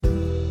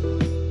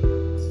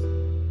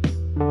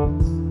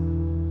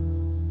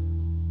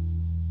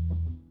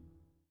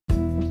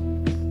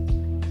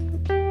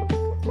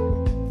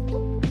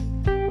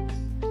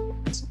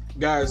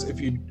guys,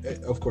 if you,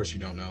 of course you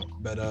don't know,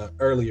 but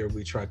earlier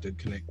we tried to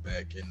connect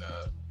back, and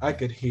I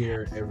could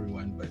hear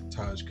everyone, but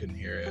Taj couldn't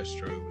hear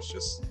Astro.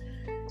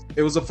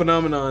 It was a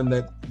phenomenon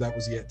that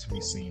was yet to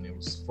be seen. It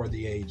was for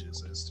the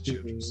ages, as the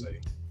children say.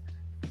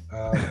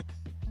 I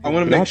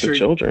want to make Not sure the you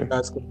children.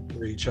 guys can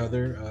hear each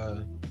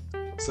other.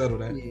 Settle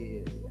that,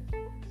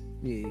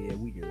 Yeah,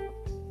 we do.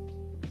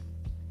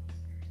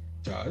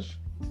 Josh.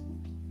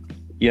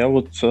 Yeah,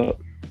 what's up?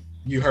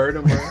 You heard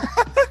him, right?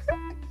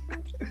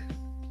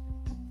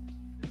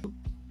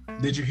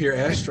 Did you hear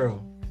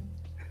Astro?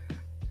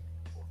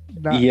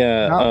 There's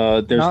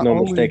There's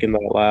no mistaking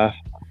that laugh.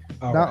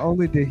 All Not right.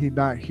 only did he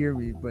not hear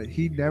me, but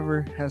he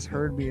never has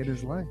heard me in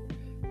his life.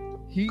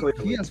 He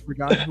Clearly. has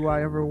forgotten who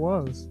I ever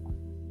was.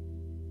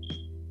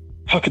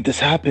 How could this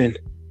happen?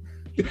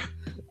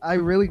 I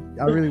really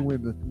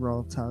went the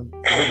wrong time.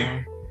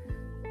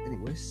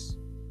 Anyways,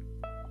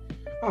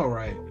 All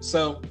right.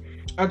 So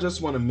I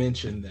just want to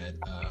mention that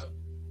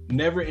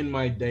never in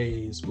my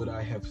days would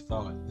I have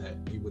thought that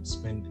we would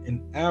spend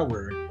an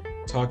hour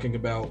talking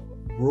about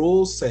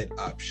rule set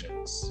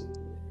options.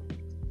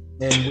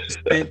 And we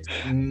spent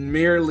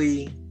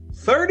merely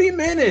 30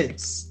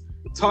 minutes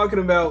talking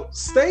about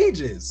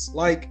stages.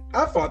 Like,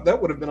 I thought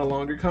that would have been a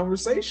longer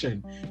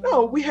conversation.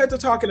 No, we had to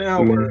talk an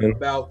hour Man.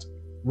 about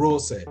rule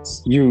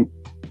sets. You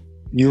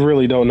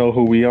really don't know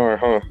who we are,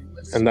 huh?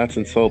 And that's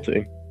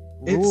insulting.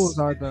 rules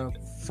are the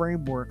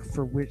framework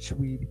for which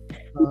we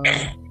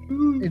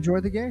enjoy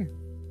the game.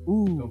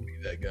 Ooh, Don't be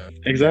that guy.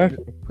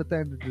 Exactly. put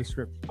that in the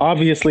description.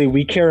 Obviously,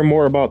 we care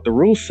more about the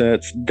rule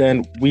sets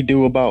than we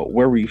do about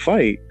where we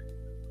fight.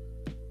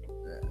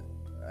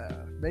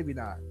 Maybe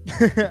not.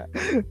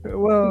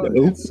 Well,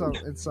 No. in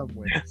some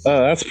ways.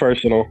 That's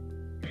personal.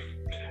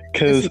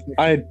 Because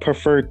I'd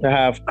prefer to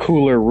have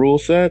cooler rule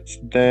sets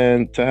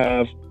than to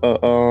have,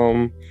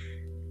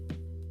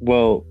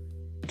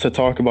 to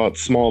talk about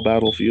small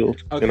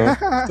battlefield. Okay. You know?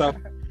 So,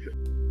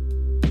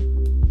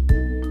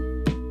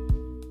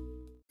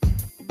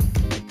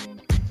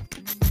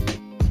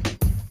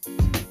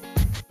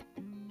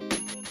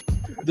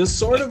 the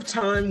sort of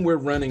time we're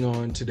running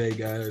on today,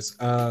 guys,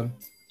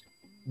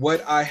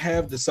 what I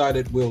have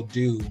decided we'll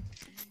do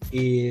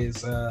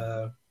is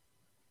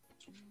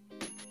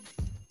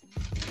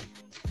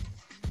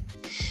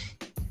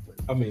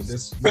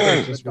this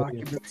just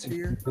Documents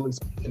here. really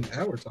spent an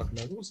hour talking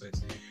about rule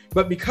sets.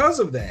 But because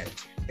of that,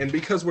 and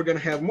because we're going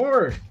to have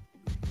more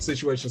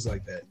situations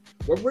like that,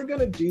 what we're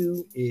going to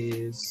do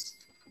is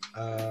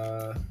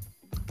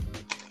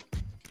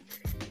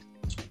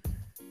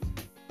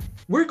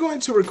we're going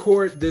to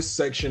record this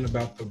section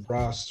about the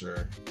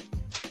roster,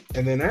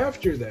 and then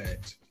after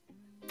that,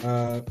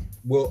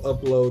 we'll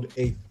upload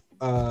a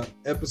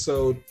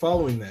episode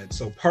following that.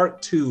 So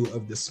part 2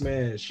 of the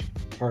Smash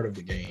part of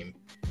the game,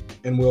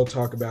 and we'll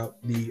talk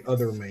about the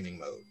other remaining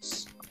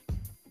modes.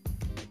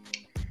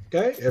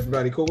 Okay,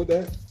 everybody cool with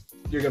that?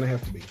 You're gonna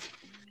have to be.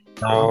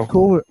 Oh, I'm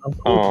cool with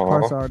Aw.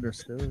 parts I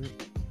understood.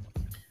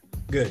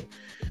 Good.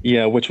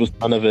 yeah, which was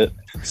none of it.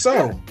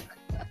 So,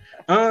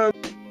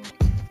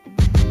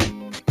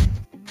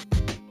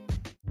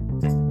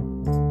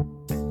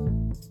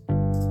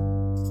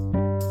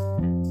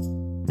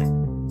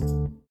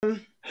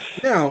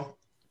 now,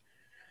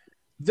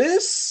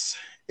 this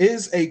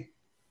is a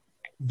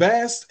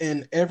vast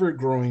and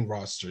ever-growing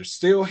roster.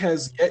 Still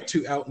has yet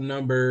to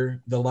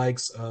outnumber the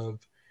likes of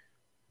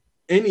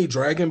any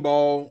Dragon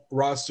Ball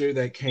roster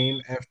that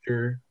came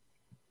after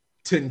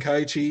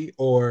Tenkaichi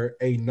or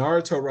a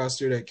Naruto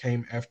roster that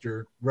came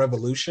after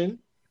Revolution.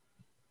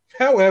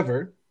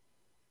 However,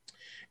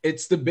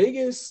 it's the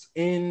biggest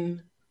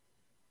in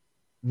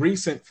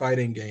recent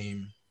fighting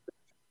game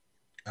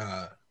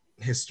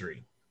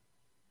history.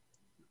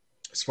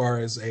 As far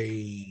as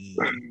a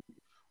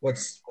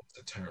what's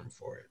the term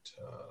for it?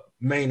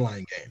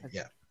 Mainline game,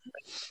 yeah.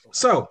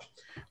 So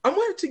I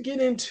wanted to get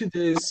into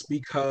this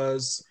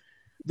because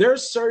there are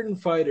certain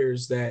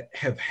fighters that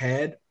have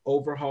had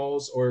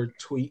overhauls or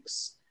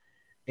tweaks,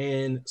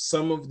 and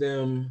some of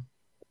them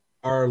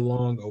are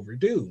long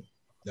overdue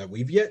that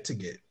we've yet to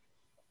get.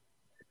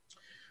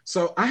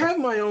 So I have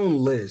my own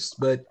list,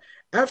 but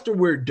after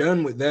we're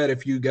done with that,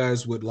 if you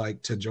guys would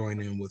like to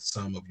join in with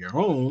some of your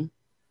own,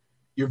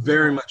 you're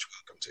very much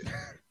welcome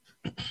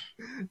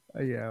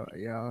to.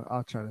 Yeah,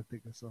 I'll try to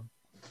think of some.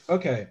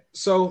 Okay,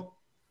 so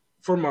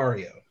for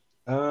Mario,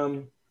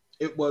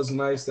 it was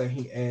nice that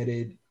he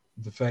added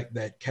the fact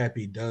that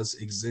Cappy does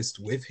exist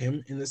with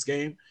him in this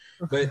game,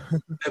 but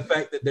the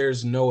fact that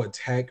there's no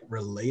attack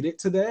related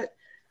to that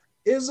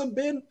is a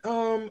bit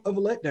of a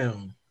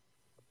letdown.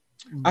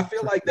 I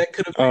feel like that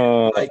could have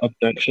been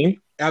Objection.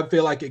 I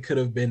feel like it could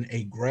have been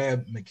a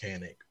grab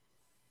mechanic.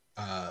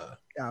 I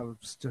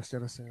was just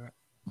gonna say that.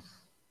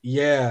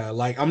 Yeah,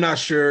 like I'm not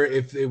sure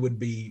if it would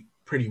be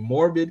pretty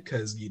morbid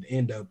because you'd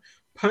end up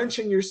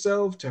punching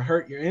yourself to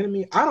hurt your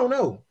enemy. I don't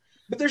know,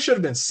 but there should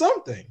have been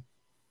something.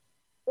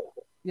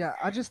 Yeah,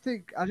 I just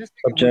think it wouldn't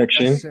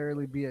Objection.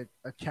 necessarily be a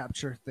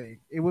capture thing.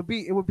 It would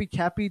be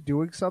Cappy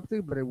doing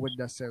something, but it wouldn't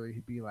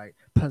necessarily be like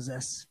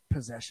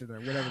possession or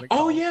whatever they Oh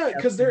call it. yeah,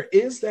 because there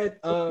is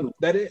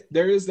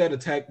there is that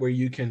attack where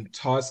you can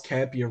toss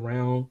Cappy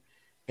around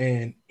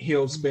and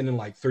he'll spin in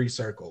like 3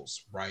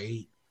 circles,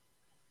 right?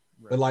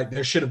 But like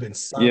there should have been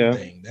Yeah.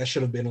 something. That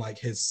should have been like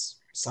his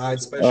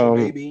side special,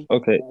 maybe.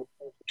 Okay.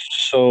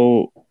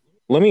 So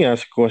let me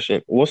ask a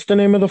question. What's the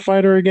name of the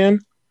fighter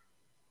again?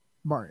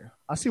 Mario.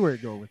 I see where you're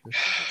going with this.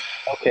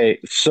 Okay.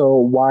 So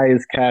why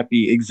is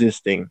Cappy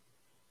existing?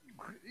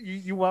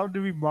 You want him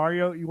to be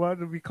Mario? You want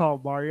him to be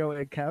called Mario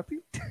and Cappy?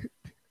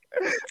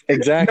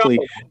 Exactly.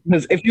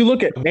 Because if you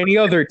look at any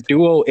other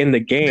duo in the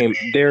game,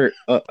 they're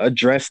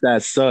addressed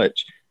as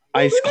such.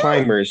 Ice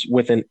Climbers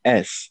with an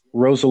S,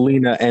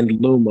 Rosalina and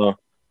Luma.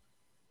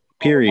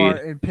 Period.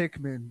 Olimar and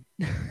Pikmin.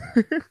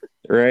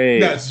 Right.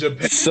 That's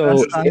Japan. So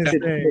That's not his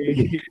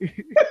name.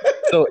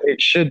 so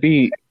it should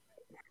be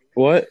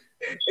what?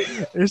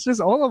 It's just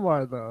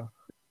Olimar though.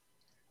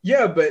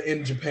 Yeah, but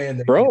in Japan,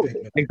 they Bro, pick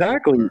me.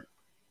 exactly.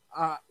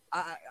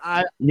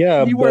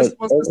 Yeah, You were but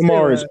supposed to say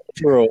Olimar is that.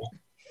 plural.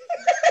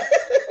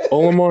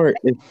 Olimar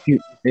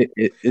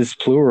is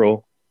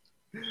plural.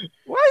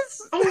 What?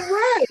 All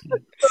right.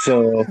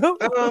 So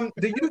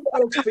Do you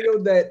guys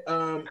feel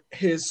that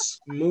his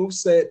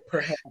moveset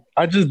perhaps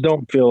I just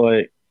don't feel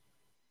like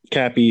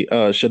Cappy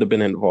should have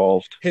been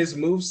involved. his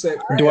moveset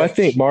Do I perhaps-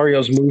 think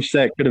Mario's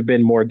moveset could have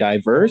been more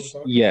diverse?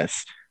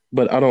 Yes.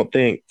 But I don't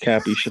think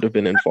Cappy should have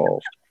been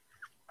involved.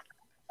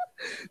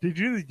 Did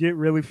you get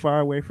really far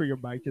away from your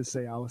mic and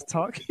say I was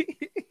talking?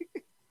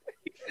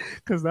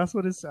 Because that's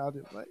what it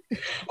sounded like.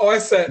 Oh, I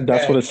said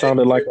That's what it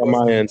sounded like on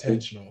my end.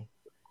 Intentional.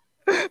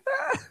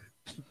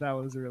 That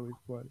was really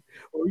funny.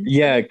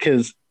 Yeah,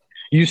 because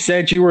you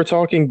said you were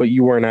talking, but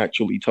you weren't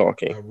actually I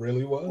talking.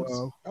 really was.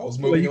 Well, I was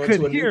Well, moving you on to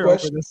couldn't a new hear over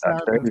question. the That's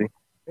sound. crazy.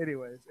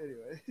 Anyways.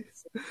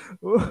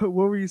 What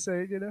were you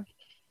saying,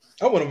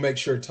 I want to make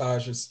sure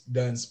Taj is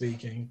done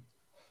speaking.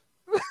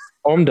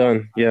 Oh, I'm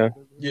done. Yeah,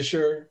 You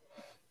sure?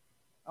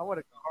 I want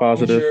to You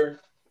positive. sure?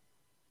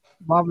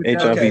 Mom and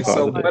HIV Dad. Okay, so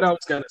positive. what I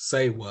was gonna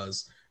say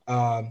was,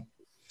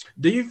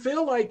 do you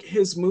feel like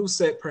his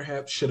moveset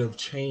perhaps should have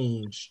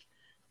changed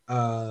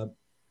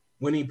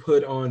when he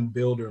put on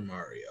Builder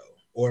Mario,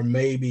 or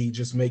maybe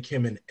just make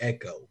him an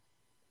Echo?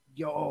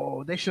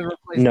 Yo, they should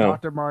replace No.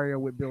 Dr. Mario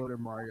with Builder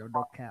Mario.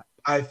 No cap.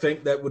 I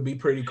think that would be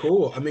pretty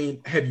cool. I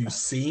mean, have you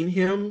seen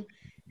him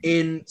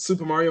in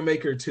Super Mario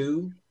Maker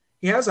 2?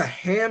 He has a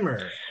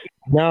hammer.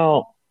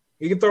 Now,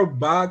 He can throw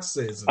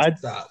boxes and I-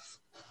 stuff.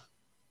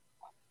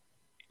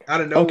 I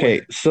don't know.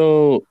 okay,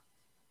 so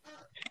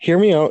hear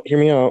me out.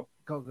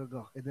 Go.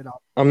 And then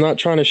I'll I'm not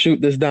trying to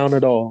shoot this down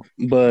at all,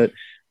 but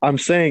I'm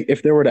saying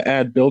if they were to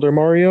add Builder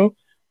Mario,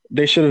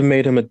 they should have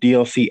made him a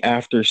DLC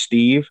after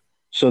Steve,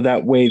 so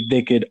that way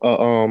they could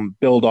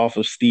build off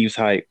of Steve's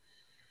hype.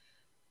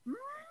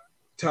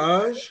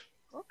 Taj,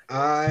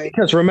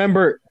 Because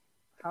remember,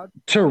 How-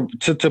 to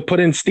put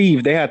in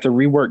Steve, they had to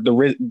rework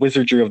the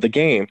wizardry of the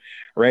game,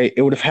 right?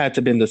 It would have had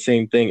to been the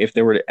same thing if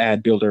they were to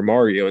add Builder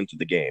Mario into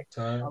the game.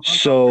 Taj,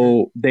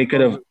 So they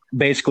could have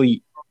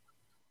basically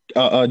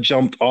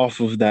jumped off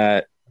of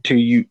that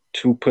to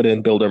put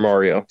in Builder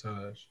Mario.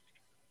 Taj.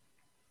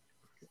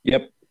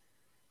 Yep.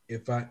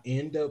 If I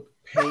end up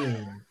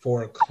paying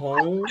for a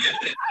clone,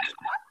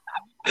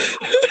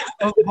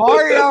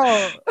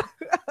 Mario.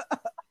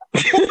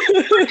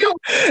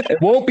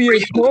 It won't be a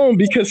clone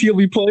because he'll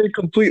be playing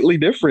completely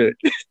different.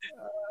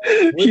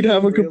 He'd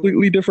have a Really?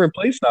 completely different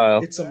play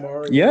style. it's a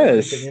Mario.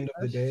 Yes. At the end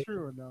of the That's day,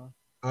 true enough.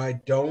 I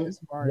don't It's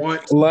Mario.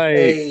 want to Like-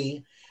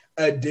 pay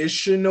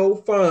additional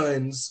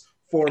funds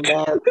for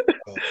Mario.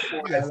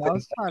 Yeah, that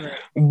was kind of.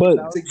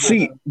 But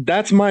see,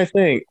 that's my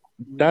thing.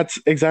 That's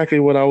exactly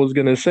what I was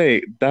gonna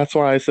say. That's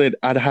why I said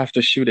I'd have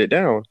to shoot it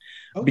down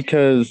Okay.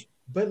 because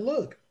But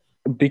look,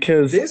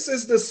 because this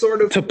is the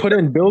sort of to put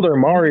in Builder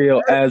Mario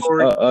as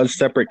a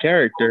separate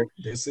character,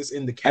 this is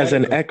in the as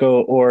an category.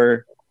 Echo,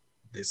 or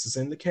This is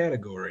in the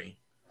category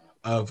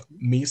of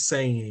me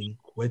saying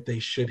what they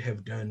should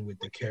have done with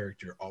the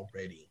character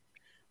already.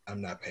 I'm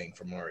not paying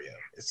for Mario.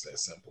 It's that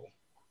simple.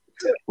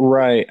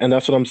 right, and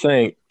that's what I'm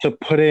saying. To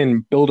put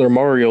in Builder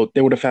Mario, they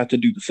would have had to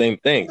do the same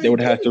thing. They would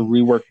have had to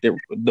rework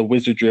the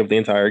wizardry of the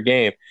entire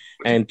game,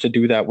 and to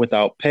do that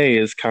without pay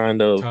is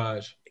kind of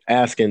Taj,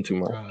 asking too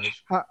much.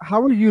 Taj,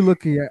 How are you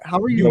looking at? How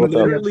are you you what's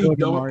looking up? at literally Builder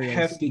don't Mario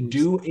have to Steve?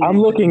 do anything. I'm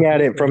looking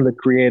at it from the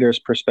creator's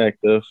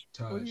perspective.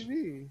 What do Taj. you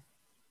mean?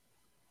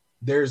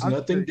 There's I'm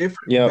nothing sure-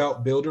 different Yep.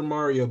 about Builder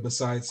Mario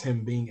besides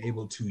him being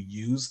able to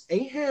use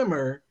a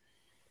hammer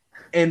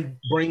and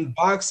bring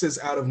boxes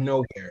out of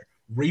nowhere.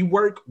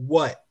 Rework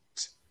what?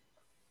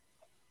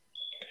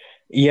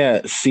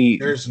 Yeah, see,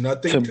 There's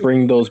nothing to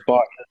bring those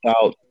boxes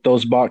out,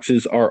 those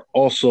boxes are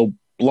also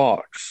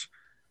blocks.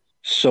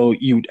 So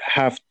you'd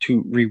have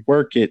to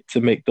rework it to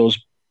make those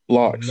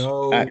blocks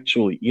No,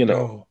 actually,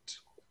 Don't.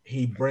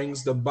 He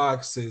brings the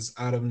boxes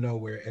out of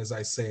nowhere. As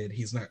I said,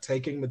 he's not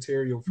taking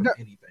material from No.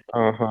 anything.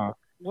 Uh-huh.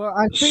 Well,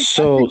 I think.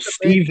 So I think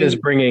the main Steve is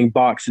thing- bringing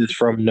boxes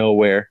from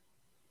nowhere.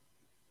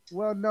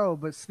 Well, no,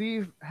 but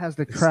Steve has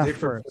the It's craft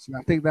different. first. And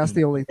I think that's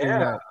the only thing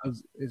Yeah. that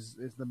is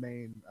the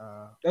main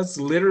That's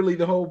literally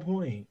the whole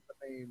point.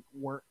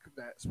 work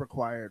that's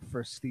required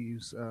for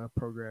Steve's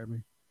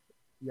programming.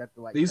 You have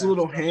to like These craft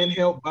little stuff.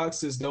 handheld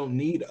boxes don't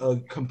need a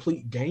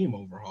complete game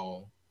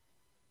overhaul.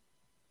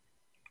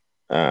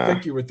 I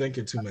think you were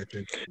thinking too much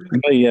into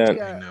it. But yeah,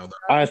 Yeah. Now,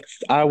 though.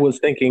 I was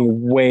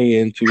thinking way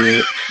into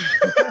it.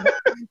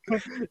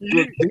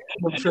 You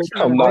were trying to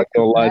I'm not make a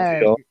gonna lie to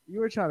bag. y'all. You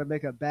were trying to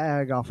make a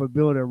bag off of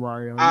Builder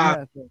Mario.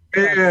 Ah,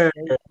 yeah.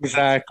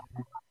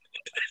 Exactly.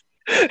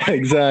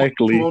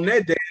 Exactly. On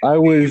that day, I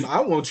was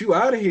I want you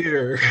out of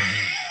here.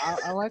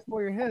 I like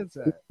where your head's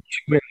at.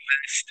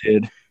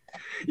 invested.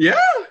 Yeah,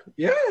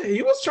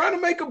 he was trying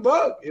to make a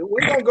buck. It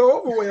wasn't gonna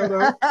go over well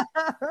though.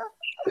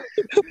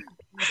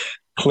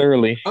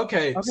 Clearly.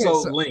 Okay, Okay,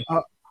 so so- Link.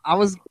 I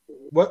was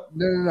What?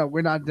 no,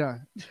 we're not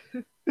done.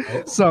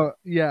 Oh, So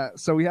we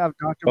have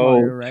Dr. Oh.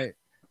 Mario, right?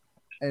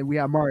 And we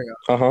have Mario.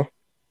 Uh-huh.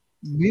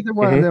 Neither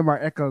one of Mhm. them are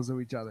echoes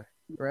of each other,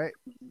 right?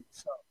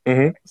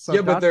 Mhm. So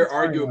yeah, but they're Dr.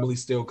 Mario- arguably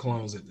still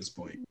clones at this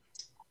point.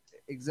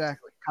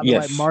 exactly kind of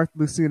Yes. like Martha,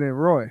 Lucina, and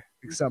Roy,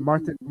 except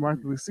Martha,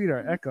 Lucina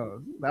are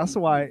echoes. That's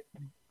why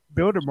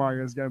Builder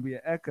Mario is going to be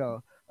an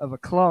echo of a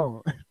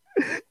clone,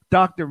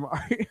 Dr.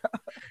 Mario.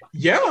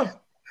 Yeah,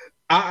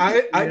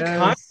 I kind of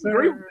Yes,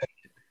 agree sir. with that.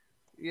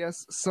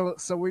 Yes, so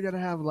we're gonna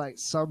have like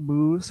some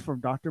moves from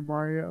Dr.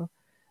 Mario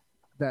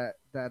that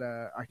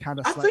are kind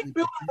of I slightly think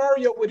Builder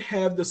Mario would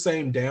have the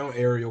same down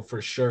aerial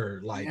for sure.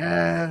 Like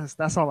yes,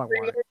 that's all I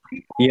want.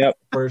 Yep.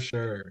 for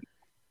sure.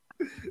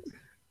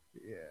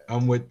 Yeah,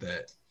 I'm with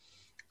that.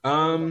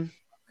 I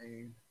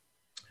mean,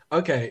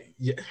 Okay.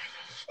 Yeah.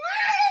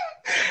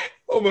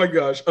 Oh my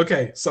gosh.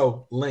 Okay,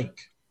 so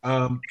Link.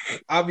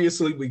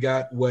 Obviously we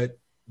got what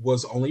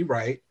was only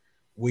right.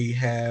 We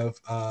have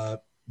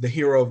the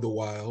hero of the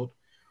wild,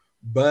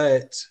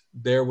 but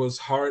there was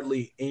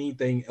hardly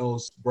anything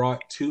else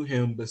brought to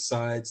him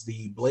besides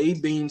the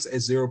blade beams at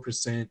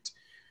 0%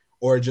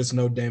 or just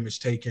no damage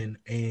taken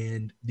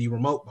and the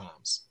remote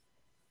bombs.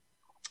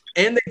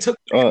 And they took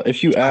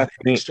If you ask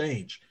in me,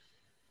 exchange.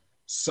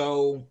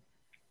 So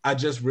I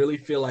just really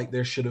feel like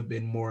there should have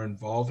been more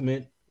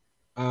involvement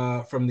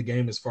from the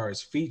game as far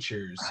as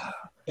features.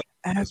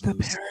 add the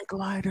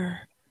paraglider.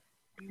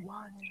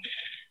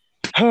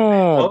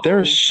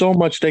 there's so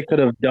much they could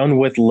have done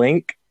with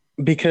Link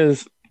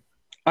because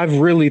I've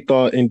really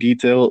thought in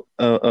detail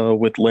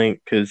with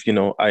Link because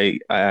I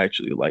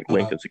actually like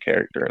Link as a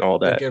character and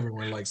all I think that.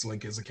 everyone likes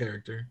Link as a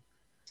character.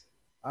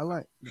 I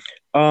like.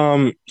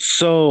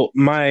 So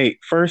my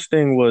first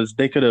thing was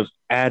they could have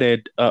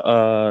added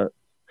the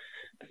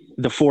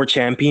 4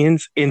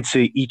 champions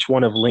into each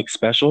one of Link's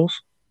specials.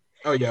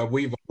 Oh yeah,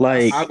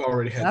 I've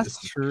already had That's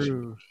this.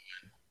 true.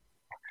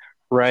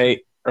 Right.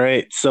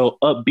 So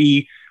up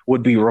B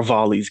would be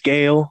Rivali's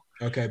Gale.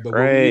 Okay, but what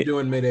were you Right.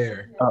 doing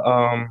midair?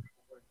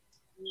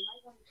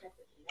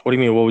 What do you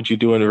mean? What would you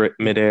do in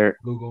midair?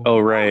 Google. Oh,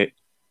 right.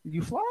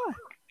 You fly.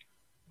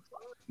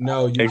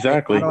 No, you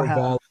Exactly. I don't have-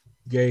 Revolve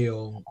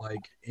Gale like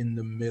in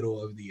the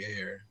middle of the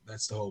air.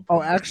 That's the whole point.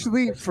 Oh,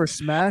 actually, for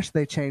Smash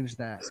they changed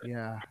that.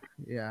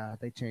 Yeah,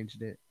 they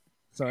changed it.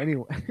 So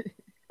anyway,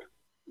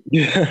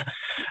 Yeah.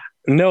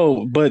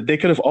 No, but they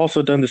could have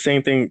also done the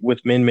same thing with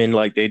Min Min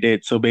like they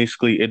did. So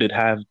basically, it'd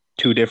have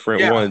 2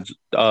 different Yeah. ones,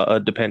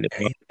 depending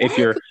on if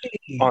you're on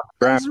the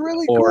ground that's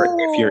really or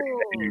cool. if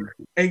you're.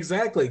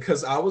 Exactly,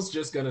 because I was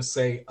just gonna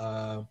say,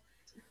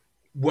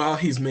 while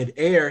he's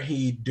midair,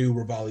 he do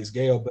Rivali's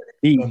Gale, but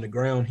if he's on the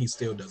ground, he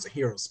still does a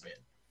hero spin.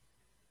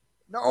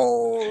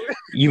 No,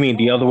 You mean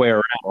the other way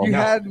around? you No.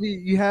 had me.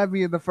 You had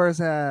me in the first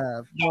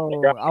half.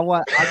 No, I just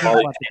want the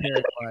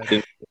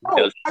paraglider. No,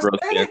 Does I hero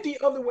said spin. it the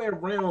other way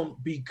around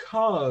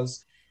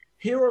because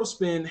hero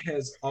spin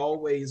has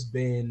always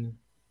been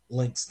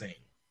Link's thing.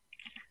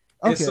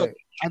 And Okay, so-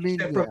 I mean,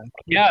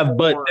 Yeah,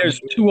 but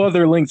there's 2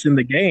 other Links in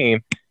the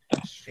game,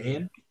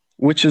 And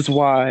which is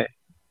why.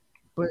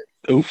 But-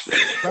 Oops.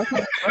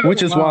 yeah.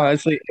 Which is why I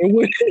say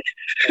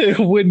it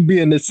wouldn't be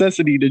a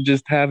necessity to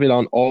just have it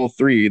on all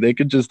 3. They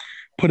could just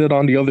put it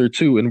on the other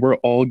 2, and we're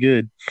all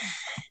good.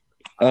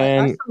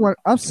 And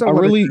I'm so I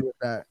really- with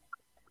that.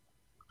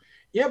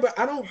 yeah, but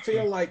I don't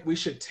feel like we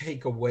should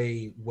take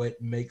away what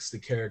makes the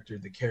character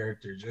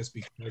just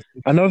because.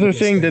 Another he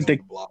thing stays that they on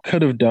the block.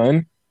 could have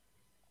done.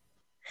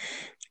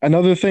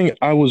 Another thing,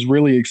 I was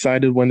really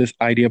excited when this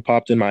idea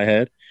popped in my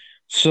head.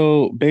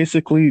 So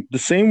basically, the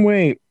same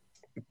way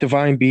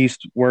Divine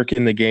Beast work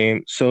in the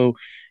game. So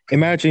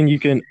imagine you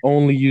can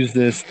only use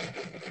this.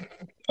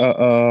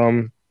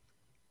 I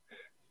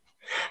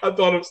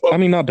thought of something. I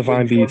mean, not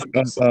Divine Beast,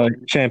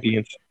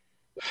 champions.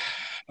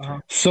 Uh-huh.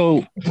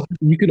 So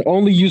you can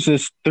only use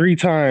this 3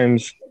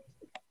 times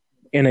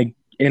in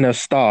a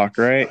stock,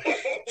 right?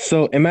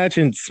 So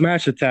imagine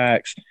smash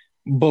attacks,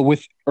 but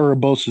with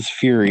Urbosa's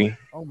Fury.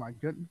 Oh my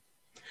goodness.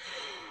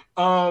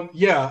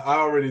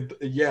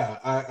 Yeah,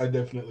 I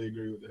definitely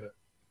agree with that.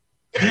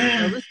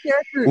 Now, this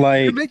character,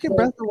 Like, you're making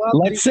Breath of the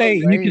Wild. let's say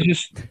you could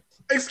just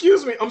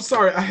Excuse me, I'm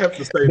sorry. I have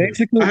to say this.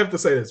 Basically- I have to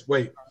say this.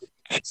 Wait.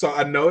 So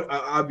I know,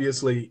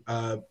 obviously,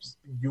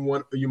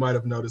 you might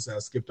have noticed that I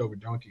skipped over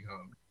Donkey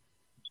Kong,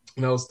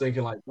 and I was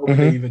thinking like, what would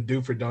they Hmm. even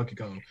do for Donkey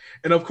Kong?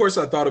 And of course,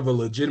 I thought of a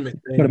legitimate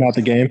What thing, about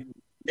the game?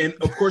 and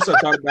of course, I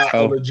thought about a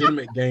Oh,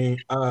 legitimate game,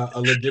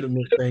 a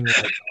legitimate thing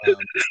like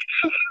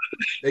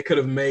they could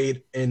have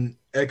made an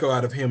echo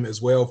out of him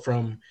as well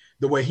from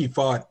the way he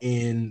fought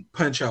in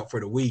Punch Out for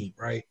the Wii,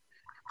 right?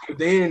 But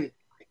then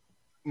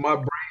my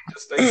brain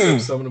just thinks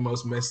of some of the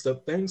most messed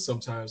up things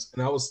sometimes,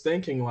 and I was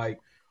thinking like.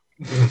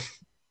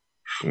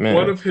 One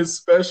man. of his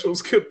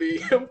specials could be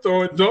him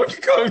throwing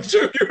Donkey Kong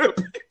Jr. at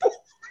people.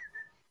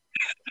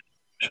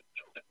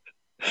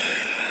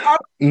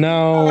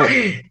 Now,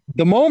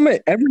 the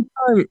moment, every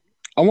time,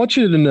 I want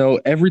you to know,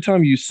 every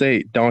time you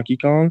say Donkey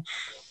Kong,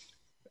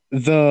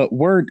 the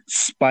word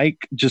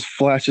Spike just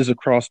flashes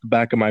across the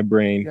back of my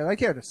brain. Yeah, that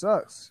character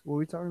sucks. What are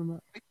we talking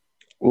about?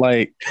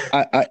 Like,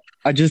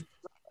 I just,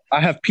 I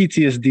have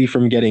PTSD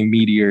from getting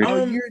meteored.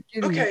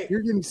 Oh, Okay.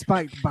 you're getting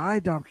spiked by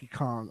Donkey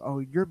Kong. Oh,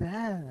 you're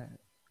bad.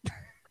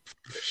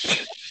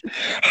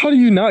 How do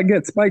you not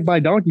get spiked by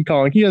Donkey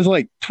Kong? He has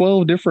like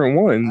 12 different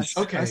ones.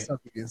 Okay. I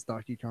suck against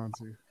Donkey Kong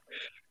too.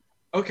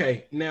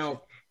 Okay,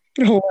 now,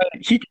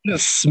 He can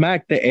just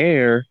smack the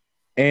air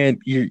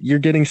and you're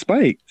getting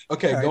spiked.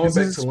 okay, All right, going this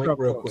back is to Link scrub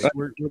real close. quick.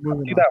 We're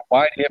moving See on. that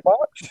wide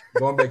hitbox?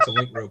 Going back to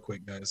Link real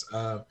quick, guys.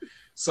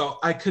 So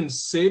I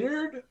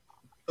considered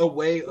a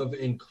way of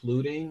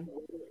including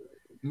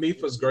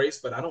Mifa's Grace,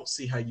 but I don't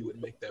see how you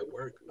would make that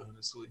work,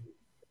 honestly.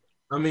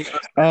 I mean,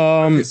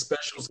 his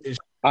specials is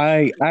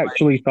I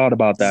actually thought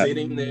about that.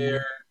 sitting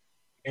there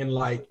and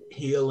like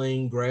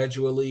healing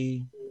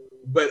gradually,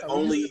 but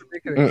only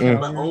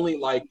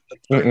like a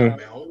certain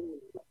amount.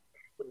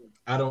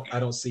 I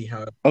don't see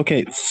how.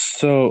 Okay,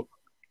 so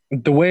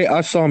the way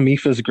I saw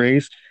Mifa's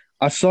Grace,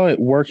 I saw it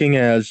working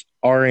as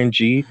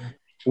RNG,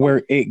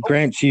 where it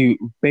grants you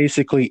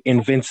basically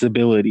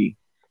invincibility.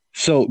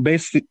 So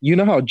basically, you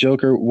know how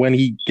Joker, when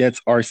he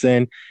gets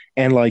Arsene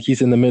and like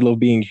he's in the middle of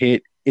being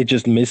hit, it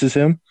just misses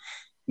him?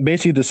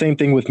 Basically, the same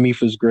thing with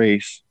Mifa's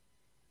Grace.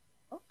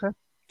 Okay.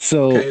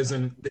 So,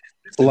 Okay,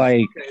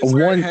 like, is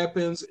where it one,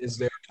 happens is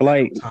there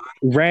like, time?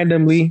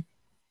 randomly,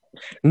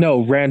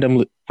 no,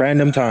 random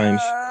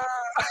times,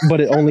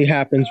 but it only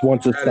happens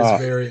once a That is stop.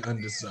 very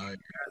undecided.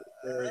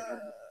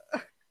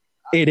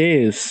 It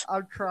is.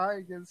 I'm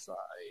trying inside.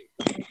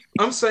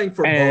 I'm saying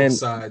for And both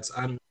sides.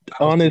 I don't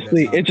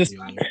honestly, think it that's just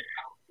how I'm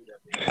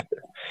feeling.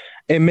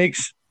 it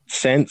makes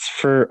sense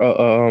for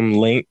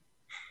Link.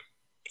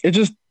 It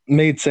just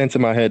made sense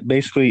in my head.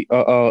 Basically,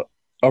 a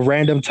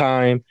random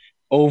time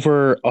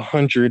over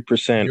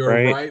 100%, You're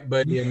right? right,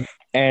 but in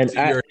And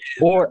your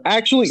or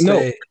actually, no,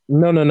 say,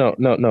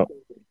 no.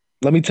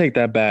 Let me take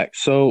that back.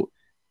 So,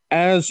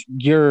 as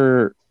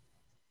your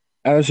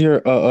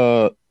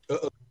uh-oh.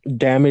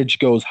 damage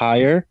goes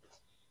higher,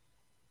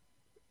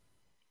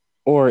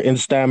 or in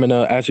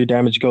stamina as your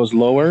damage goes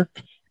lower,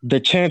 the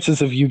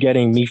chances of you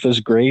getting Mifa's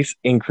Grace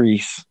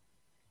increase.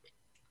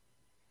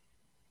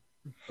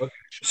 Okay.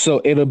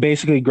 So it'll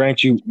basically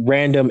grant you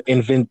random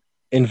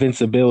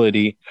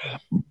invincibility.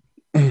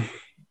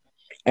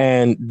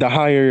 And the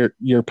higher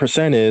your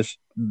percent is,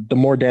 the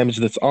more damage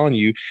that's on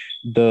you,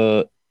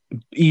 the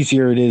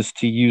easier it is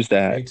to use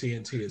that. AT&T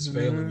is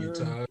failing you,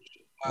 Todd.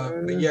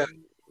 But yeah,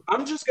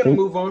 I'm just gonna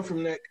move on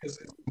from that because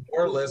it's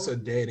more or less a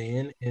dead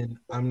end, and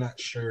I'm not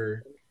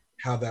sure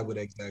how that would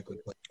exactly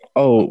play.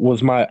 Oh,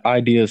 was my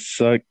idea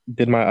suck?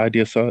 Did my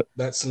idea suck?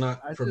 That's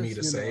not I for me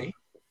just, to you know, say.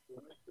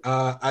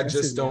 I Yes,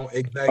 just it don't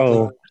exactly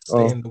Oh,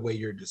 understand the way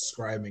you're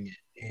describing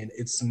it, and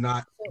it's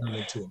not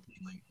coming to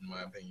appealing, in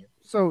my opinion.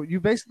 So you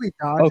basically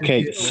dodge Okay,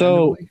 and hit so-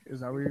 randomly? Is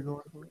that where you're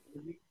going for?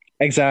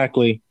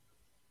 exactly.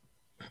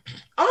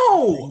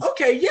 Oh,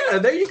 okay, yeah,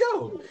 there you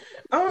go.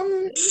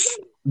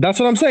 That's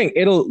what I'm saying.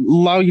 It'll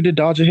allow you to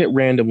dodge a hit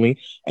randomly,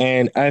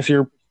 and as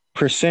your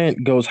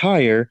percent goes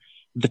higher,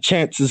 the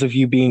chances of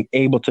you being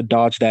able to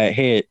dodge that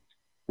hit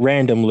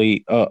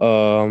randomly,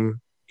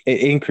 it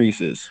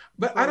increases.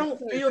 But I don't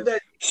feel that.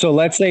 So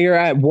let's say you're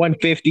at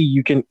 150,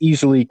 you can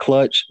easily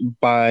clutch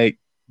by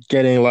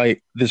getting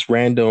like this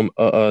random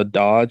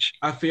dodge,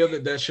 I feel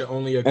that should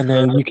only occur and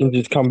then you can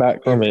just come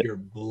back from if it. you're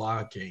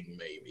blocking,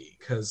 maybe,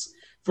 because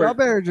Y'all for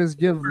better just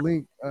give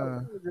Link.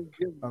 Oh,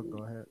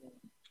 go ahead.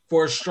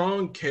 for a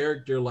strong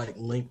character like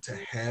Link to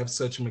have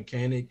such a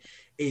mechanic,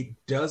 it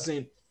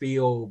doesn't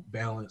feel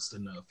balanced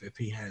enough if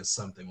he has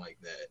something like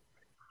that.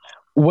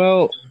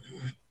 Well,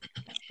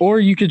 or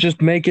you could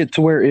just make it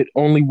to where it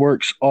only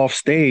works off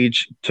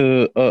stage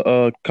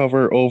to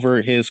cover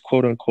over his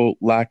quote unquote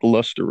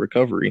lackluster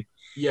recovery.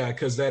 Yeah,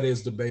 because that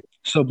is the base.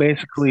 So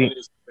basically,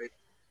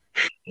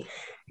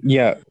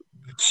 yeah.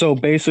 So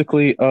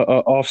basically,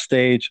 off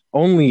stage,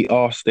 only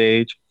off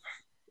stage,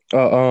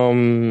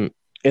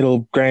 it'll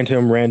grant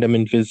him random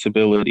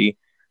invincibility,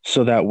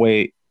 so that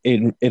way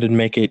it'd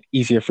make it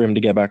easier for him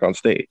to get back on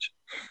stage.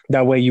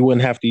 That way, you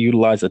wouldn't have to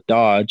utilize a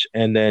dodge,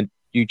 and then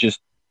you just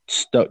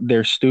stuck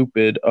there,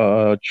 stupid,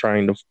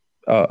 trying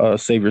to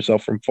save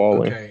yourself from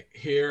falling. Okay,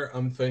 here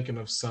I'm thinking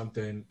of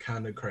something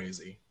kind of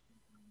crazy.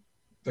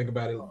 Think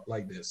about it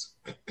like this: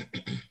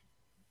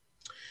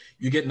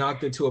 you get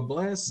knocked into a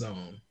blast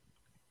zone,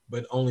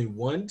 but only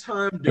one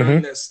time during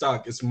Mm-hmm. that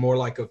stock. It's more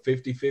like a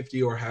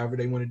 50-50 or however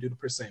they want to do the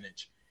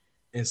percentage.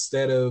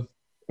 Instead of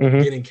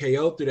Mm-hmm. getting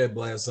KO'd through that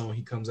blast zone,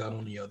 he comes out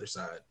on the other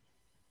side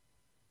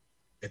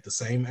at the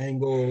same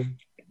angle,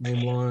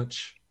 same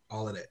launch,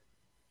 all of that.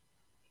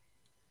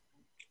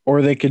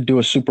 Or they could do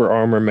a super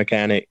armor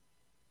mechanic.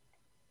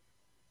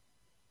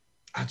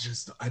 I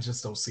just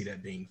don't see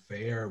that being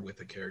fair with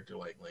a character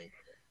like Link.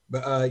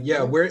 But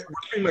yeah, we're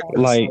pretty much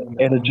Like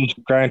it'll just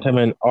grant him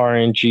an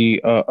RNG,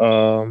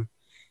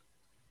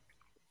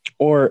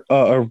 or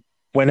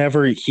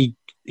whenever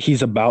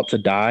he's about to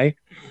die,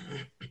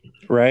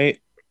 right?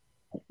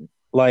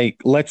 Like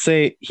let's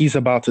say he's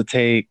at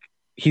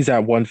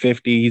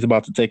 150, he's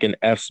about to take an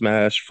F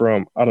smash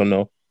from I don't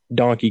know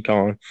Donkey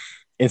Kong.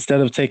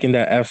 Instead of taking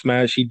that F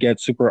smash, he'd get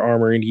super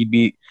armor and he'd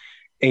be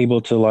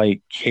able to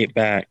like hit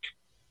back.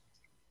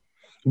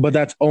 But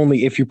that's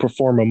only if you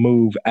perform a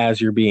move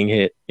as you're being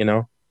hit, you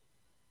know?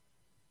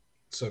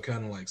 so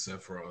kind of like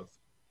Sephiroth.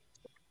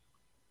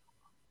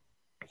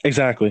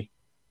 Exactly.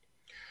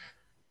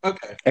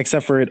 Okay.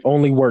 Except for it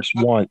only works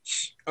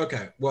once.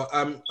 Okay. Well,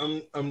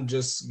 I'm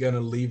just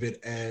gonna leave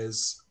it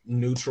as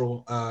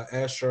neutral.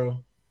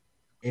 Astro,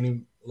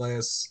 any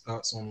last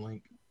thoughts on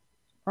Link?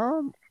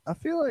 I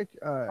feel like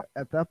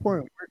at that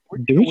point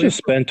Do we just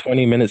spend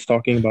 20 minutes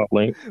talking about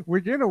Link? we're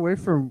getting away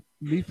from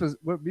Mipha's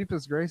what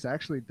Mipha's Grace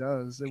actually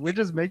does, and we're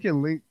just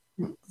making Link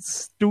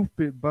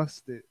stupid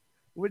busted,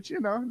 which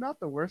not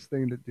the worst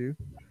thing to do.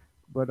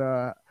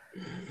 But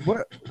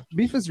what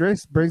Mipha's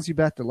Grace brings you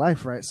back to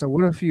life, right? So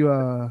what if you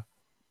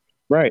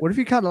Right. what if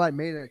you kind of like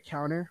made a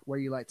counter where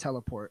you like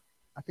teleport?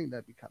 I think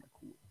that'd be kind of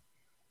cool.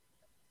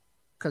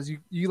 Because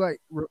you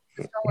like it's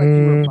kind of like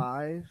you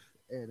revive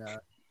and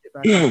get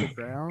back on the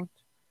ground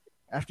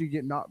after you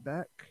get knocked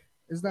back.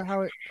 Isn't that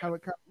how it kind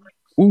of works?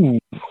 Ooh,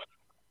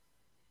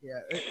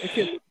 Yeah, it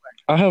can.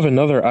 I have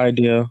another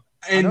idea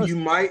And you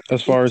might,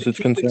 as far as it's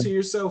keep it concerned. to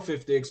yourself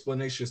if the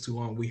explanation is too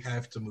long. We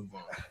have to move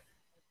on.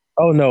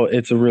 Oh, no,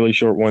 it's a really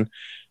short one.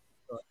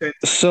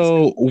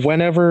 So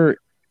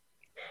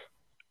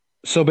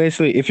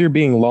basically, if you're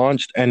being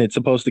launched and it's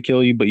supposed to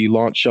kill you, but you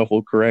launch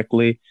shuffle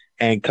correctly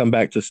and come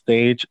back to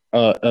stage,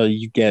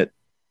 you get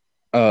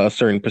a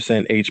certain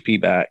percent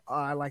HP back. Oh,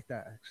 I like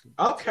that actually.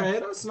 Okay,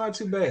 that's not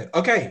too bad.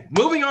 Okay,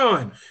 moving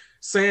on.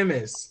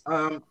 Samus.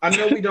 I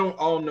know we don't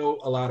all know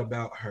a lot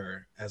about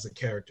her as a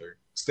character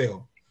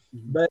still,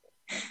 but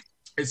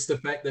it's the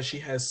fact that she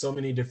has so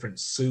many different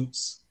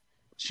suits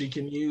she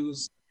can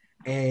use,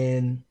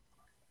 and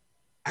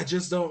I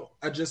just don't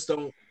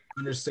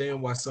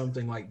understand why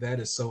something like that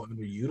is so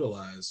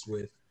underutilized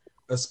with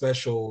a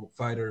special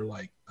fighter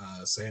like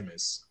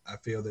Samus. I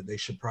feel that they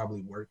should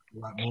probably work a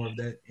lot more of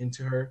that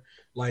into her.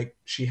 Like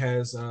she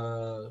has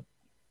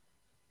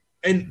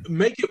and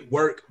make it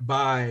work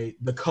by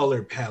the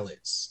color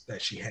palettes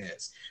that she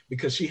has,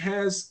 because she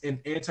has an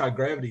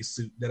anti-gravity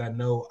suit that I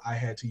know I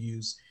had to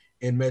use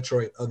in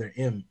Metroid Other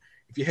M.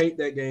 If you hate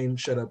that game,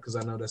 shut up, because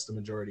I know that's the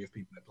majority of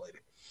people that played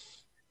it.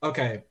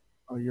 Okay.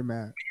 Oh, you're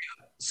mad.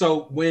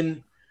 So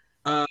when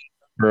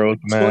Bro,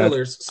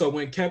 spoilers, so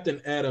when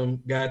Captain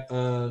Atom got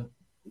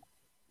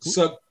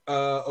sucked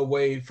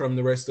away from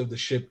the rest of the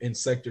ship in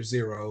Sector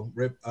Zero,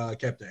 rip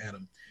Captain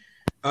Atom,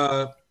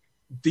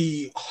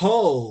 the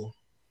hull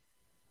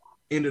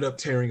ended up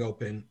tearing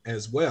open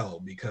as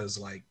well, because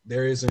like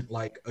there isn't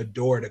like a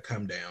door to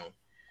come down,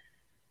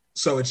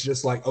 so it's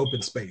just like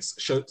open space.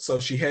 So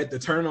she had to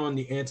turn on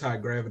the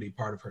anti-gravity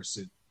part of her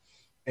suit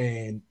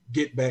and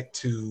get back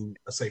to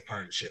a safe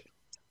part of the ship.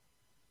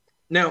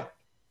 Now,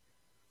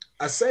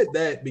 I said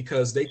that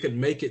because they could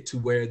make it to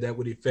where that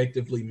would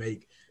effectively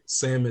make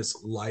Samus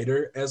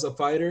lighter as a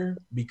fighter,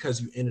 because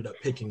you ended up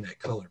picking that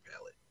color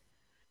palette.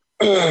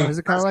 Is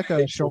it kind of like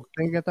a shulk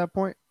thing at that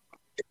point?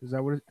 Is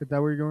that what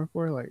you're going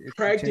for? Like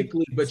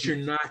practically, but you're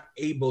not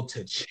able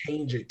to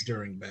change it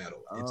during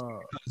battle. It's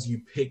because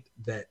you picked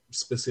that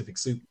specific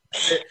suit.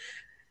 It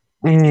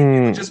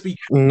would just be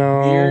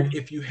weird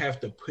if you have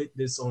to put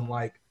this on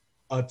like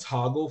a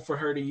toggle for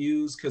her to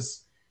use,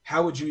 because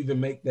how would you even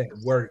make that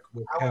work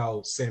with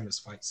how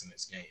Samus fights in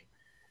this game?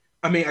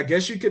 I mean, I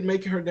guess you could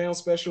make her down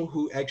special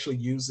who actually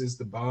uses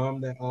the bomb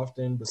that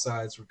often,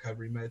 besides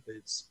recovery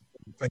methods.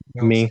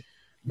 Me.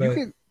 But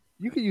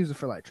you can use it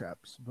for light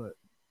traps, but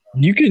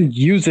you can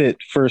use it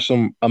for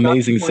some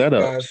amazing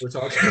setups. We're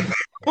talking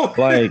about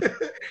like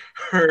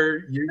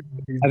her.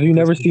 Have you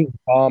never seen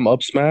bomb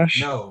up smash?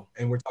 No,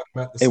 and we're talking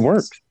about the it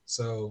works.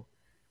 So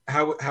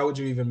how would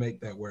you even make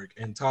that work?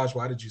 And Taj,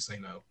 why did you say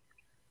no?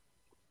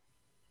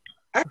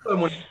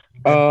 Actually,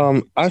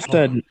 I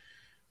said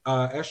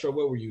Astro,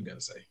 what were you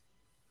gonna say?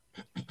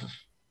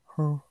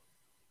 I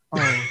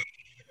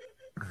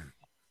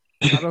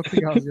don't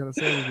think I was gonna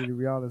say anything, to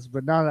be honest.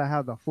 But now that I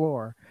have the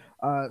floor,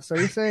 so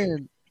you're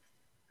saying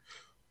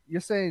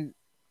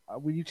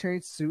when you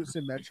change suits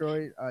in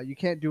Metroid, you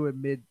can't do it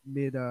mid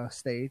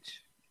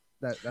stage.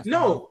 That's not how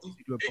No, you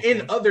do it in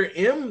before. other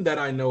M that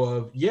I know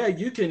of, yeah,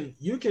 you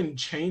can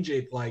change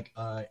it like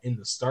in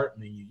the start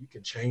menu. You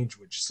can change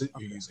which suit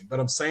you're Okay. using. But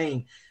I'm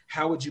saying,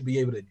 how would you be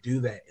able to do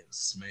that in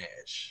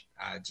Smash?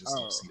 I just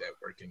don't Oh, see that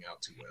working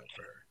out too well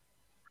for her.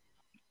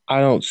 I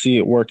don't see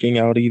it working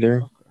out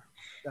either okay.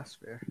 That's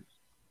fair.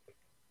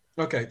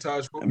 Okay,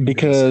 Taj, what were you gonna say?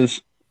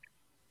 because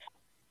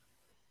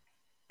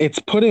it's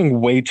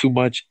putting way too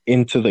much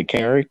into the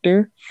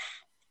character,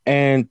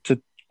 and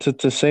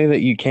to say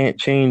that you can't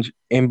change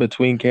in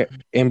between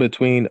in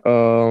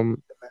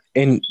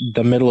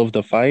the middle of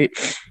the fight,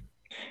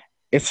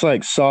 it's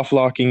like soft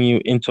locking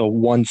you into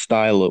one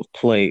style of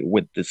play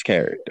with this You're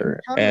character,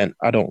 kind of and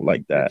I don't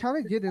like you're that.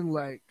 kind of getting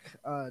like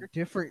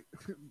different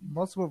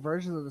multiple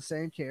versions of the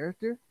same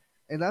character,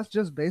 and that's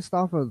just based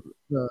off of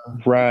the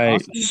Right.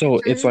 costume you So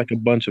it's change. like a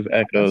bunch of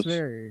That's echoes.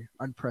 very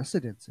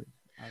unprecedented.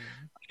 I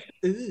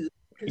mean, Ew.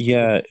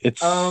 Yeah,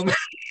 it's Um,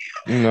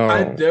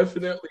 I no.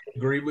 definitely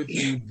agree with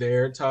you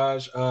there,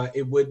 Taj.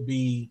 It would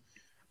be.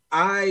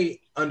 I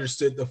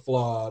understood the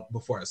flaw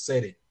before I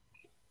said it.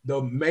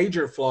 The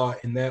major flaw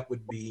in that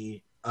would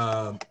be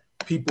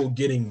people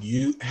getting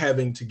you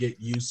having to get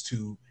used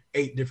to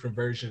 8 different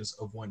versions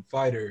of one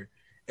fighter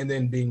and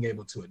then being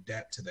able to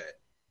adapt to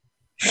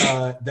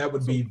that. That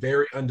would so be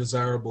very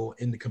undesirable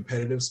in the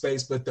competitive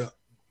space. But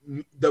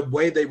the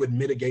way they would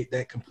mitigate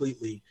that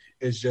completely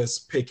is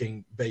just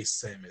picking base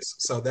Samus.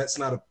 So that's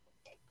not a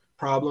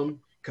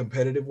problem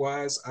competitive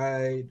wise,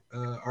 I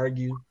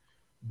argue.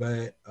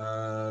 But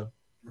I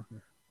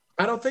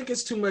don't think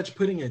it's too much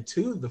putting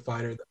into the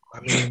fighter. I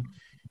mean,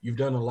 you've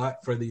done a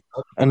lot for the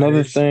other Another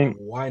fighters. thing,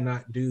 Why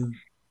not do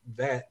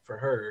that for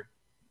her?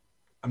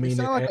 I it mean, it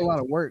sounds like adds a lot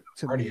of work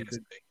to party me to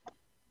aspect. make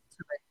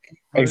any version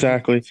of the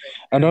exactly. same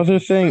Another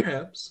character. thing,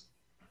 Perhaps.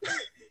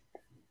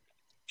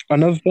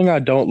 another thing I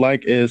don't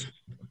like is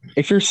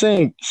if you're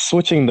saying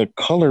switching the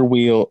color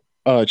wheel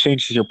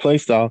changes your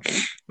playstyle,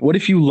 what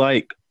if you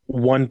like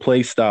one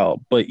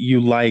playstyle but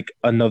you like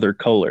another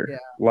color?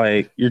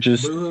 Like you're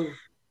just Boo.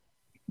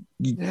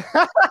 Yeah.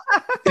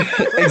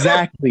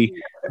 exactly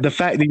the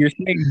fact that you're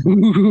saying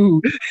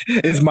boo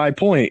is my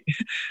point.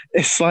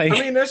 It's I like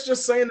mean, that's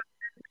just saying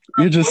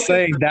you're just Pokemon.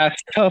 saying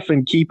that's tough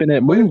and keeping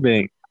it Wait,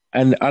 moving,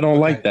 and I don't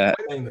like okay. that.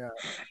 Wait Yeah.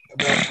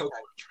 about Pokemon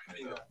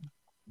training though.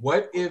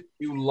 What if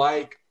you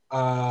like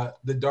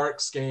the dark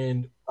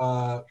skinned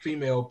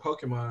female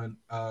Pokemon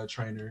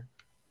trainer,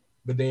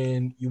 but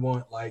then you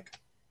want like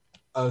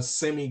a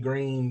semi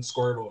green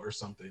Squirtle or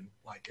something?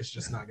 Like it's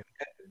just not gonna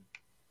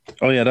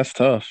Oh yeah, that's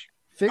tough.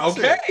 Fix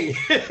happen.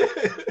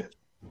 it.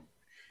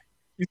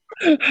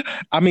 Okay.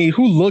 I mean,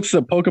 who looks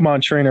at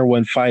Pokemon Trainer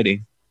when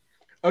fighting?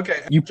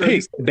 Okay. You After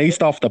you pick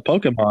based off the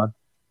Pokemon.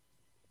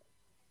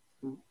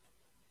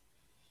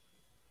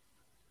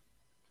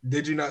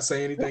 did you not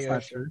say anything, That's not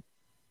Astra? true.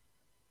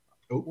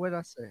 Oh. What did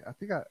I say? I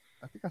think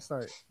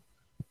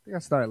I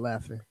started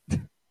laughing.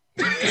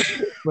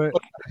 But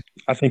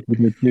I think we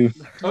did too.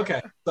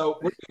 Okay. So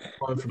we're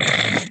going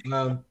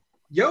from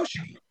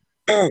Yoshi.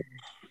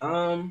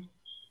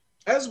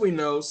 As we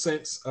know,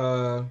 since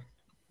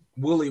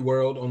Woolly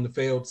World on the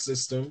failed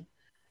system,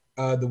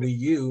 the Wii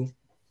U,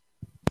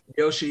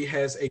 Yoshi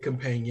has a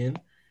companion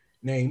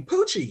named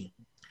Poochie.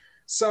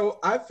 So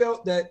I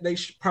felt that they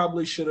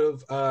probably should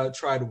have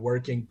tried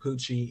working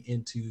Poochie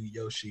into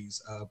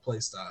Yoshi's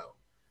playstyle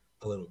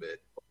a little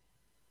bit.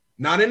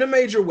 Not in a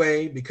major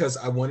way because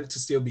I want it to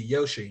still be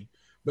Yoshi,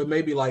 but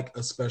maybe like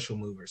a special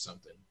move or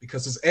something.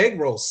 Because his egg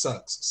roll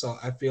sucks. So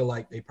I feel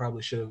like they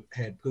probably should have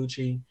had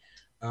Poochie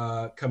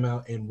come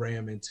out and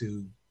ram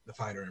into the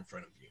fighter in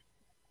front of you.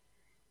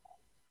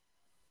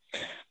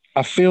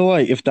 I feel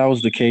like if that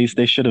was the case,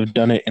 they should have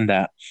done it in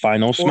that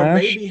final Or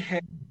smash maybe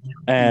have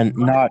and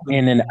not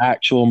in an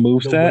actual the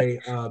moveset way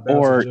Bowser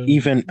or Jr.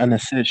 even an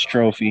assist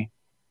trophy.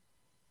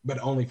 But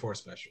only for a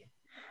special.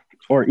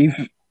 Or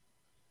even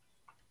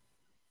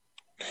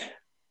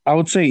I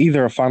would say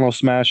either a final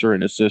smash or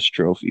an assist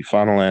trophy.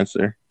 Final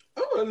answer.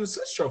 Oh, an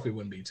assist trophy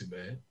wouldn't be too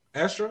bad.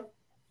 Astra?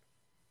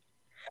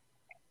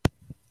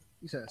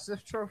 you said a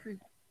Sith trophy?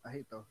 I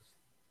hate those.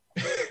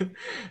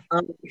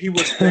 He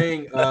was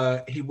saying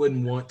he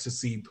wouldn't want to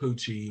see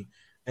Poochie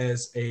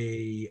as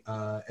a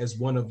as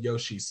one of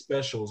Yoshi's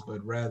specials,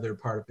 but rather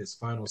part of his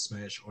final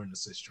smash or an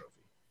assist trophy.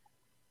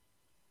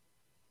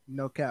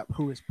 No cap.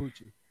 Who is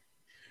Poochie?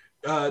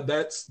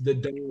 That's the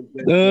dog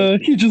that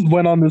He just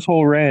went on this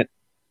whole rant.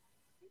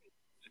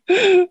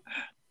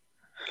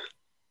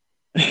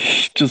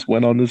 He just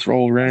went on this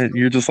whole rant.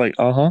 You're just like,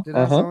 Did I uh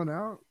huh. zone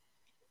out?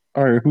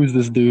 All right, who's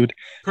this dude?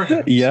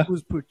 perhaps Yeah,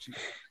 Who's Poochie?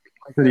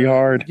 Like, pretty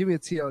hard. Give me a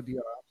TLDR.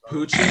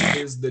 Poochie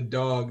is the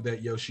dog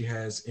that Yoshi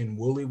has in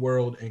Woolly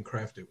World and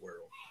Crafted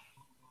World,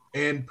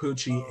 and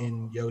Poochie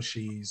in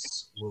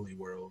Yoshi's Woolly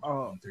World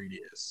on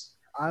 3DS.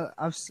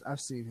 I've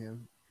seen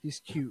him. He's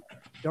cute.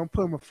 Don't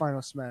put him a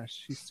final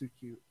smash. He's too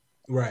cute.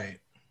 Right.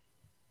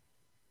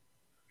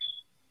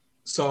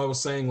 So I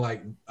was saying,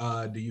 like,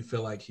 do you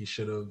feel like he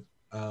should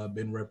have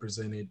been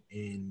represented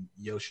in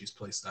Yoshi's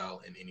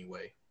playstyle in any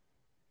way?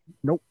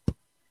 Nope.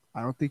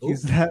 I don't think Ooh.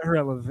 he's that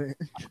relevant.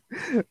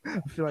 I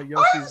feel like I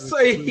Yoshi's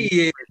say he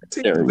is.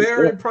 He's a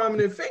very Yeah.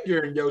 prominent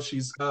figure in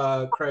Yoshi's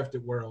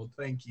Crafted World.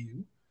 Thank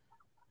you.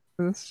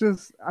 It's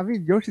just, I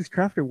mean, Yoshi's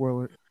Crafted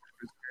World.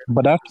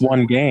 But that's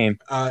one game.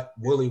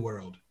 Woolly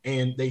World.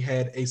 And they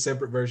had a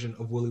separate version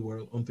of Woolly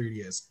World on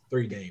 3DS.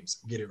 3 games.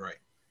 Get it right.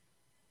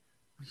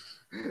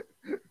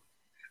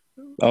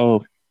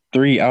 Oh,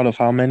 3 out of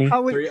how many?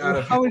 How would 3 out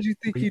of how would you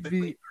think he'd be?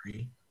 recently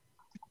 3.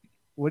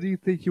 What do you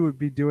think he would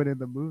be doing in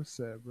the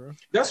moveset, bro?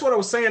 That's what I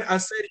was saying. I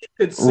said he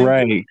could simply,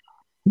 Right.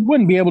 You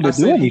wouldn't be able to I do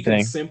said he could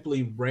anything.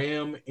 simply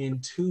ram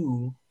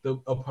into the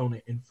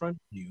opponent in front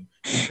of you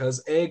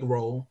because egg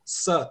roll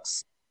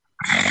sucks.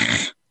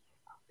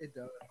 It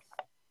does.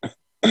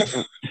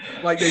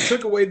 Like they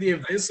took away the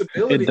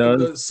invincibility It of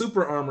does. the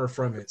super armor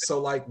from it.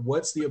 So like,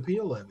 what's the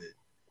appeal of it?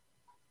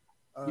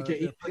 You can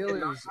The eat appeal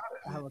like a is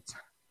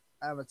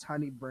I have a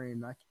tiny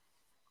brain.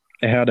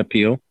 It had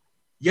appeal.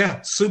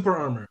 Yeah, super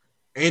armor,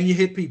 and you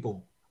hit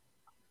people.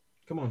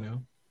 Come on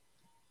now.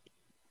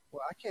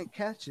 Well, I can't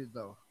catch it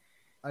though.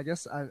 I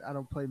guess I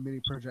don't play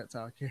mini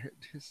projectile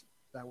characters.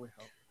 That would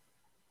help.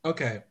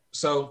 Okay,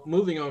 so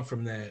moving on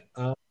from that.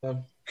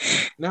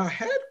 Now I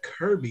had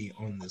Kirby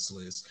on this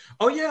list.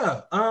 Oh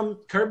yeah,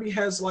 Kirby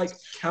has like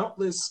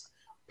countless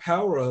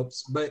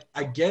power-ups, but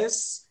I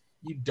guess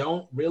you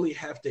don't really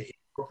have to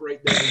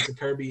incorporate that into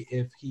Kirby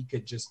if he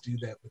could just do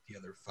that with the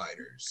other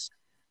fighters.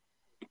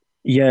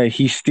 Yeah,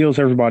 he steals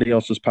everybody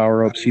else's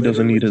power ups. He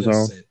doesn't need his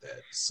Literally own. just said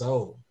that.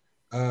 So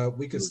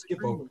we could skip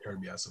over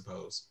Kirby, I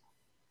suppose.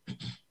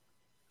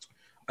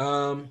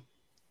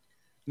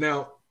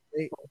 Now,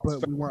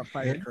 But we want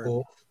fighter and Kirby.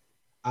 Wolf,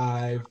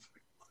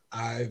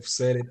 I've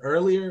said it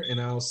earlier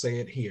and I'll say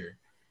it here.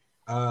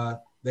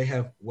 They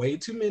have way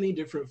too many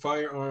different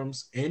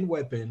firearms and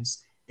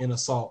weapons in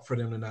Assault for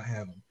them to not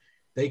have them.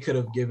 They could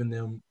have given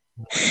them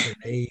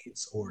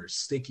grenades or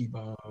sticky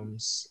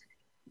bombs,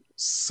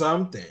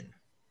 something.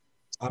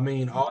 I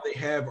mean, all they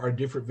have are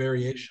different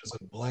variations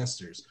of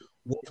blasters.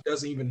 Wolf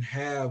doesn't even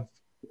have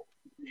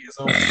his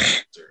own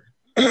blaster,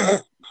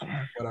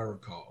 what I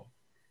recall.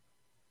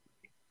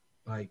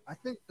 Like, I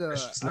think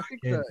That's just I not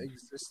think canon.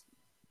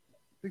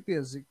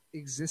 the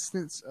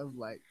existence of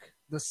like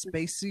the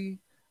spacey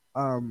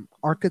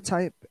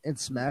archetype in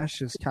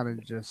Smash is kind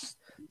of just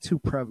too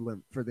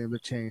prevalent for them to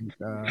change.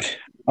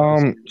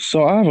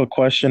 So I have a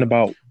question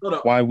about hold on,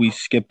 why we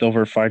skipped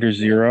over Fighter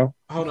Zero.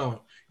 hold on.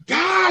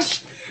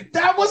 Gosh,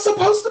 that was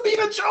supposed to be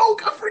the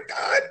joke. I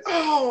forgot.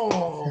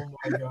 Oh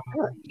my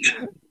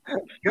god,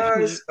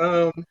 guys.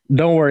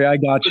 Don't worry, I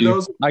got For you.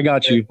 those, I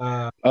got you.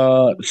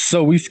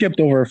 So we skipped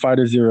over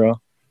Fighter Zero.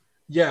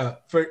 yeah,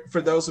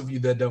 for those of you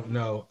that don't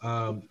know,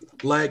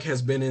 Lag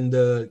has been in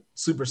the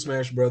Super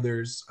Smash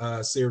Brothers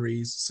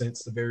series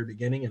since the very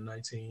beginning in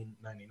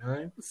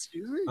 1999.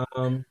 Excuse me,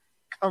 Um,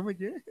 come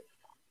again?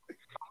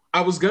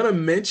 I was gonna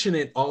mention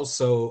it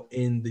also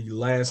in the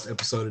last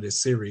episode of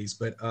this series,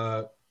 but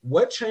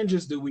what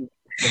changes do we make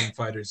from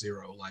Fighter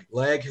Zero? Like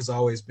Lag has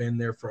always been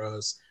there for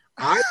us.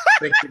 I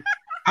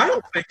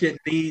don't think it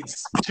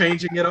needs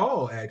changing at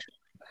all.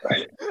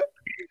 Actually,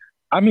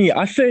 I mean,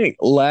 I think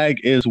Lag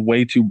is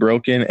way too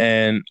broken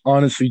and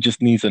honestly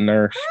just needs a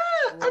nerf.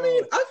 I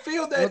mean, I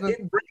feel that Well,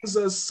 it brings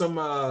us some.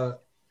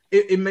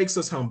 It makes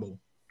us humble.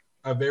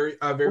 I very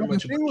Well, the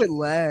much thing with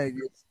lag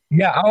is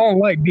Yeah, I don't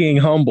like being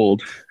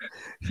humbled.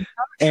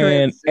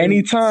 And transcends-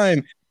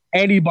 anytime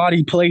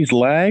anybody plays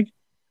Lag,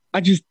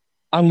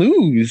 I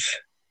lose.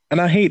 And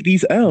I hate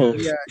these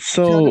L's. Yeah,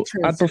 So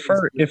kinda I'd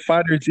prefer transcends if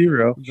Fighter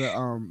Zero.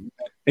 the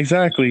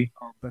Exactly.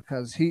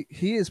 because he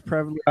is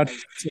prevalent I'd, to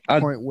the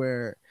I'd, point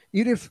where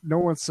even if no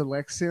one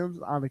selects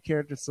him on the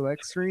character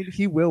select screen,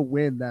 he will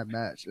win that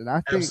match. And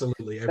I think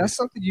absolutely. that's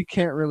something you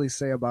can't really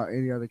say about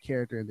any other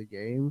character in the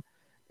game.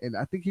 And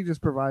I think he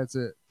just provides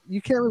it. You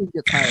can't really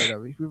get tired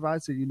of it. He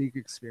provides a unique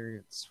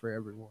experience for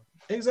everyone.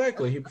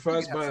 Exactly. He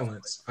provides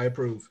balance. I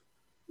approve.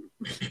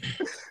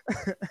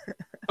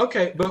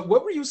 Okay, but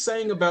what were you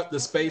saying about the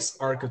space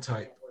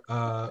archetype?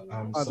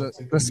 The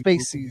sick of you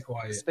Spacey. being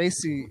quiet.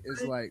 Spacey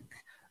is like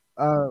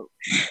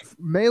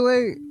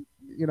Melee,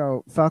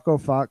 Falco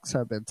Fox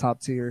have been top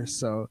tier,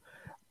 so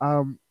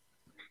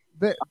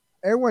that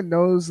everyone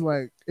knows,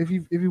 like, if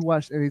you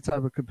watch any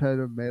type of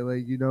competitive Melee,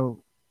 you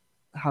know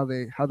how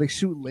they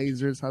shoot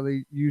lasers, how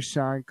they use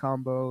shine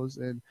combos,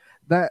 and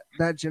that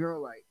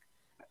general, like,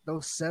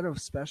 those set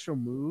of special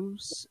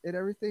moves and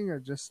everything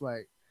are just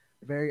like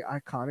very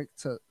iconic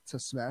to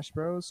Smash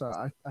Bros. So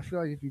I feel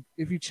like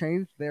if you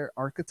change their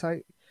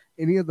archetype,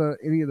 any of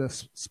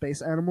the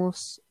space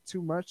animals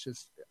too much,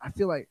 I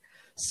feel like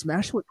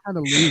Smash would kind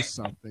of lose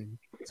something,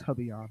 to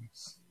be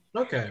honest.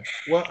 Okay,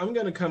 well, I'm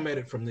gonna come at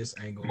it from this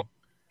angle.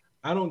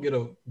 I don't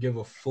give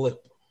a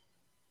flip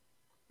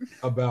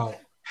about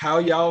how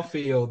y'all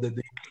feel that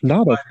the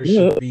not a fighter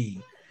should flip.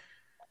 be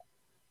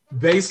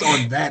based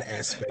on that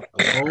aspect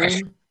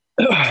alone.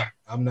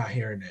 I'm not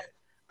hearing that.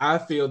 I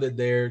feel that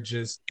they're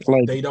just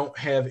Like, they don't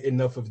have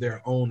enough of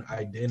their own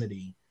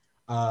identity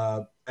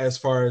as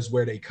far as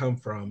where they come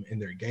from in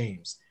their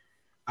games.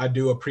 I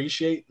do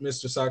appreciate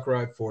Mr.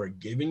 Sakurai for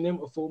giving them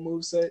a full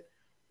move set,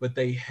 but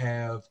they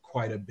have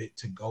quite a bit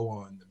to go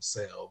on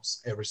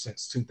themselves ever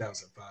since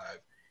 2005.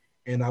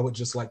 And I would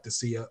just like to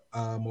see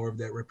more of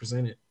that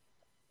represented.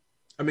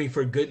 I mean,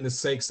 for goodness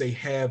sakes, they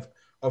have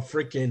a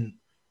freaking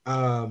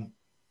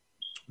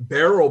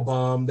barrel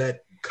bomb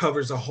that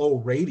covers a whole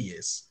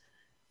radius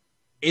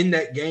in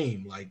that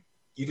game. Like,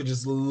 you could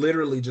just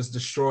literally just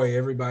destroy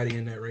everybody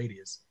in that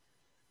radius.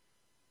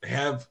 They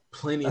have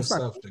plenty of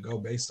stuff to go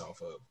based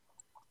off of.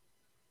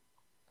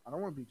 I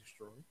don't want to be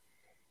destroyed.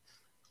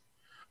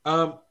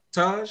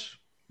 Taj,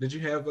 did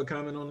you have a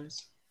comment on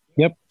this?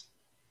 Yep.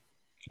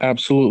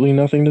 Absolutely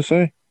nothing to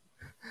say.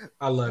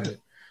 I love it.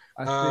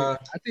 I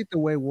think the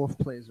way Wolf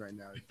plays right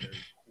now is very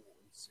cool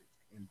and sick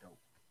and dope.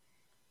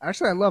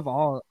 Actually, I love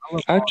all.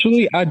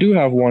 I do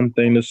have one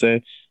thing to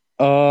say.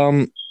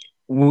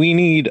 We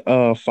need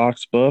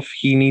Fox Buff.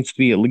 He needs to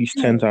be at least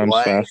 10 times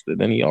faster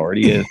than he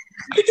already is.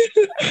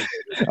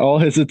 All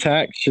his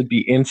attacks should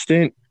be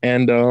instant.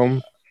 And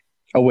oh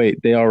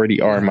wait, they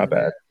already are. My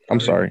bad. I'm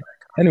sorry.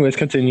 Anyways,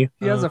 continue.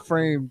 He has a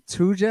frame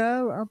 2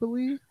 jab, I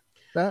believe.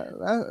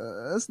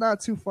 That's not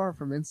too far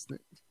from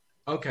instant.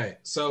 Okay,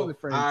 so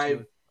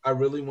I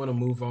really want to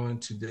move on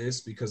to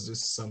this because this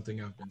is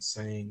something I've been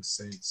saying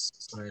since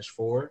Smash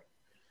 4.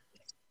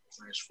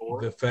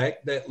 The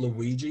fact that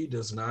Luigi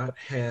does not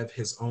have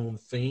his own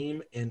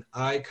theme and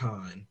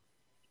icon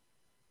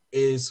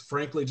is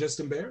frankly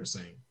just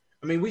embarrassing.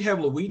 I mean, we have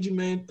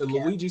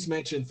Luigi's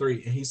Mansion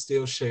 3, and he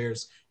still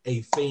shares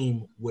a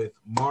theme with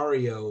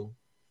Mario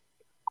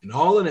and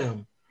all of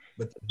them,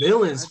 but the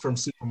villains from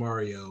Super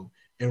Mario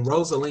and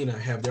Rosalina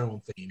have their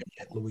own theme,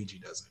 yet Luigi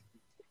doesn't.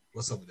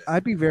 What's up with that?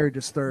 I'd be very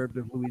disturbed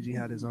if Luigi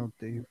had his own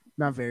theme.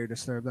 Not very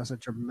disturbed. That's a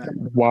dramatic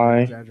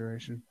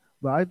exaggeration.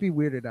 But I'd be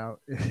weirded out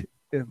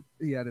if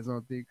he had his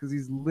own theme because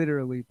he's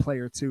literally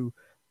player 2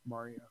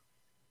 Mario.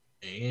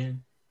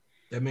 And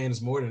that man is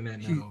more than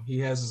that now. He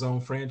has his own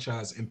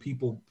franchise, and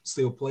people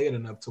still play it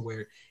enough to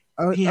where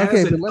he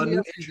has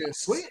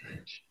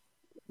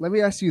let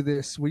me ask you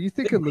this. When you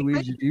think of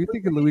Luigi, do you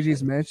think of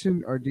Luigi's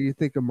Mansion or do you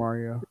think of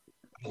Mario?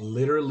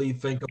 Literally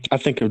I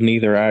think of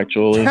neither,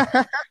 actually.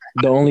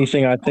 The only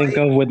thing I think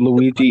of with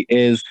Luigi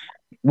is,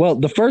 well,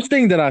 the first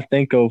thing that I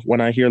think of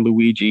when I hear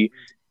Luigi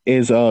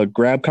is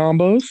grab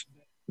combos.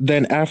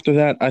 Then after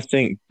that, I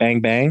think bang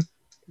bang.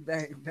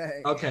 Bang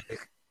bang. Okay,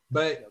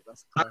 but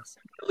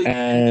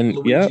and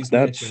yeah,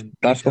 that's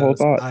the whole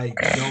thought. I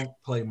don't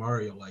play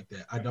Mario like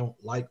that. I don't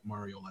like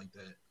Mario like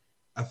that.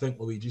 I think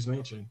Luigi's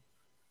Mansion.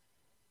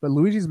 But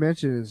Luigi's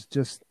Mansion is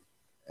just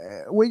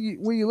when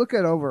you look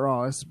at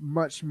overall, it's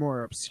much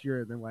more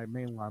obscure than like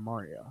mainline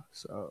Mario.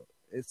 So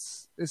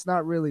it's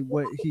not really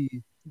what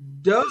he.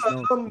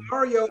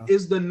 Mario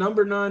is the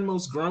number 9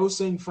 most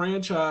grossing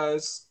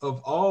franchise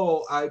of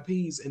all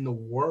IPs in the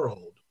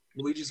world.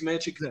 Luigi's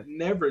Mansion could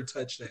never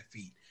touch that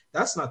feat.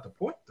 That's not the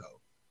point,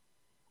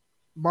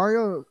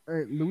 though.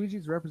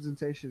 Luigi's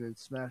representation in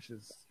Smash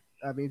is.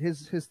 I mean,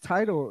 his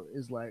title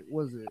is like,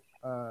 was it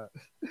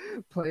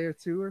player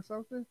 2 or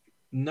something?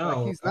 No,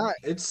 like he's not.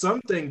 It's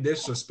something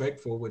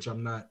disrespectful, which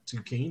I'm not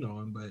too keen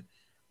on. But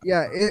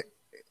yeah,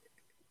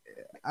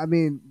 I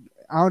mean,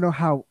 I don't know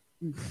how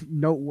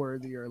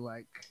noteworthy or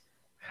like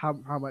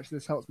how much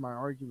this helps my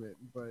argument,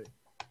 but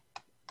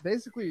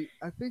basically,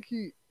 I think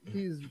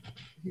he's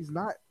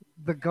not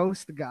the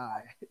ghost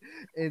guy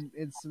in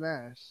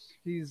Smash.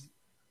 He's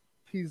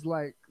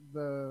like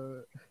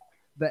the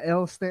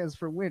L stands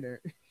for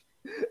winner.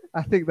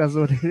 I think that's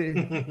what it is.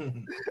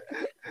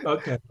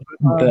 Okay.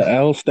 The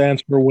L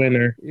stands for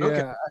winner. Yeah.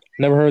 Okay.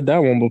 Never heard that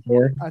one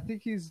before. I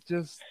think he's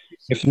just.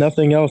 If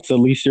nothing else, at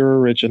least you're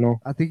original.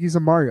 I think he's a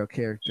Mario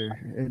character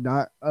and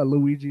not a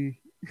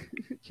Luigi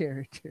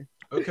character.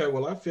 Okay,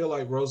 well, I feel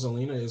like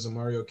Rosalina is a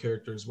Mario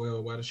character as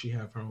well. Why does she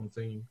have her own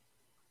theme?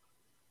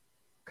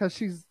 Because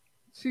she's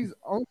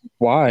only.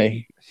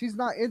 Why? She's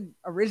not in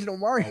original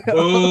Mario.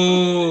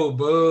 Boo!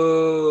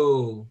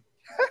 Boo!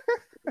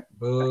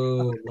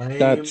 Boo! Lame.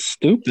 That's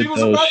stupid,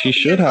 though. She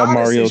should have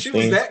Mario's theme. She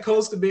was that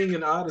close to being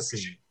an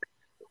Odyssey.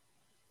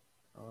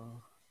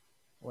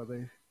 Well,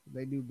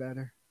 they knew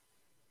better.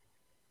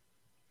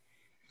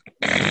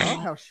 I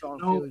don't have strong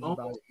feelings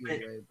about it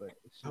either way, but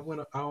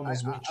I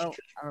almost went I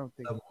don't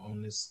think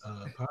on this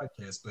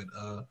podcast, but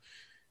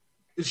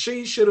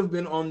she should have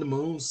been on the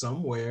moon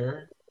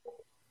somewhere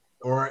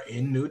or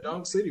in New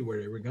Donk City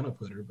where they were gonna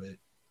put her. But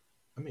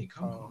I mean,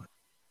 come on.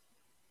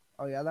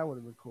 Oh yeah, that would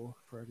have been cool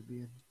for her to be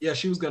in. Yeah,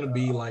 she was gonna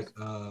be like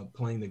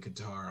playing the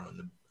guitar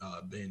on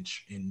the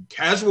bench in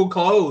casual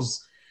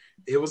clothes.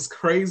 It was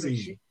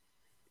crazy.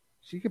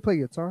 She could play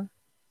guitar.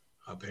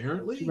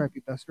 Apparently, she might be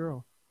best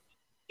girl.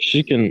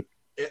 She can.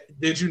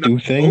 Did you do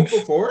not things know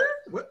before?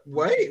 What?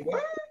 Wait,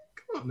 what?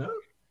 Come on, now.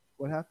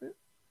 What happened?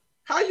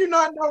 How you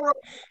not know?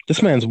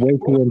 This man's way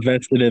too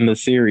invested in the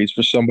series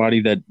for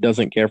somebody that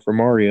doesn't care for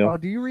Mario. Oh,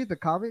 do you read the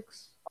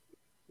comics?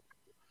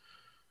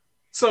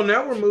 So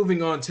now we're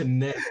moving on to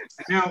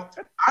next. Now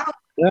I don't.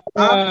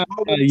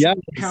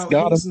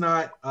 how he's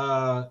not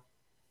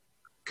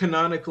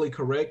canonically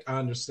correct. I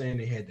understand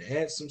they had to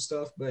add some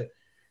stuff, but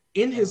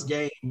in his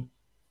game,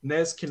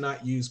 Ness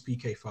cannot use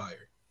PK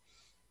Fire.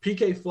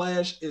 PK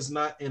Flash is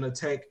not an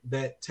attack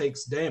that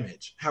takes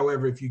damage.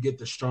 However, if you get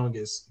the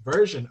strongest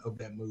version of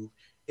that move,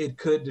 it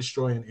could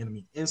destroy an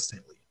enemy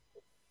instantly.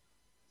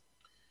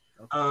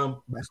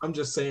 I'm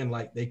just saying,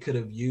 like, they could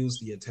have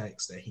used the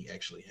attacks that he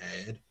actually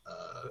had.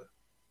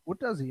 What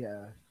does he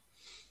have?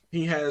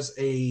 He has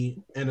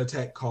an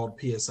attack called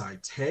PSI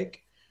Tech,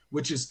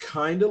 which is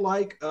kind of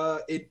like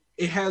it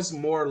has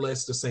more or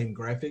less the same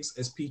graphics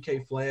as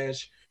PK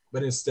Flash,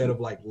 but instead of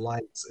like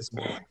lights, it's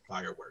more like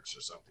fireworks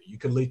or something. You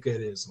could look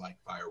at it as like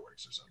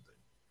fireworks or something.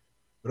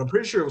 But I'm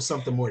pretty sure it was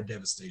something more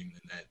devastating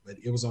than that. But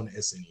it was on the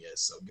SNES,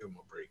 so give him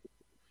a break.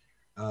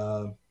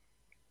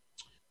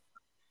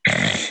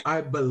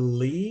 I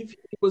believe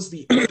it was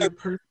the other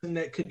person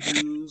that could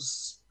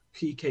use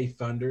PK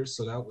Thunder,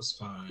 so that was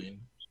fine.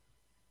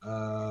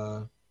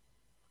 I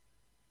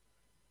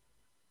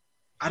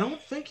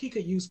don't think he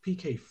could use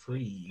PK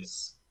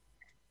Freeze.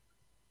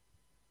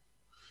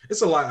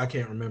 It's a lot I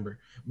can't remember,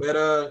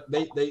 but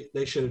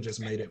they should have just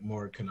made it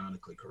more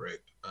canonically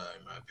correct,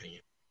 in my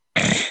opinion.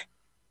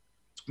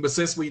 But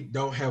since we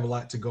don't have a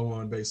lot to go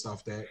on based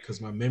off that, because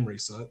my memory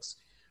sucks,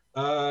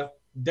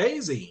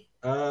 Daisy,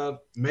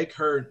 make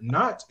her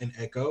not an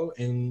Echo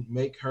and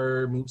make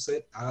her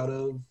moveset out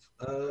of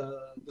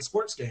the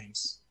sports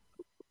games.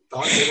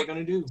 Thought they were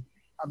gonna do.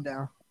 I'm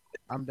down.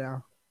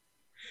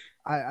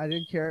 I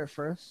didn't care at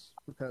first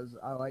because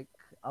I like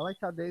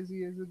how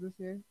Daisy is in this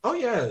game. Oh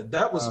yeah,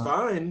 that was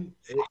fine.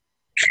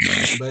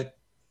 But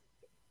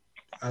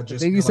I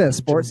just think you said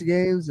sports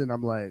games, and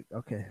I'm like,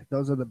 okay,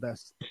 those are the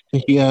best.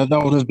 Yeah,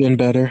 that would have been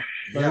better.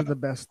 Those are the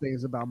best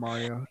things about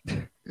Mario.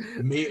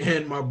 Me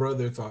and my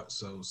brother thought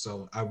so.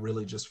 So I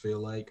really just feel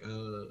like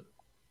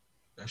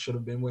that should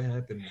have been what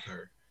happened with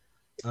her.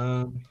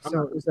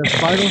 So is the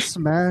Final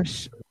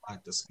Smash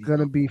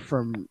gonna be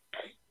from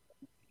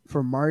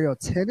Mario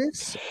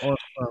Tennis or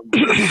from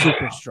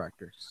Super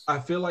Strikers? I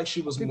feel like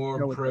she was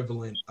more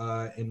prevalent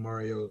in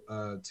Mario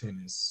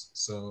Tennis,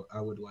 so I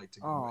would like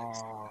to go back.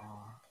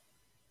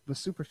 The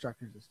Super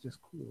Strikers is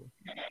just cool.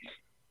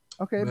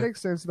 Okay, it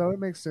makes sense though. It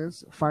makes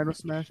sense. Final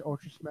Smash,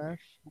 Ultra Smash,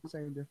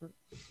 same difference.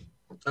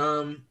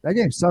 That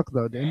game sucked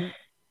though, didn't it?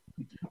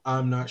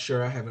 I'm not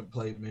sure. I haven't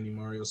played many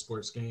Mario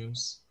sports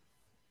games.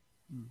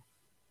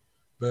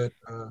 But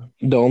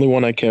the only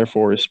one I care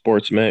for is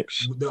Sports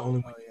Mix. The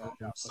only one.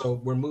 So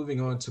we're moving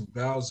on to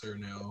Bowser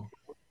now,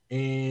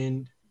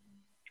 and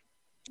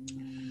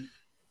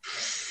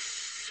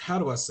how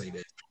do I say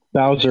this?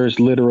 Bowser is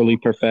literally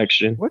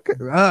perfection. What could,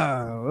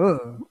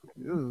 Bowser?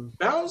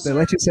 They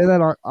let you say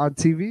that on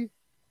TV?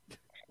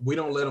 We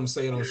don't let them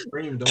say it on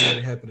stream. Don't let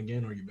it happen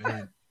again, or you're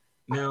banned.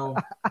 Now,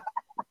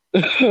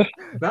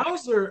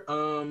 Bowser,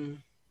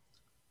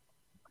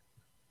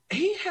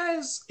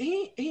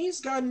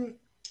 he's gotten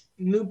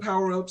new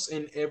power-ups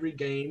in every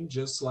game,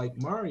 just like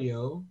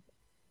Mario.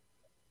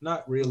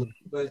 Not really,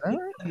 but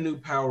new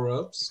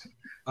power-ups.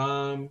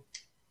 Do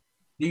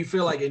you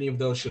feel like any of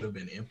those should have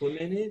been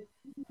implemented?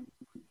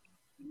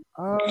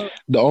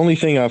 The only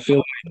thing I feel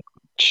like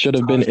should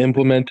have been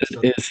implemented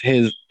is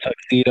his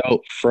tuxedo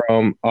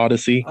from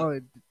Odyssey.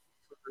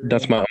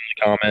 That's my only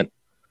comment.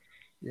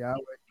 Yeah,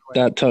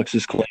 that tux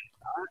is clean,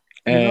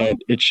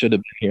 and it should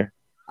have been here.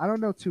 I don't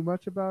know too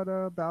much about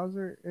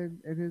Bowser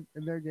in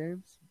their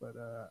games, but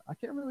I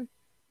can't really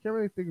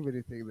think of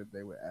anything that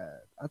they would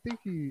add.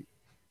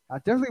 I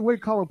definitely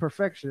wouldn't call him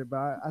perfection,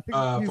 but I think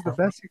he's the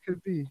best he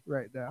could be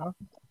right now.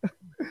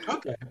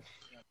 Okay.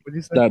 Would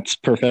you say? That's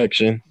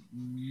perfection.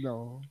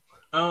 No.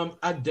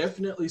 I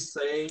definitely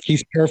say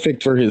he's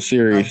perfect for his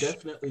series. I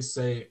definitely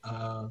say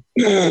I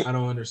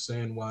don't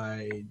understand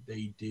why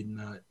they did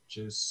not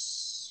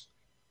just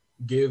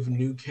give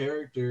new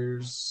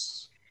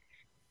characters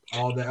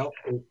all the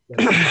outfits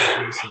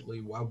that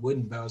recently. Why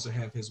wouldn't Bowser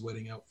have his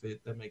wedding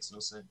outfit? That makes no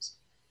sense.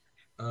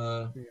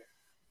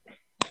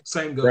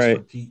 Same goes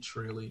for Peach,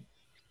 really.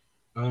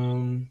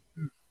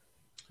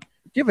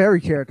 Give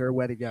every character a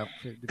wedding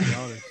outfit, to be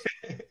honest.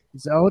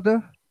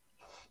 Zelda?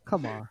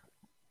 Come on.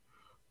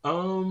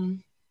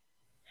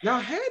 Now I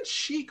had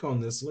Sheik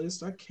on this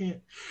list. I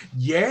can't.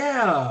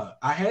 Yeah,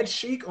 I had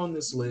Sheik on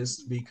this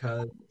list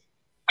because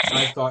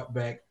I thought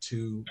back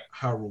to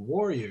Hyrule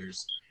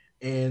Warriors,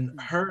 and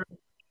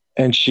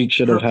Sheik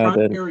should have had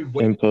that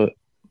input.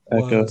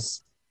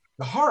 Was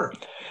the harp.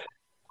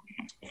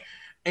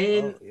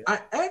 And I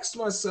asked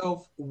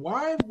myself,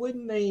 why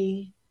wouldn't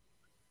they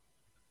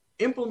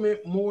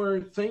implement more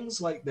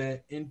things like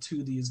that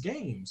into these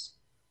games?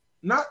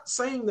 Not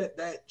saying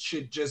that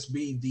should just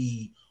be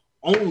the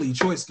only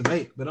choice to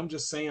make, but I'm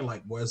just saying,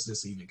 like, was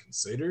this even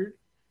considered?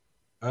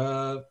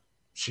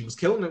 She was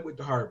killing it with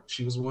the harp.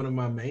 She was one of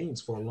my mains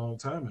for a long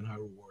time in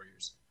Hyrule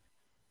Warriors.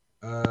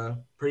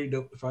 Pretty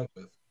dope to fight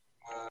with.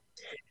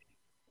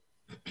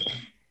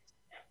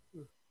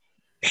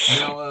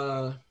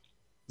 Now,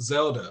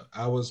 Zelda,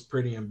 I was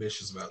pretty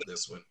ambitious about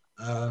this one.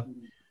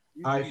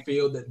 I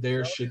feel that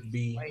there should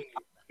be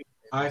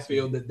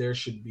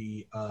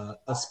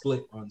a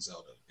split on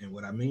Zelda. And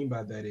what I mean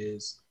by that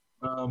is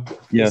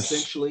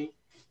essentially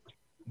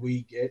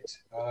we get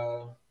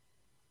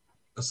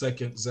a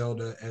second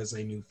Zelda as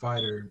a new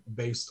fighter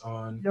based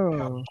on how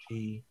Yo,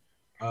 she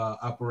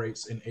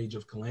operates in Age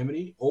of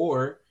Calamity,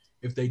 or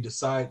if they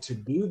decide to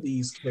do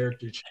these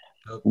character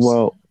change-ups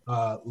Well,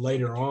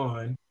 later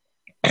on,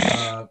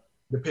 uh,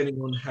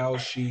 depending on how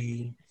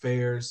she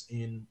fares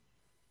in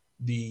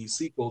the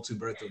sequel to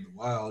Breath of the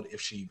Wild,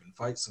 if she even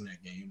fights in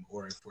that game,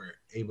 or if we're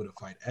able to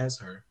fight as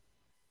her,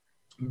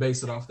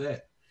 base it off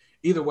that.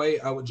 Either way,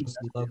 I would just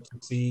love to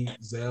see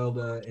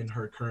Zelda in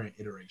her current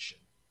iteration.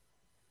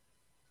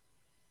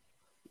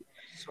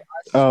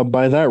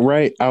 by that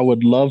right, I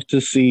would love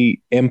to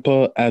see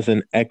Impa as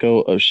an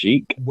echo of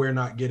Sheik. We're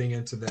not getting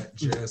into that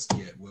just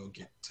yet. We'll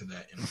get to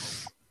that in a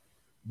moment.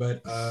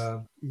 But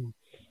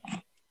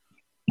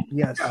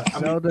yes, yeah, I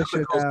mean, Zelda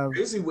should goes have.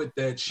 crazy with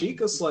that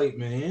Sheikah slate,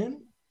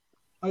 man.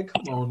 Like,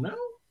 come on now.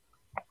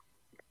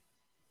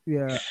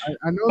 Yeah,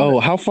 I know Oh,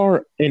 that. how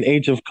far in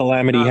Age of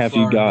Calamity Not have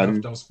you far enough.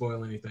 gotten? Don't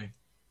spoil anything.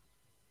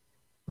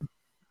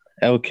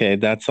 Okay,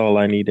 that's all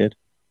I needed.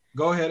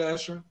 Go ahead,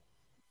 Asher.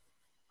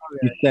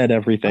 You said I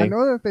everything.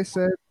 know that they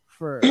said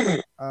for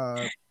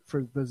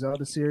the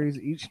Zelda series,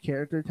 each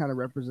character kind of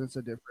represents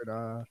a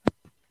different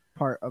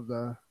part of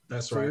the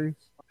That's right. series.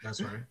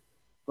 That's right.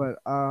 But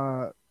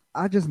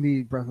I just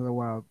need Breath of the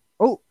Wild.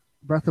 Oh,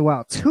 Breath of the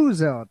Wild 2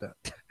 Zelda.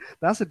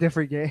 That's a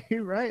different game,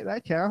 right?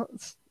 That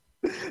counts.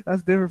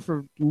 That's different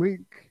from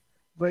Link.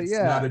 But It's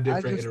yeah, not a I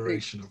different just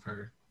iteration of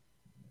her.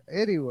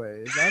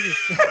 anyways, I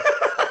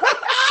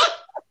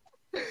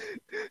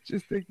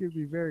just think it'd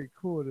be very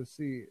cool to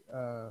see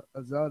a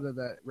Zelda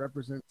that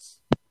represents,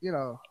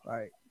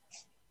 like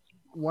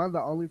one of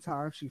the only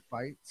times she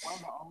fights.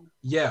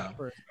 Yeah.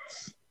 For,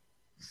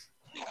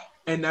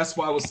 And that's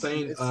why I was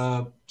saying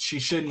she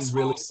shouldn't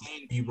really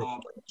be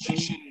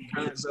replacing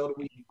current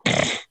Zelda,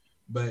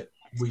 but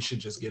we should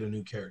just get a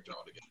new character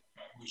altogether.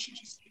 We should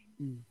just.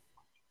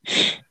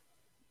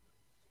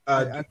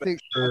 I think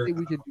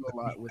we could do a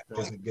lot with that.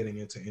 Wasn't getting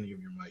into any of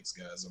your mics,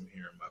 guys. I'm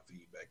hearing my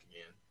feedback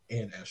again,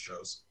 and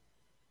Astros.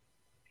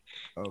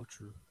 Oh,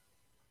 true.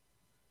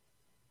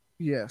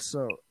 Yeah,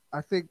 so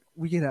I think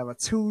we could have a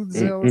Toon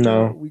Zelda.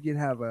 No. We could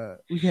have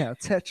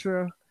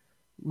Tetra.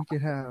 We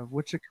could have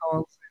what you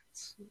call it,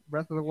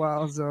 Breath of the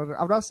Wild Zelda.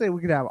 I'm not saying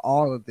we could have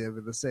all of them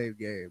in the same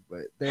game,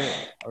 but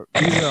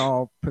these are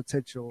all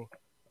potential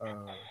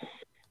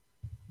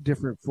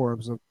different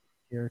forms of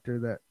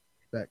character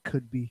that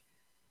could be.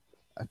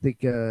 I think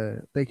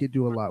they could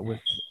do a lot with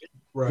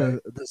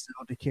the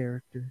Zelda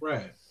character.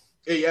 Right.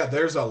 Yeah,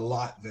 there's a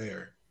lot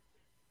there.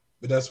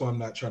 But that's why I'm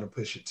not trying to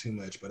push it too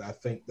much. But I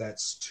think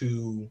that's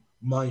too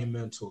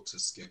monumental to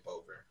skip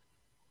over.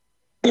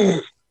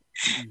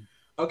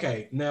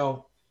 Okay,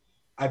 now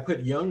I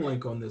put Young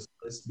Link on this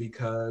list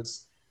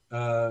because,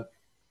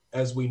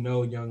 as we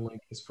know, Young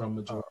Link is from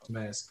Majora's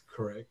Mask,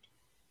 correct?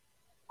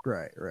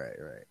 Right.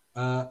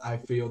 I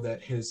feel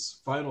that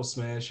his final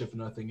smash, if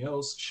nothing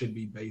else, should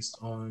be based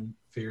on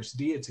Fierce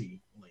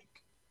Deity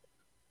Link.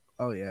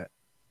 Oh, yeah.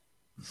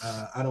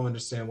 I don't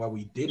understand why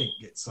we didn't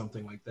get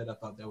something like that. I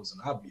thought that was an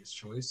obvious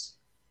choice.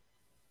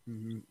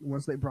 Mm-hmm.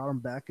 Once they brought him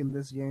back in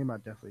this game, I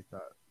definitely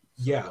thought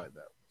like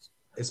that.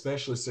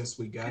 Especially since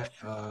we got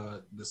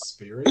the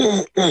spirit,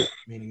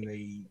 meaning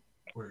they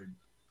were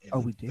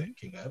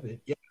thinking of it.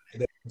 Yeah,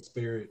 the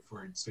spirit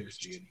for Fierce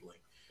Deity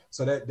Link.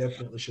 So that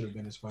definitely should have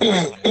been his final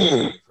smash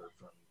from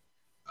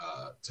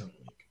Tim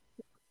Link.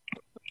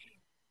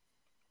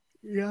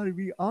 Yeah, to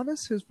be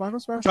honest, his final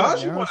smash.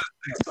 Josh, right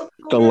now,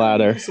 the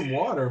latter. Some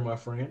water, my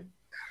friend.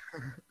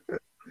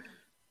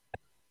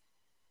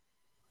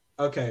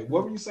 Okay,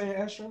 what were you saying,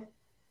 Astro?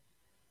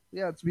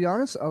 Yeah, to be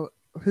honest,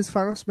 his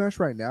final smash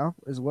right now,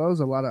 as well as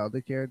a lot of other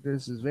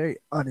characters, is very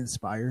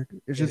uninspired.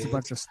 It's just a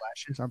bunch of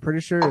slashes. I'm pretty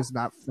sure it's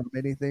not from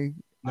anything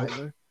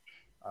either.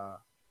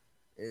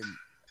 And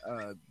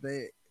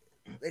they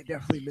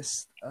definitely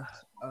missed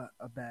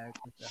a bag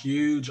with that.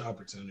 Huge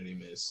opportunity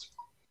missed.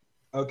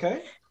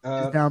 Okay.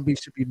 Down B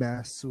should be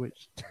mass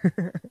switched.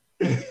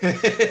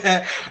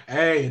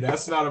 Hey,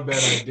 that's not a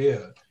bad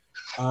idea.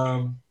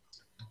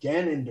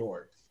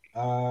 Ganondorf.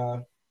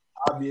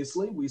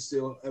 Obviously,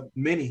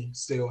 many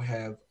still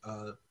have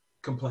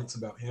complaints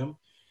about him.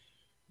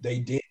 They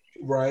did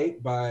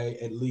right by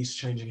at least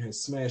changing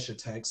his smash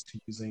attacks to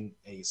using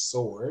a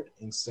sword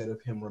instead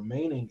of him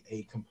remaining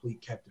a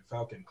complete Captain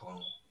Falcon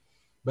clone.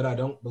 But I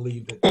don't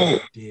believe that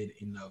they did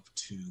enough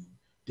to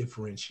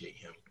differentiate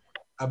him.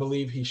 I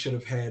believe he should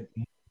have had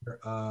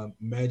more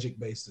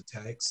magic-based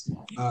attacks.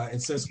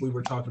 And since we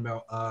were talking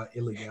about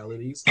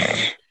illegalities,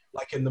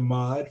 like in the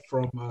mod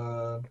from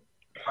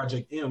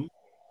Project M,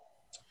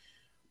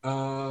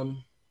 I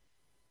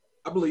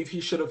believe he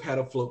should have had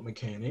a float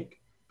mechanic,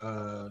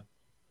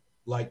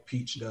 like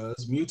Peach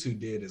does. Mewtwo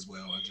did as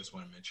well. I just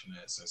want to mention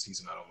that since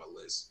he's not on my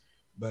list.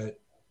 But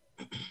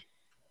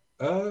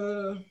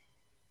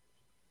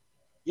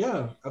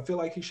yeah, I feel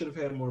like he should have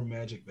had more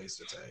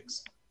magic-based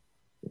attacks.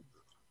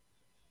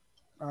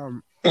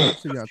 So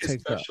y'all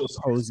take that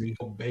posing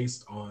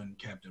based on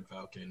Captain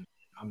Falcon.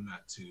 I'm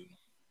not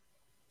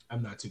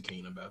too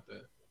keen about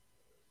that.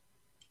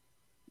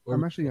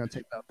 I'm actually gonna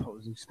take the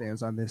opposing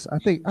stance on this. I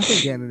think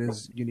Ganon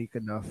is unique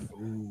enough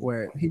Ooh,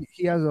 where he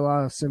has a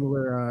lot of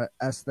similar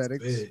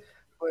aesthetics, spit.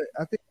 but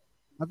I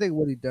think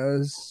what he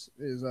does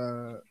is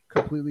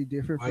completely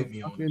different from Fight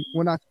me on it. Falcon.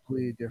 Well, not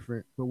completely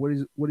different, but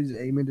what he's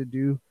aiming to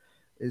do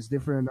is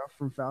different enough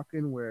from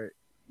Falcon where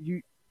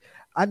you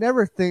I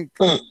never think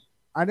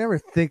I never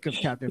think of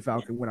Captain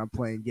Falcon when I'm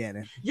playing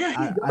Ganon. Yeah, he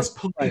I does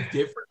play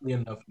differently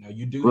enough now.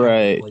 You do have to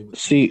Right. play with him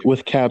See,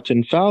 with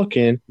Captain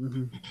Falcon,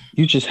 Mhm.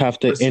 you just have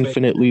to respect.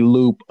 infinitely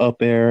loop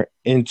up air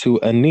into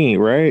a knee,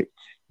 right?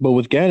 But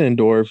with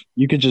Ganondorf,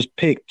 you could just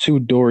pick two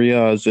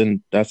Dorias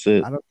and that's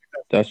it. I don't.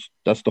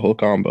 That's the whole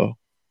combo.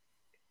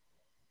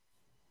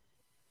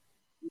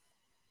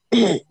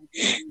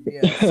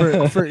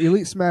 Yeah, for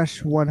Elite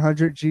Smash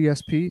 100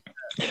 GSP.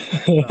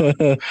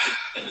 No,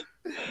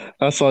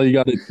 That's all you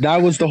got to.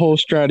 That was the whole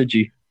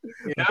strategy.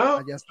 You I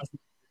know? guess that's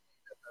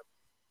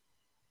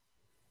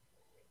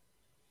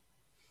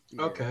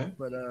yeah. Okay.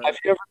 But Have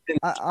you ever been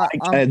spiked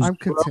at I'm zero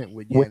content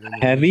with with Ganon in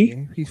this heavy?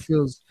 game. He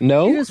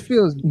No? just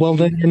feels Well,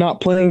 then you're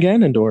not playing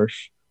Ganondorf.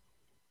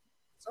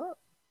 so-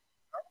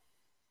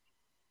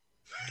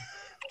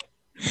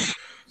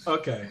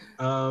 Okay.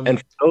 And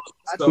for those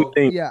who So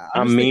think yeah, I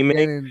I'm just think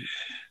memeing, Ganon.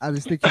 I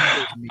just think he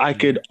feels I mean.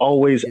 could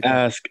always It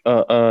does.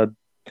 ask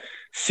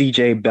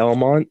CJ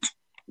Belmont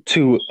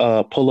to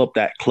pull up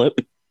that clip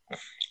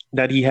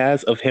that he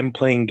has of him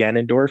playing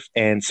Ganondorf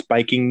and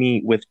spiking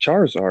me with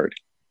Charizard.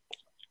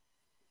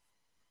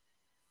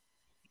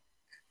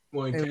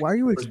 well, in And case why are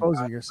you you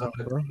exposing forgot, yourself,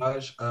 bro?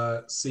 Taj,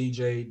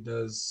 CJ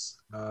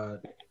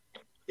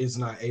is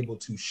not able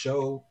to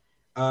show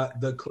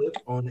the clip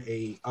on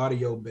a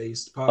audio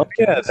based Oh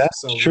yeah, podcast.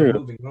 that's So we're true.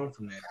 moving on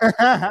from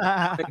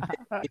that.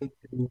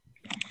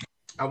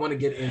 I want to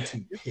get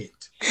into Pit.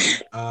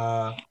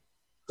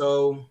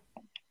 So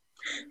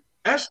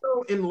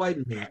Astro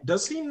enlighten me.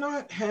 Does he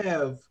not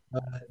have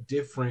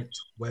different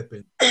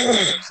weapons?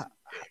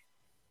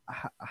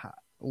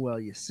 Well,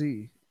 you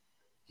see,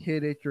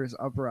 Kid Icarus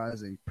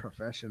Uprising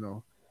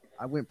professional.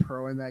 I went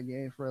pro in that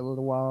game for a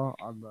little while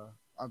on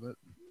the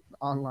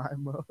online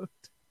mode.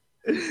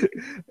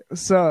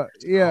 So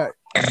yeah,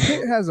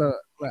 Kid has a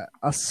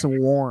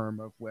swarm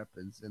of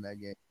weapons in that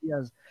game.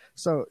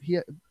 He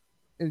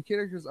in Kid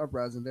Icarus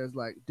Uprising. There's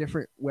like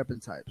different weapon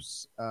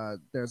types.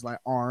 There's like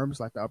arms,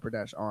 like the upper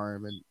dash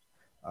arm, and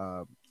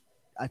um,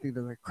 I think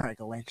there's like Crack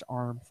a Lynch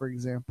arm, for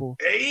example.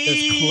 There's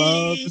Hey!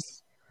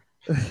 clubs.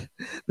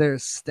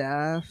 There's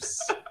staffs.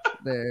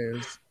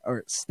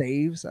 Or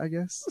staves, I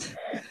guess.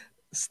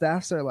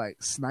 Staffs are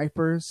like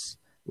snipers,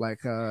 like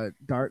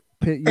Dark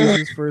Pit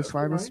uses for his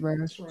final Right, smash.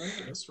 that's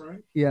right. That's right.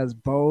 He has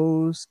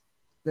bows.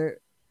 There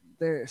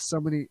there's so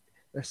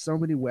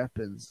many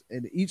weapons,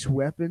 and each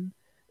weapon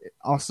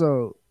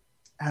also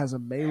has a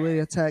melee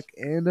attack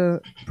and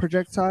a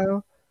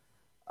projectile.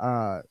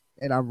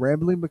 And I'm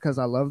rambling because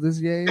I love this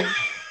game.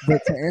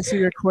 But to answer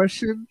your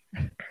question,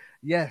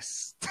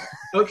 yes.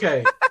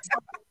 Okay.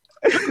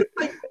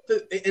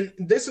 And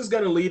this is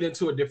going to lead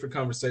into a different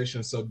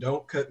conversation, so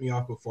don't cut me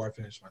off before I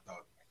finish my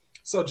thought.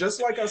 So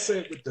just like I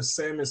said with the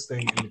Samus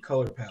thing and the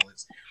color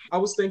palettes, I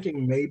was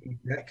thinking maybe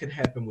that could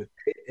happen with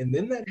Pit, and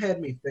then that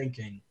had me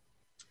thinking,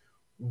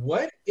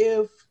 what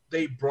if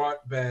they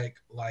brought back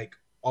like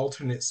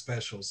alternate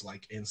specials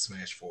like in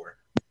Smash 4?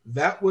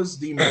 That was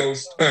the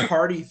most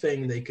party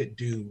thing they could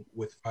do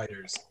with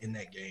fighters in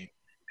that game.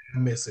 I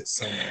miss it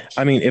so much.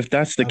 I mean, if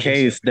that's the I wish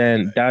case, that they then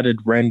did that. that'd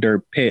render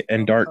Pit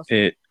and Dark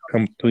Pit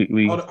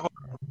completely. Hold on.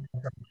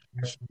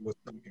 What's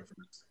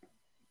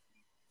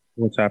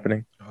What's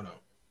happening? Hold on.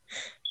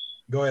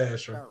 Go ahead,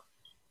 Asher.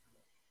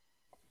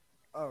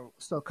 Oh,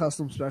 so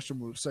custom special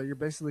moves. So you're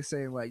basically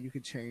saying like you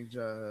could change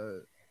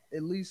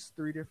at least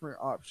 3 different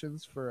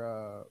options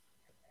for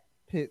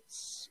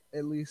Pit's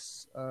at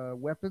least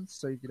weapons,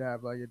 so you could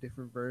have like a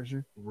different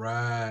version.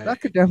 Right. That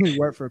could definitely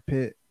work for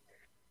Pit.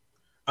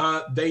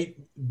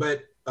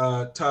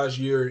 Taj,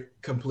 you're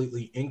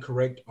completely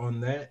incorrect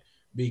on that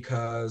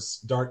because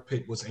Dark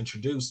Pit was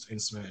introduced in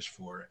Smash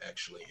 4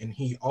 actually, and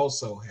he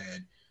also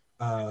had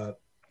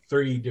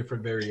 3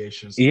 different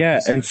variations.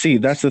 Yeah, and see,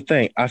 that's the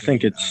thing. I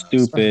think it's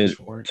stupid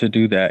to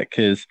do that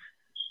because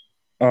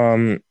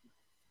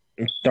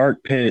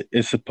Dark Pit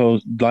is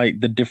supposed, like,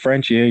 the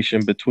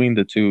differentiation between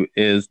the two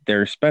is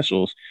their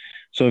specials.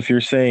 So if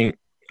you're saying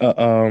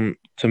to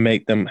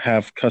make them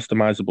have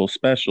customizable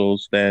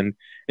specials, then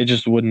it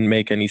just wouldn't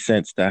make any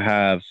sense to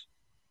have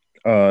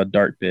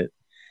Dark Pit.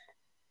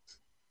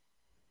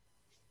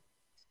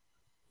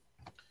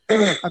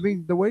 I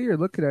mean, the way you're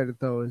looking at it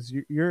though is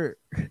you're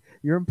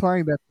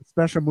implying that the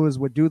special moves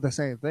would do the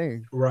same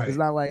thing. Right. It's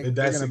not like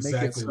that's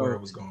exactly where I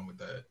was going with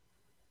that.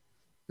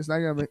 It's not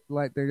gonna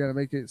like they're gonna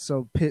make it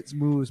so Pit's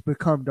moves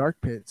become Dark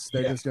Pits.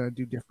 They're just gonna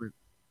do different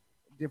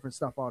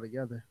stuff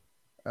altogether.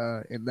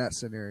 In that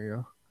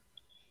scenario.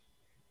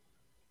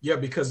 Yeah,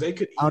 because they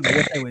could. I don't know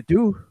what they would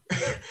do.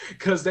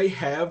 Because they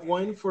have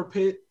one for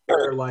Pit,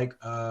 where like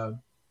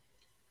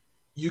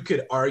you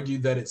could argue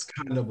that it's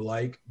kind of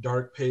like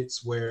Dark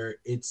Pits, where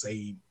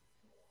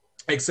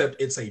except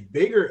it's a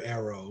bigger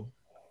arrow,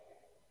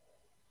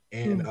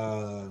 and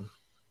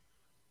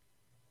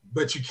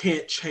but you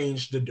can't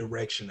change the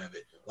direction of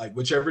it. Like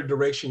whichever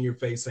direction you're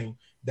facing,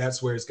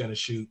 that's where it's going to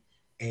shoot,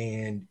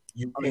 and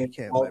you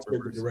can't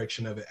alter the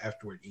direction of it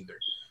afterward either.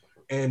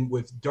 And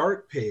with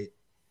Dark Pit,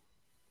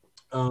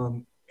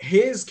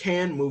 his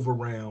can move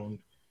around.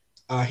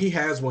 He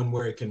has one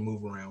where it can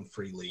move around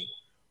freely,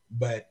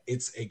 but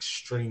it's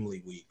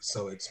extremely weak.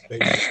 So it's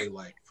basically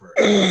like for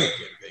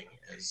camping,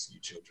 as you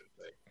children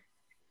say.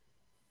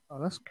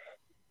 Oh, that's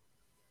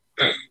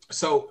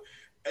so,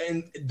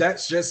 and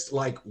that's just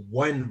like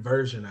one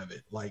version of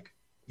it. Like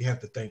you have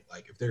to think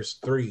like if there's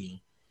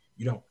three,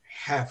 you don't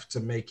have to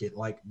make it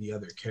like the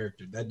other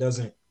character. That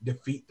doesn't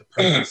defeat the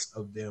purpose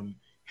of them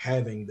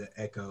having the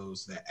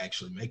echoes that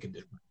actually make a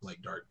difference,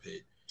 like Dark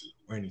Pit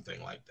or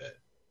anything like that.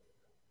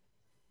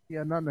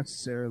 Yeah, not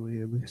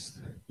necessarily, at least.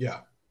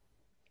 Yeah.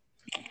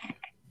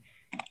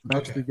 I'm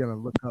actually gonna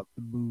look up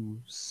the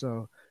moves.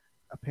 So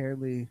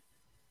apparently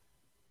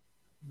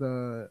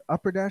the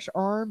upper dash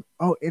arm,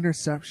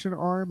 interception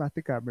arm. I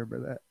think I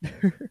remember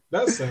that.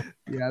 That's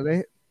yeah,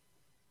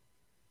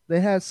 they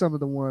had some of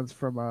the ones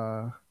from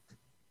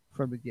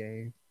the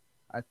game,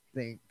 I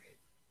think.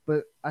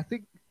 But I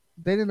think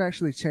they didn't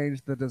actually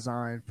change the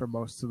design for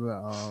most of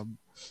the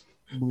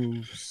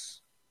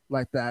moves,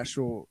 like the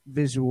actual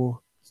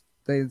visual.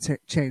 They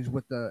didn't change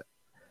what the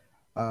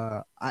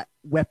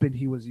weapon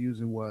he was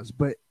using was.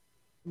 But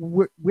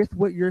with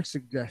what you're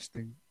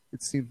suggesting,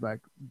 it seems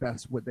like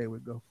that's what they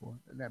would go for,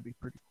 and that'd be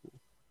pretty cool.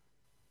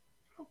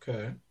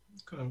 Okay.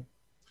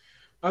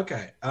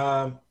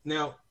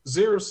 Now,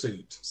 Zero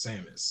Suit,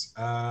 Samus.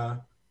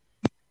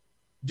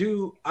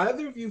 Do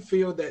either of you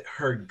feel that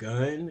her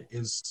gun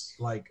is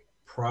like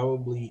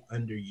probably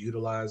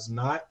underutilized?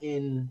 Not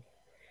in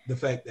the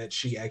fact that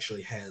she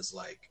actually has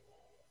like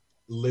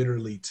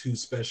literally 2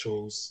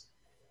 specials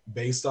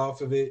based off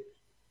of it,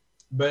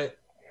 but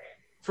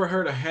for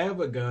her to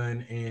have a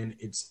gun and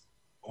it's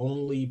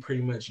only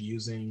pretty much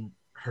using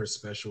her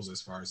specials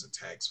as far as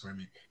attacks from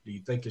it, do you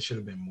think it should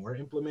have been more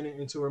implemented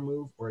into her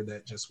move, or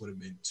that just would have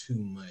been too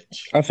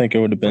much? I think it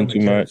would have been too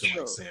much.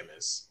 Like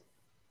Samus.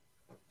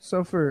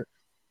 So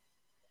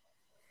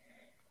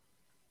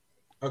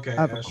okay, I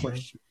have a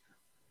question.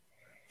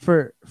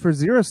 For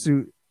Zero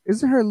Suit,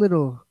 isn't her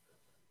little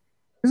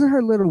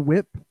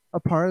whip a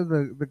part of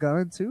the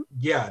gun too?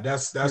 Yeah,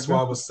 that's why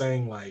I was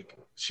saying like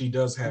she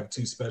does have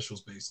 2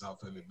 specials based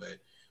off of it, but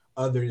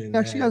other than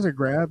that, she has a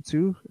grab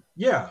too.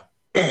 Yeah,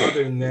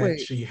 other than that,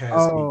 she has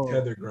a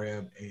tether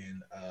grab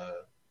and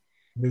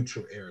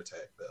neutral air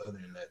attack. But other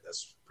than that,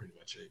 that's pretty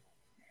much it,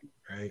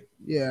 right?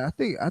 Yeah, I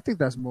think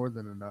that's more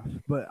than enough.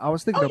 But I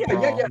was thinking, She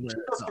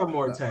does have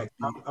more attack.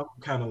 I'm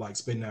kind of like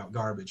spitting out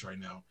garbage right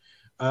now.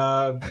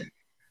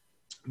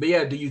 But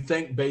yeah, do you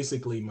think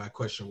basically my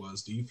question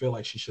was, do you feel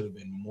like she should have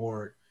been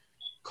more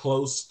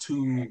close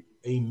to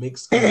a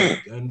mixed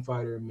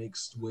gunfighter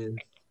mixed with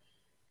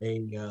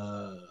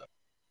a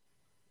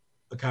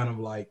kind of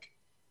like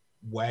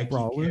wacky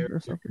brawler character? Or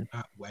something?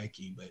 Not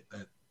wacky, but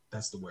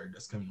that's the word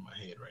that's coming to my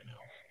head right now.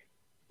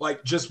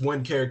 Like just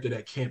one character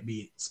that can't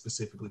be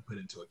specifically put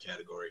into a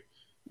category.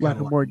 Like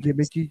a more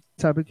gimmicky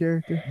type of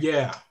character?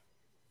 Yeah.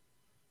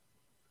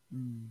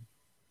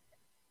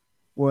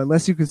 Well,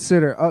 unless you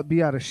consider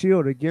Be Out of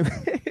Shield a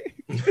gimmick.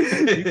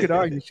 You could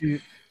argue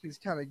she's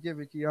kind of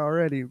gimmicky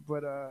already.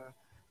 But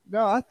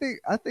no, I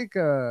think I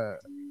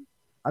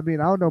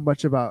mean, I don't know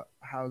much about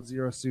how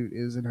Zero Suit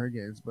is in her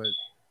games, but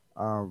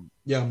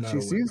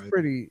she seems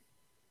pretty.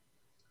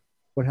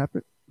 What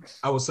happened?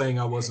 I was saying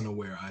I wasn't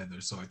aware either,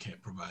 so I can't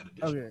provide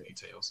additional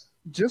details.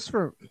 Just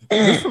from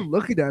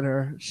looking at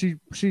her, she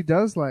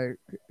does like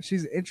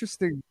she's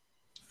interesting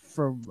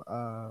from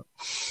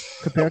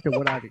compared to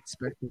what I'd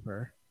expect of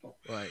her.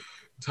 Like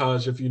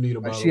Taj, if you need a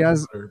bottle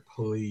of water,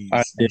 please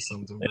do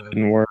something. It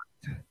didn't work.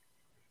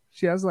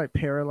 She has like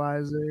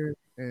Paralyzer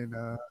and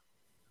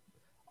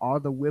all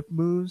the whip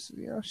moves.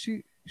 You know,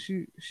 she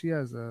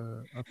has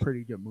a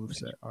pretty good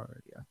moveset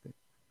already, I think.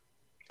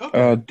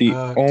 Okay. The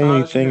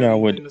only thing I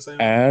would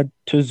add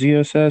to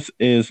ZSS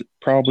is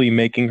probably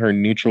making her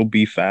neutral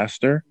be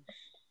faster.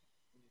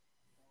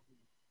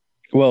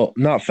 Well,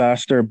 not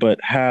faster, but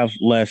have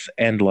less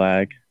end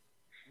lag.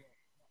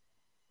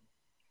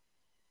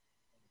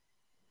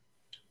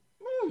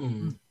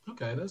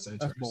 Okay, that's interesting.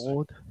 That's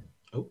bold.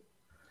 So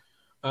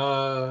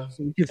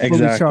you can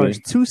fully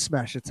charge 2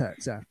 smash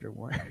attacks after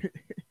one.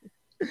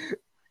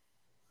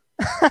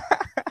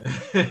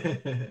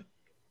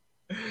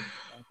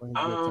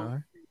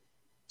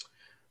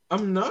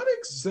 I'm not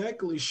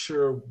exactly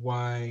sure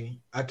why.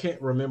 I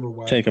can't remember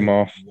why. Take him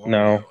off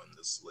now on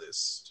this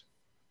list.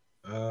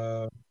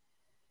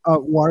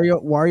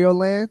 Wario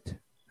Land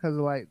has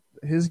like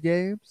his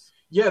games.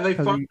 Yeah, they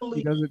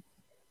finally.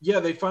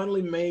 They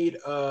finally made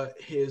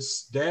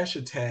his dash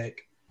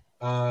attack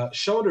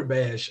shoulder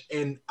bash,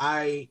 and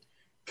I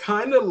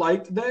kind of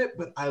liked that,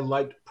 but I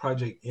liked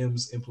Project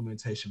M's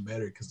implementation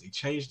better because they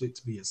changed it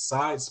to be a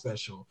side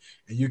special,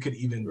 and you could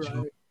even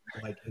jump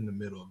like in the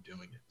middle of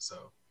doing it.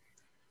 So,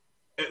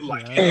 that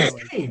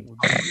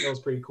was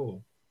pretty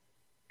cool.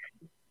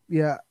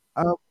 Yeah,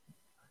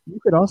 You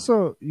could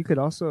also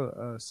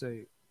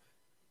say,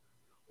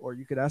 or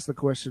you could ask the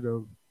question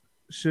of,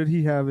 should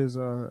he have his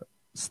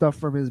stuff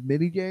from his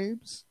mini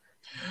games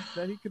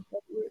that he could play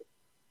with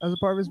as a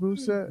part of his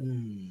moveset?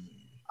 Hmm.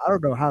 I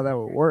don't know how that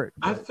would work,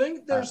 I but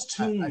think I, there's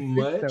I, too I think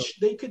that much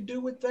they could do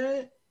with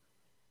that,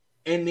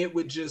 and it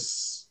would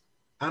just,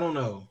 I don't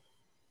know.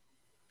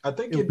 I it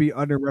think would it. be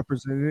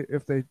underrepresented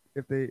if they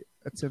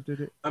attempted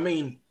it. I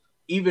mean,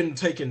 even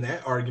taking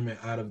that argument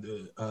out of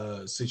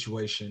the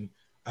situation,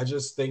 I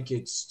just think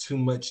it's too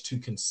much to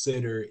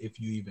consider if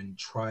you even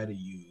try to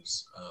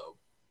use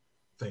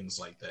things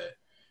like that.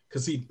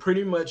 Because he'd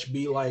pretty much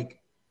be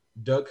like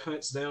Duck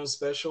Hunt's down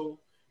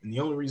special. And the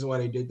only reason why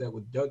they did that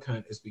with Duck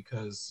Hunt is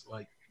because,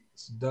 like,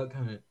 it's Duck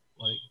Hunt.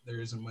 Like,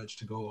 there isn't much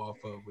to go off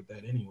of with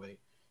that anyway.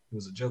 He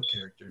was a joke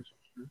character.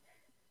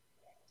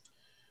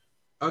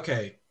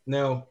 Okay,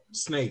 now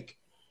Snake.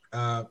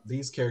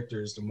 These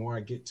characters, the more I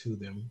get to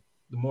them,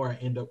 the more I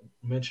end up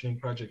mentioning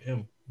Project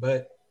M.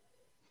 But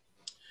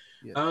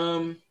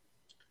Yeah.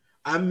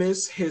 I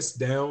miss his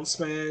down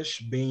smash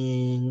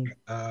being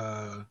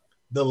the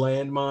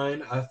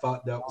landmine. I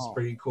thought that was Oh,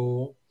 pretty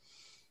cool.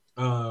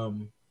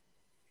 Um,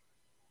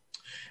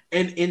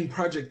 and in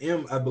Project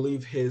M, I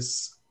believe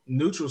his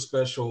neutral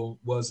special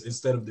was,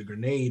 instead of the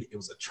grenade, it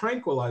was a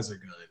tranquilizer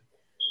gun.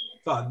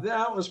 Thought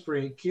that was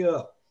pretty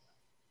cute.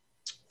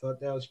 Thought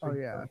that was oh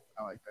pretty yeah, cool.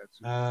 I like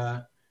that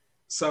too.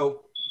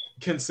 So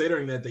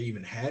considering that they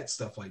even had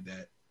stuff like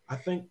that, I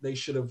think they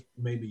should have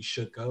maybe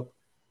shook up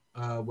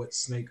what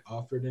Snake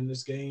offered in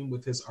this game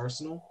with his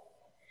arsenal.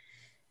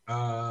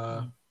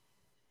 Because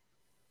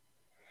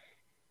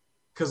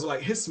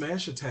like his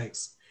smash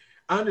attacks,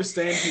 I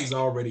understand he's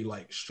already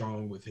like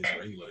strong with his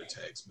regular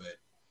attacks, but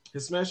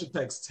his smash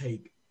attacks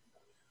take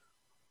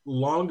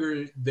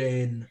longer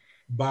than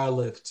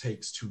Byleth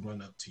takes to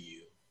run up to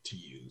you to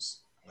use.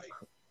 Like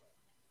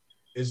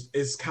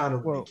it's kind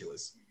of Well,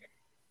 ridiculous.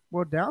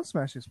 well, down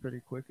smash is pretty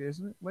quick,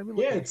 isn't it? Let me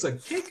look Yeah, at it's a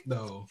kick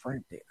though.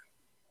 frame data.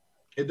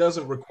 It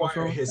doesn't What's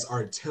require wrong? his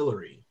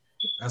artillery.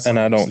 That's And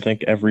all I I'm don't saying.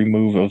 think every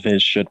move of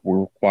his should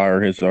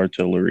require his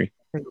artillery.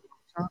 I'm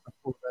trying to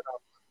pull that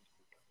up.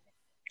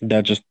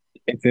 That just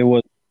if it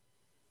was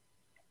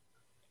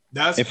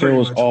That's if it pretty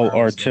was much all where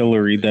I was going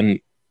artillery, with it. then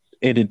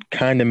it'd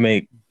kind of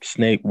make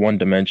Snake one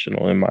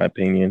dimensional, in my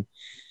opinion.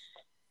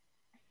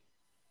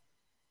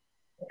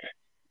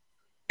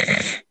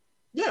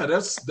 Yeah,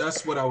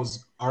 that's what I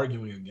was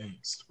arguing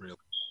against, really.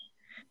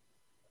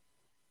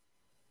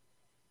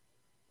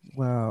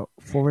 Wow,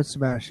 forward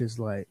smash is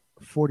like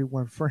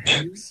 41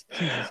 frames.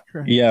 Jesus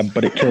Christ. Yeah,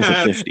 but it kills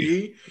at 50.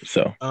 See?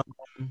 So Um,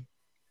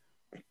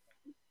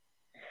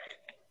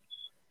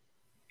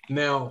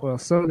 now, Well,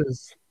 so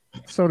does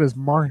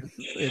Marth.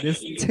 It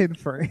is 10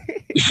 frames.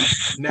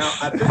 now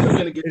I think I'm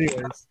gonna get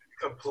Anyways,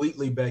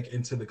 completely back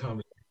into the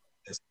conversation.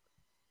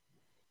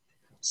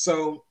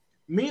 So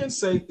me and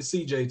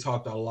CJ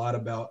talked a lot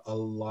about a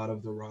lot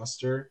of the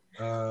roster,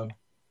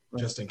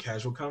 just in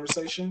casual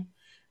conversation,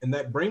 and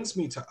that brings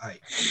me to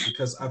Ike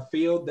because I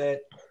feel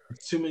that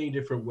there's too many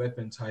different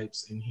weapon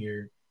types in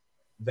here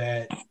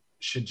that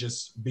should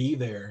just be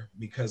there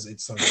because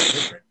it's something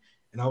different.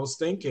 And I was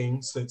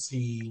thinking, since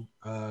he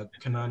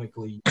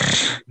canonically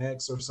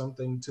X or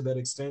something to that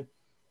extent,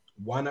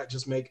 why not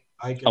just make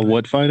Ike a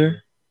wood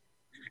fighter?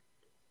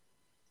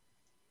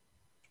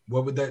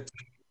 What would that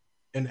take?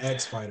 An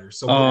X fighter?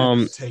 So what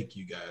would it take,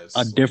 you guys?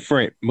 A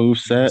different move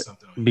set,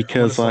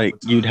 because like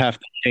you'd have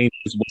to change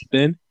his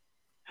weapon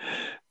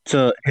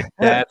to his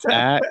dad's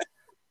axe,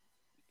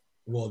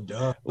 well,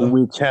 duh.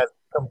 which has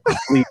a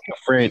completely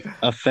different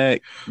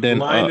effect than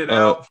Line it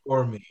out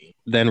for me.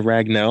 than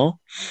Ragnell.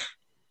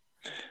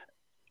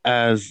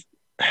 As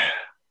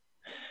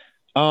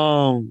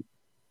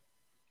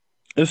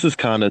this is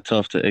kind of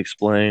tough to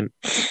explain,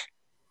 but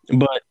if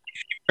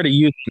you were to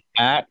use an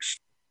axe,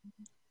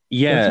 does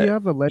he yeah,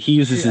 have a he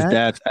uses his legendary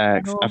dad's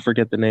axe. No. I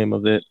forget the name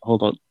of it.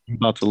 Hold on, I'm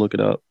about to look it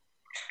up.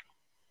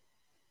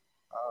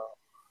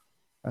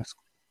 That's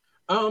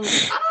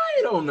I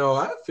don't know.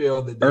 I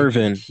feel that they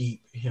Irvin. can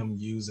keep him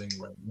using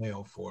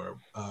Ragnell for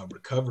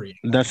recovery.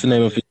 That's the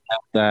name of his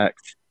dad's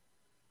axe.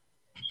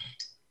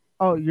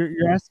 Oh, you're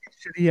asking,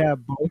 should he have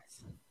both?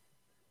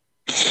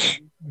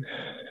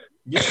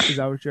 Yeah, Is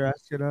that what you're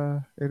asking,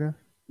 Ada?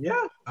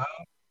 yeah.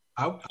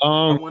 I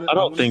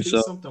don't think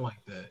so. Something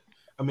like that.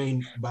 I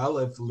mean,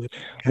 Byleth.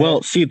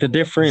 Well, see, the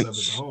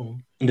difference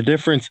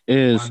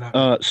is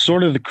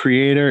sort of the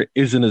creator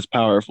isn't as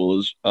powerful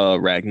as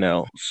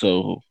Ragnell.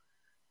 So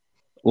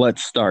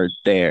let's start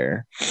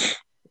there.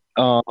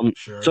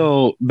 Sure.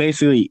 So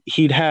basically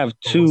he'd have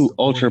two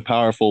ultra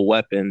powerful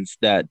weapons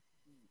that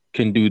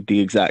can do the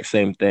exact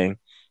same thing.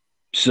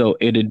 So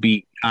it'd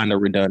be kind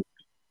of redundant.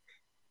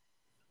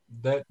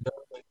 That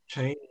doesn't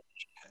change.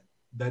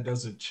 That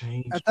doesn't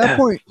change At that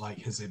point, like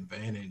his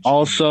advantage.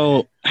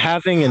 Also,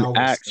 having an power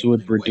axe stone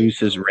would in reduce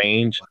his Waco.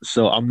 range,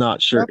 so I'm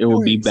not sure That it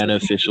would be point, so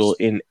beneficial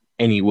in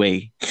any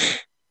way.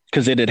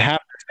 Because it'd have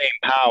the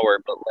same power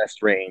but less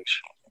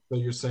range. So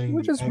you're saying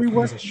We'll the just axe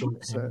rework has a short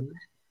the set. hand?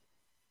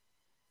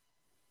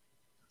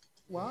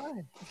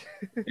 Why?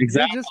 You're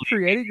Exactly. just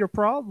creating your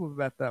problem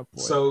at that point.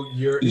 So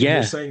you're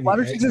Yeah. saying Why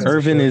the don't you X just- has a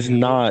Irvin is variable?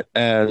 not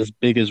as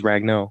big as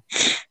Ragnar.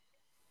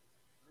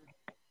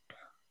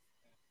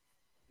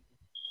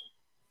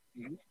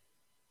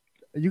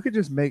 You could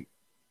just make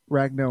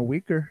Ragnar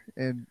weaker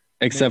and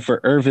Except for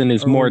Irvin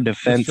is Or more the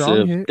strong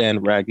defensive hit. than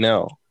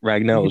Ragnar.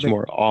 Ragnar You is can make-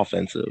 more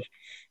offensive.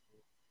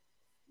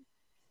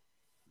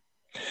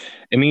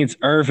 It means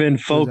Irvin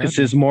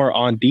focuses more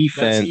on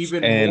defense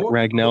even and more-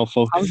 Ragnar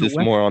focuses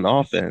weapon? more on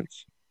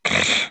offense.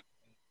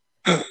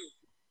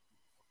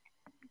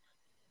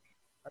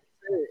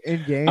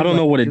 in game. I don't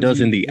know what it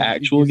does in the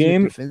actual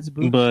game,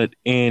 but but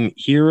in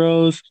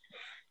Heroes,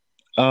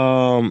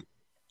 Ragnar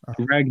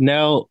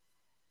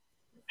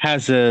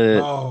has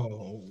a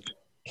Oh,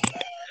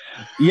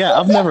 yeah.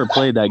 I've never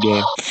played that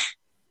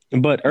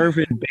game, but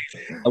Irvin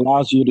basically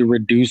allows you to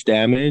reduce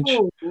damage,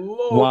 oh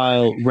Lord.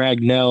 while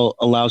Ragnar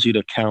allows you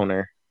to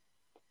counter.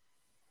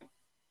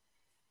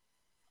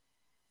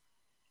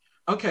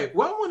 Okay,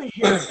 well, I want to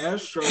hear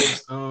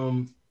Astro's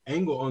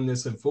angle on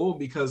this in full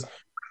because I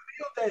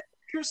feel that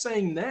if you're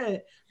saying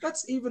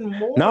that's even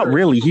more. Not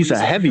really. He's a reason for him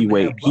to have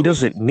heavyweight. He both.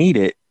 doesn't need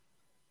it.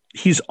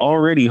 He's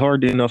already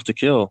hard enough to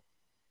kill.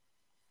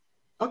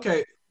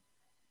 Okay.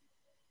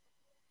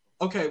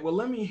 Okay, well,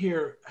 let me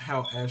hear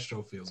how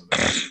Astro feels about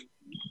it.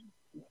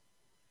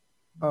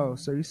 Oh,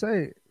 so you're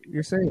saying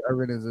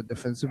Irvin is a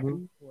defensive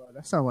move? Well,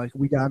 that sounds like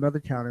we got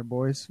another counter,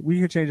 boys. We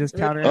can change this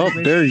counter. Oh,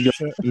 animation there you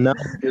to- go.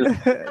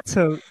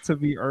 No, to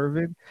be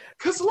Irvin.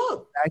 Because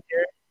look,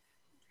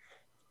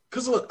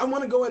 I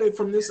want to go at it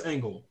from this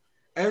angle.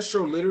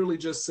 Astro literally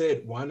just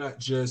said, why not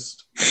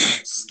just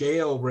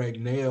scale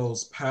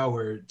Ragnar's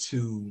power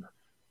to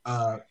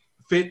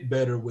fit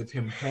better with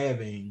him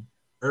having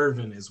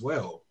Irvin as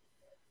well?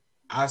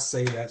 I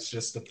say that's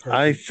just the perfect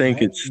I think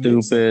match. it's stupid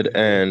Makes it a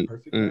and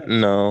perfect match.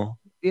 no.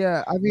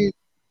 Yeah, I mean,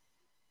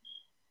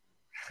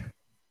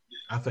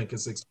 I think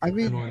it's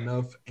experimental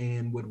enough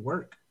and would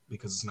work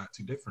because it's not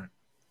too different.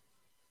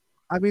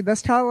 I mean,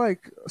 that's kind of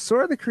like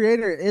Sora the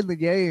Creator in the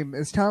game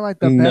is kind of like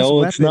the best No,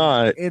 weapon it's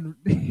not. in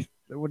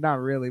well, not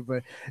really,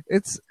 but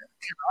it's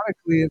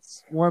canonically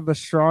it's one of the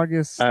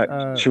strongest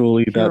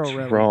Actually, hero that's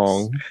relics.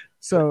 wrong.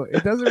 So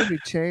it doesn't really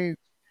change.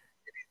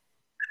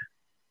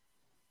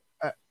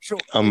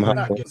 I'm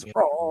That's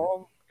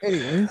wrong.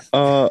 Anyways,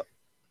 how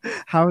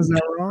is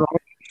that wrong?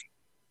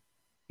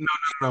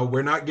 No,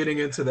 we're not getting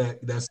into that.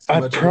 That's too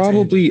I'd much of a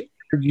probably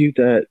argue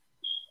that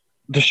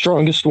the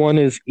strongest one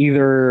is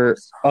either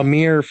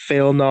Amir,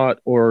 Failnaught,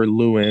 or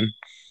Lewin.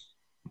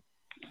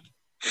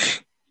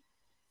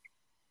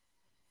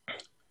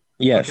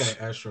 Yes.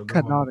 Okay, Astro, go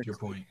on with your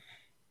point.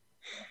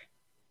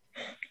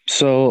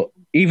 So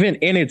even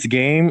in its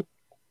game,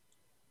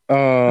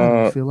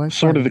 like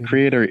Sword of the fighting.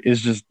 Creator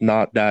is just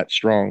not that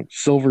strong.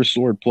 Silver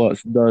Sword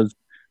Plus does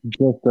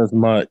just as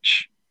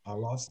much I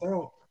lost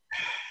out.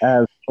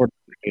 as Sword of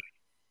the Creator.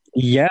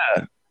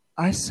 Yeah,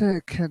 I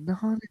said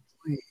canonically.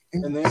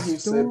 And then you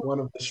said one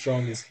of the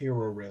strongest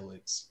hero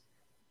relics.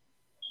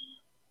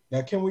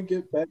 Now, can we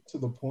get back to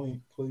the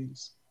point,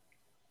 please?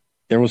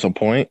 there was a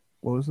point.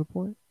 What was the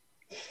point?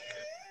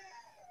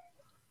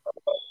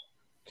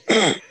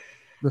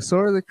 The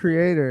Sword of the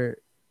Creator,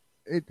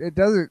 it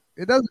doesn't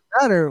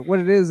matter what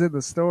it is in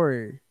the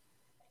story,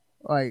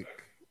 like,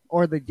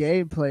 or the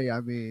gameplay.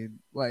 I mean,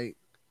 like,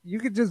 you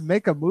could just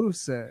make a move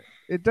set.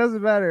 It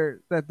doesn't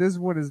matter that this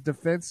one is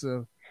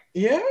defensive.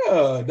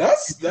 Yeah,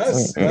 that's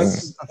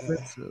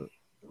Offensive.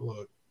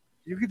 Look,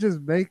 You could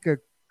just make a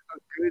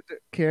good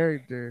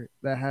character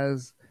that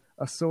has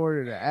a sword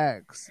and an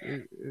axe.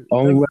 It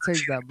Only doesn't what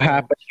take that much.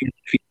 happens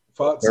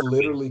Fox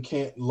literally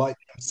can't light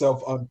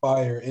himself on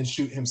fire and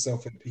shoot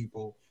himself at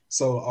people.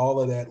 So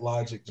all of that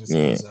logic just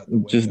goes out the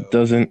window. just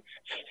doesn't.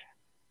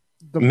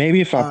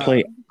 Maybe if I play,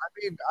 I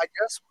mean, I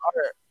guess.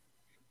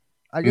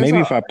 maybe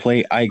if I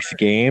play Ike's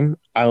game,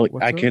 I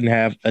What's up? can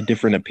have a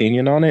different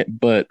opinion on it.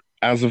 But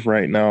as of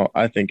right now,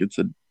 I think it's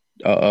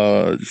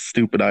a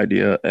stupid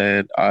idea,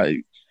 and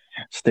I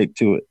stick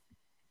to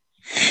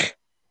it.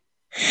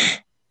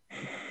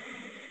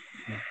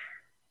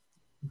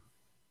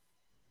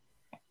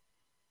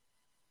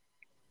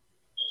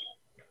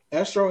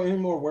 Astro, any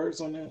more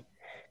words on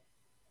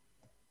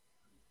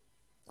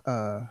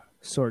that?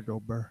 Sword go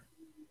burr.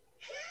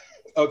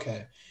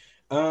 Okay.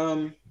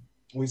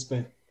 We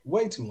spent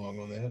way too long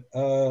on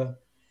that.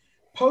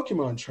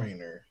 Pokemon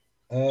Trainer.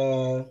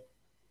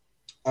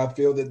 I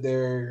feel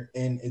that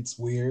and it's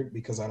weird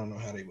because I don't know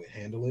how they would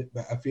handle it,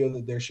 but I feel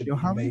that there should be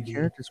How many maybe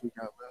characters we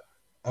got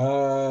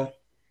left?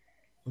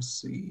 let's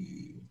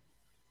see.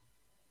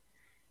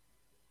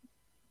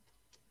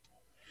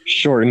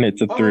 Shorten it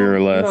to 3 or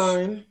less.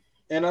 9.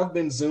 And I've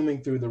been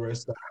zooming through the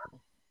rest of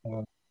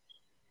them.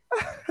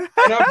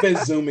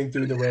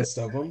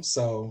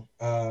 So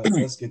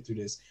let's get through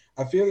this.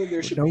 I feel that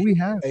there should be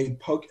a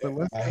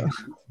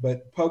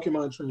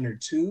Pokemon Trainer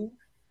 2.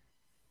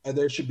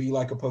 There should be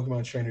like a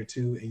Pokemon Trainer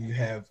 2, and you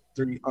have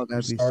 3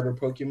 starter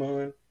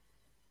Pokemon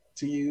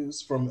to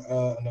use from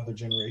another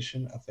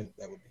generation. I think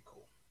that would be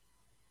cool.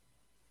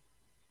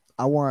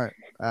 I want.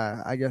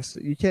 I guess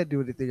you can't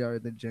do anything other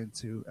than Gen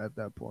 2 at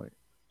that point.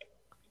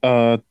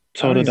 Uh, I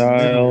don't even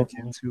remember Totodile, what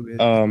Gen 2 is.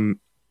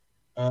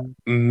 Um,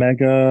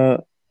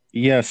 Mega,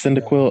 yeah,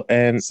 Cyndaquil,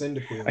 and I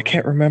Cyndaquil,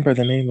 can't yeah. remember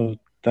the name of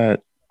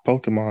that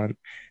Pokemon.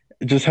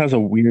 It just has a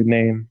weird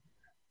name.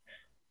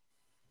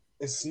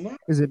 It's not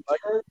Is it like?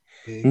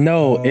 Turtwig.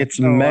 No, it's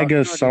No, Mega you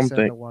already said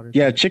something. the water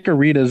Yeah, type.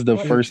 Chikorita is the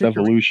What? Is it first Chikorita?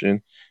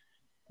 evolution,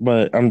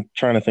 but I'm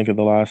trying to think of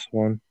the last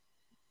one.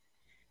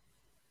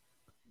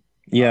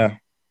 Yeah,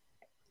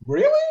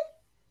 Really?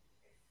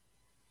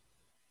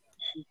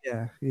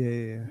 Yeah.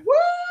 What?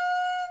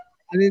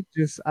 I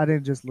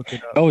didn't just look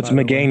it up. oh, it's By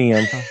the way.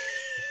 Meganium.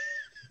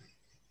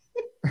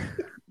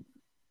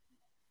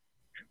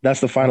 That's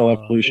the final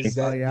evolution. Is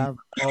that yeah.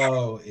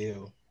 Oh,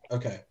 ew.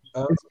 Okay.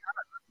 I'm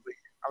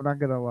not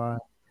gonna lie,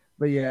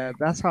 but yeah,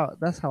 that's how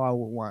I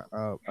would want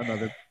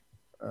another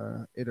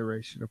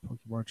iteration of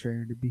Pokemon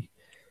Trainer to be.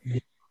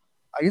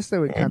 I guess they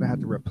would kind of have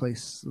to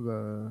replace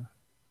the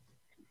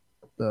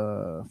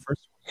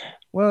first one.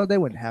 Well, they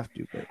wouldn't have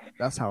to, but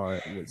that's how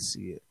I would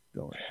see it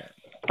going.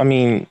 I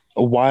mean,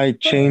 why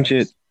change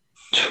it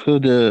to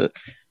the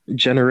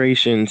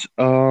generations?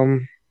 I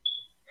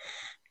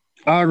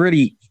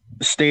already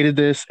stated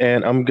this,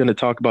 and I'm going to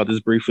talk about this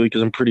briefly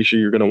because I'm pretty sure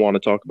you're going to want to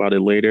talk about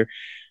it later.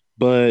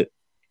 But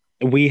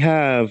we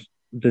have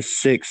the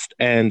sixth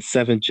and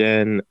seventh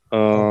gen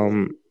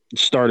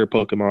starter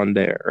Pokemon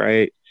there,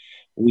 right?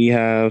 We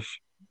have,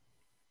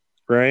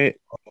 right,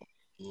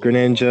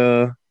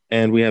 Greninja,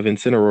 and we have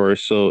Incineroar,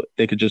 so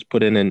they could just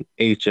put in an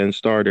HN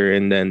starter,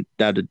 and then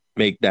that'd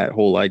make that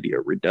whole idea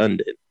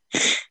redundant.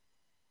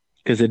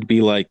 Because it'd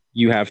be like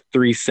you have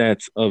three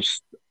sets of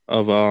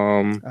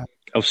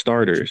of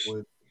starters.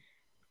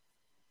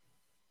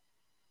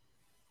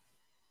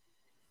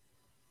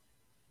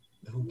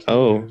 Who cares?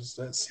 Oh,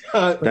 That's not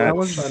But what that I'm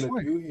was the trying to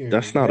point. do here.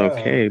 that's not Yeah.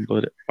 okay,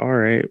 but all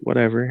right,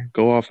 whatever.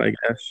 Go off, I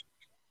guess.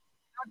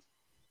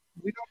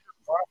 We don't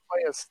just want to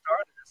play as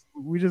starters.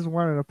 We just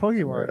wanted a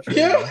Pokemon Trainer.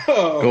 Yeah.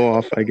 Go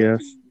off, I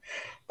guess.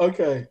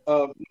 Okay.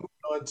 Moving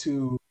on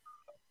to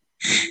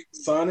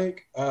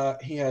Sonic.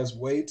 He has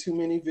way too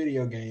many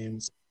video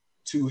games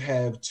to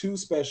have two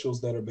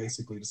specials that are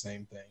basically the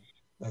same thing.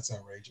 That's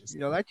outrageous. You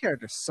know, that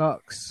character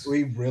sucks.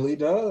 He really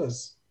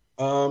does.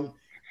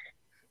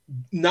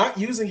 Not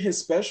using his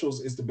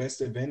specials is the best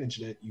advantage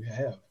that you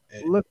have.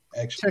 Look,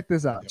 Actually, check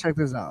this out. Check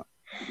this out.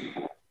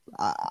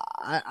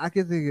 I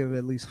can think of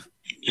at least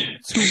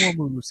two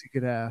more moves he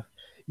could have.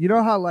 You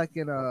know how, like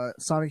in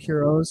Sonic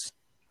Heroes,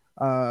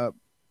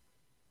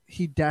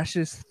 he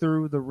dashes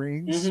through the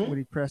rings Mhm. when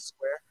he press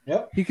square.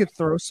 Yep. He could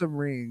throw some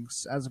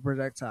rings as a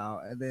projectile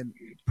and then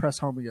press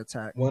homing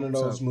attack. One of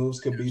those moves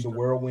could be the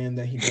whirlwind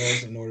that he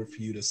does in order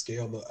for you to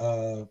scale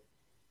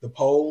the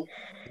pole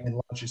and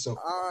launch yourself.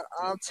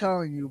 I'm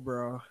telling you,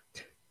 bro.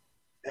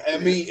 I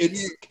mean,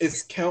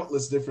 it's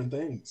countless different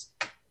things.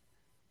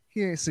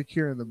 He ain't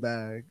secure in the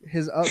bag.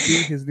 His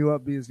new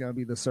up B is gonna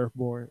be the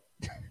surfboard.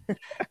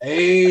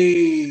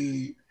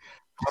 Hey,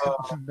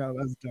 No,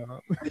 that's dumb.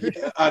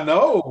 yeah, I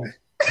know,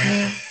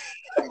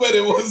 but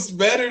it was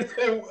better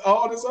than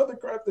all this other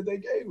crap that they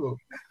gave him.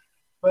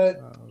 But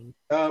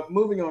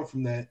moving on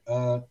from that,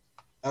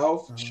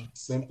 Alf should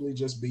simply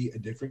just be a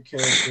different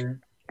character,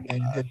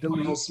 and his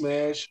final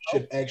smash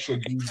should actually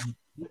be the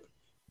ship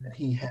that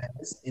he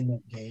has in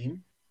that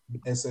game, the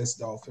SS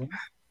Dolphin.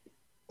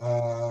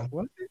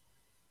 What?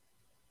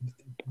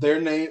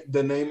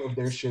 The name of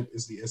their ship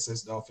is the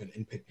SS Dolphin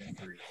in Pikmin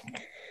 3.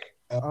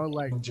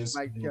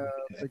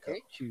 The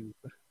GameCube.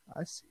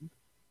 I see.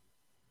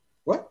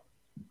 What?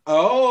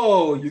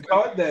 Oh, you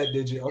caught that,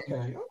 did you?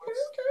 Okay.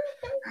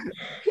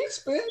 He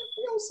spit,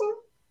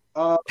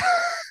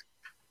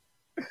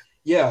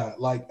 yeah,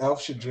 like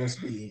Elf should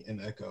just be an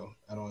Echo.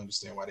 I don't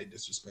understand why they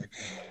disrespect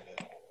him like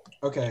that.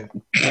 Okay.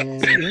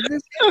 And,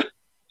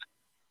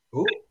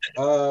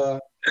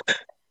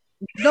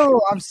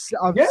 no, I'm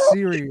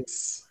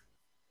serious.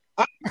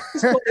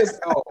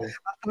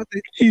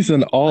 He's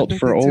an alt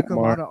for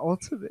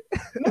Ultimate.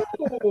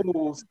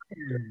 No,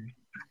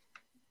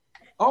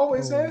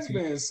 always has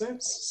been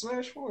since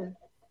Smash 4.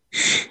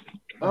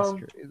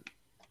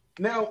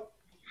 Now,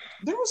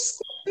 there was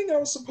something I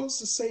was supposed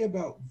to say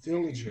about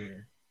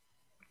Villager.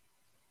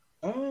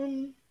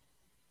 I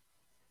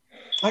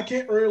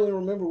can't really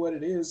remember what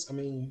it is. I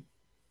mean,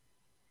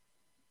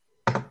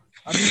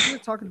 we were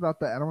talking about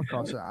the Animal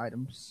Crossing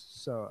items,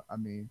 so I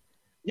mean.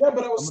 Yeah,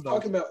 but I was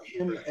talking about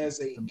him as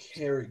a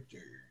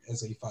character,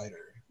 as a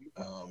fighter.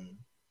 Oh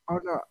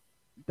no,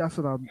 that's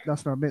what I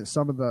meant.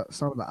 Some of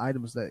the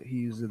items that he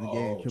uses in the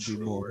game could be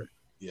more.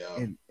 Yeah.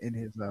 In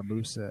his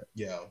moveset.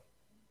 Yeah.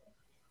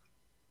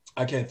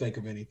 I can't think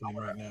of anything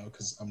right now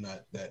because I'm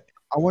not that.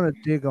 I want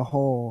to dig a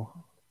hole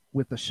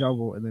with a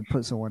shovel and then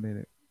put someone in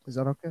it. Is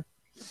that okay?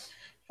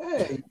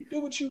 Hey, you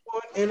do what you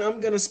want, and I'm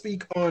gonna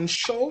speak on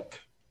Shulk.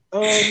 Now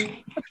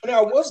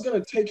I was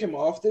gonna take him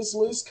off this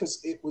list because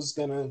it was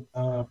gonna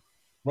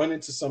run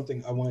into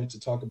something I wanted to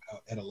talk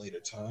about at a later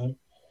time.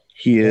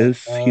 He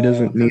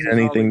doesn't need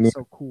anything.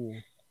 So cool.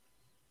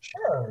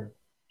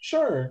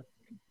 Sure.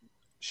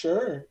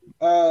 Sure.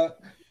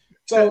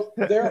 So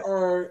there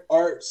are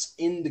arts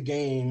in the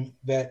game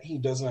that he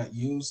does not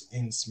use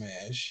in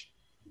Smash.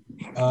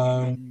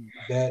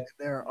 That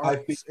There are I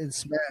feel arts in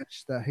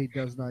Smash that he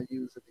does not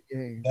use in the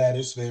game. that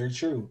is very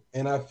true,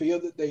 and I feel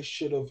that they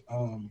should have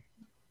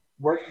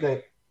worked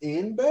that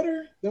in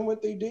better than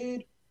what they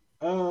did.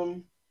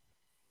 Um,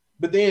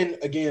 but then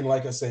again,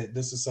 like I said,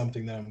 this is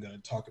something that I'm going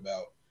to talk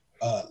about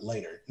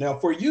later. Now,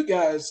 for you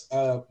guys,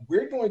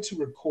 we're going to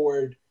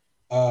record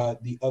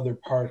the other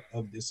part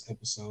of this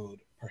episode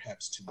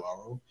perhaps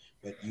tomorrow,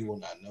 but you will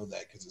not know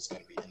that because it's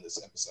going to be in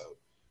this episode.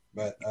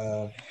 But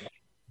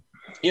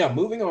yeah,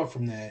 moving on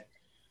from that,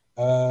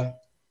 uh,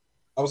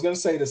 I was going to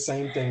say the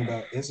same thing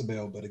about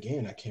Isabelle, but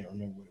again, I can't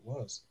remember what it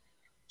was.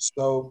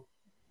 So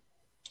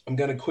I'm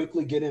going to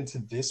quickly get into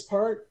this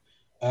part.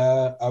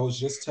 I was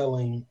just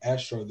telling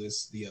Astro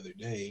this the other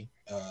day.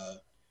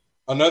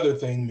 Another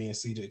thing me and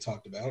CJ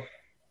talked about,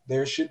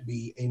 there should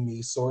be a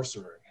me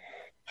sorcerer.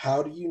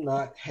 How do you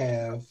not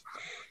have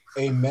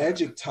a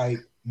magic type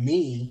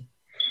me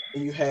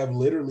and you have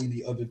literally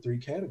the other three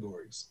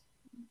categories?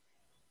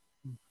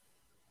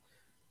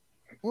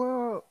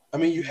 Well, I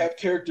mean, you have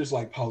characters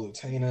like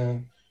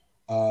Palutena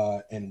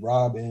and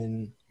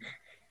Robin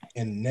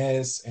and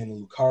Ness and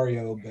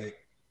Lucario, but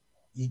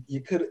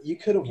you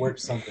could have worked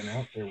something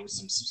out there with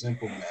some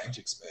simple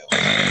magic spells.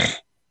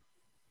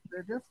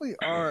 there definitely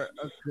are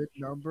a good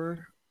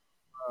number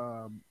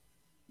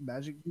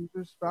magic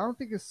users, but I don't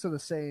think it's to the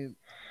same.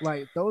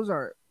 Like those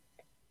are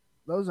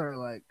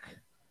like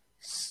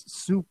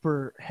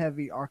super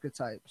heavy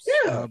archetypes.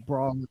 Yeah,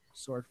 Brawl,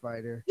 sword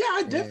fighter, yeah,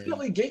 I and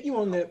definitely get you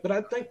on that, but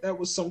I think that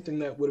was something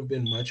that would have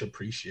been much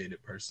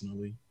appreciated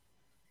personally.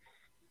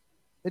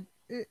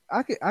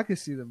 I could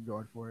see them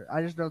going for it.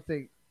 I just don't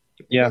think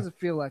it Yeah, doesn't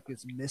feel like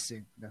it's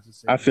missing I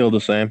necessarily feel the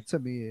same. to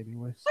me,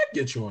 anyways. I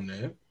get you on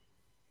that.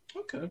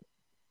 Okay,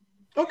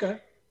 okay.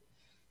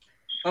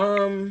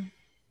 Um,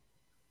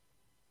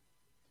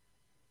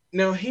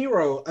 Now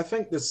hero, I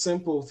think the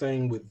simple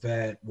thing with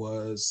that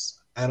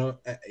was I don't.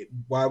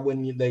 Why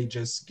wouldn't they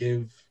just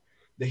give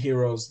the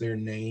heroes their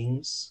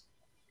names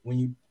when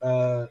you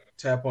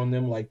tap on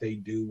them like they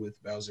do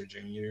with Bowser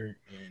Jr.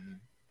 and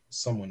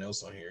someone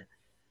else on here?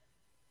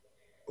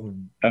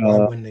 Why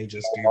Uh, wouldn't they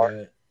just do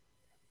that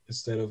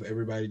instead of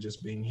everybody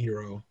just being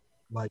hero?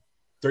 Like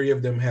three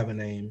of them have a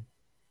name.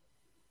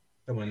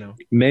 Come on now.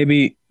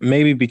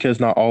 maybe because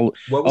not all.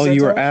 What was Oh, that,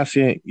 you were Tosh?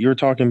 asking. You were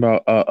talking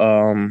about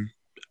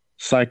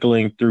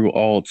cycling through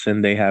alts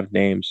and they have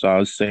names. So I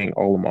was saying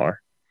Olimar.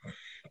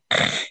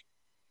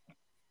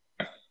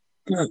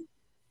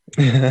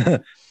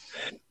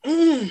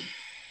 Mm.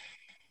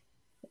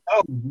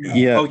 Oh yeah.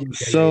 Yeah. Oh yeah. Yeah. Yeah. Yeah.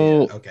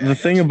 So Okay, I the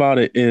thing got you. about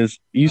it is,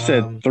 you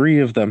said Um, three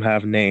of them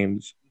have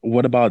names.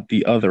 What about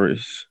the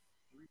others?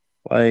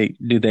 Like,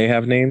 do they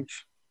have names?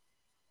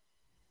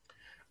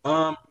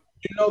 Um,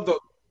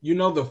 you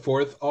know the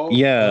fourth alt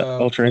Yeah,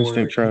 Ultra for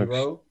Instinct Trunks.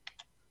 hero.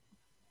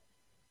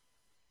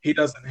 He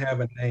doesn't have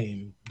a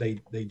name. They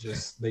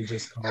just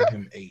call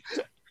him Eight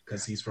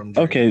because he's from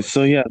Dragon Okay,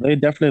 so Quest Eight. yeah, they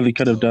definitely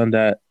could have So done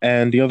that.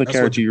 And the other that's what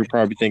character you you're get.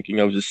 probably thinking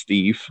of is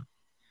Steve.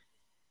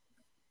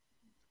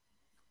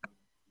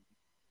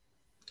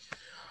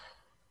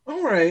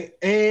 All right,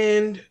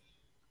 and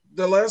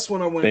the last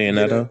one I wanted to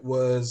get Bayonetta. at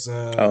was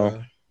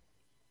Oh,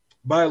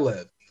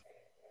 Byleth.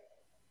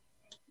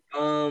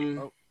 Um,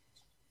 Oh,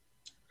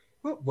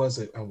 what was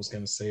it I was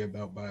gonna say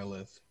about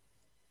Byleth?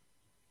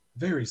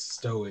 Very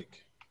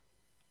stoic,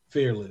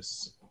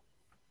 fearless, slash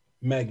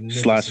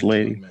magnificent to a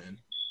lady. man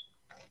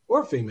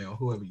or female,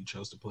 whoever you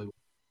chose to play with.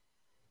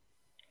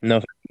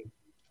 No,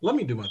 Let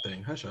me do my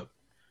thing. Hush up.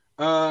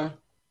 Uh,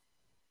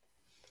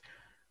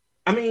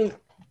 I mean,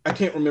 I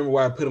can't remember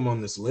why I put him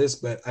on this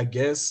list, but I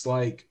guess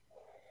like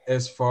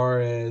as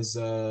far as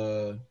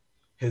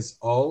his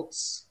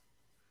alts,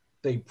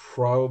 they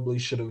probably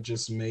should have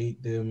just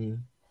made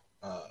them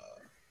uh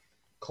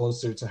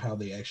closer to how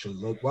they actually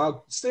look,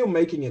 while still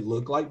making it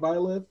look like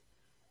Byleth,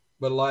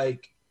 but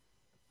like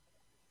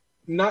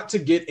not to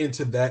get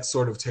into that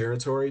sort of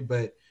territory,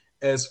 but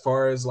as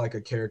far as like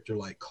a character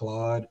like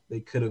Claude, they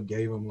could have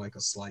gave him like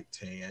a slight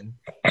tan.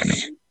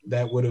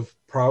 That would have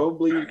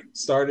probably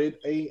started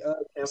a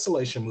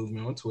cancellation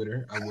movement on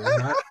Twitter.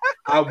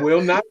 I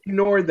will not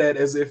ignore that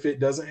as if it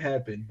doesn't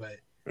happen, but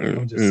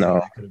I'm just saying no.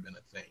 that could have been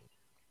a thing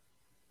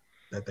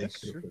that they that's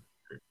could have true.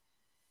 put.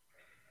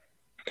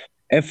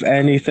 If I mean,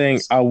 anything,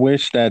 I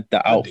wish that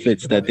the I did,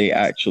 outfits but I that they didn't.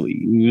 actually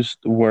used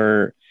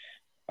were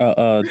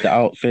the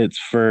outfits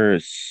for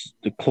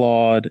the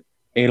Claude,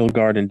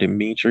 Edelgard, and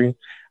Dimitri.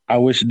 I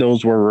wish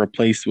those were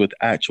replaced with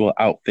actual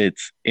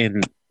outfits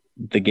in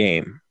the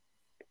game.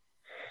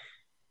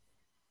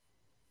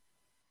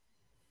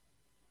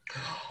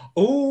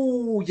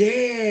 Oh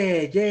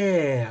yeah,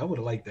 yeah, I would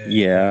have liked that.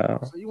 Yeah.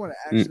 So you want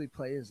to N- actually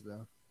play as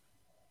though?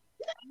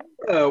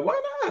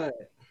 Why not?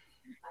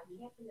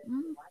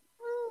 Mm,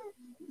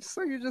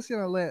 So you're just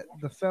gonna let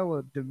the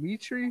fellow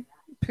Dimitri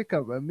pick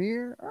up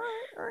Amir? All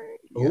right,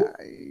 Oh,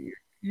 yeah.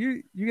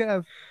 You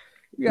have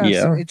some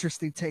yeah.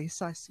 interesting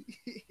tastes. I see.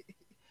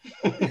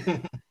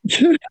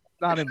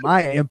 Not in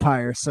my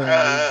empire,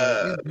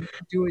 certainly. But you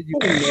do what you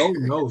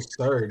can. No,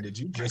 sir. Did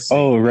you just say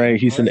Oh, right.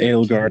 He's an Empire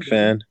Edelgard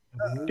Kingdom?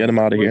 fan. Get him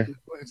out of here.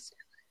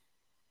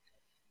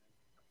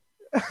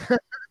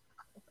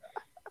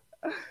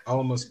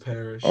 Almost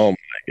perish. Oh, my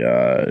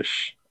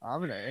gosh.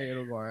 I'm an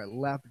Edelgard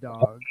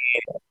lapdog.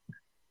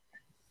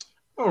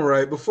 All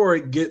right, before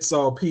it gets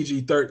all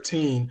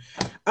PG-13,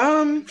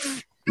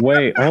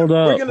 Wait, hold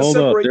We're up. gonna Hold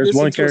up. separate There's this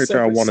one into a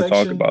character I separate want to talk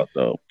section. about,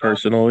 though,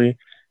 personally.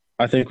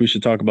 I think we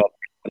should talk about.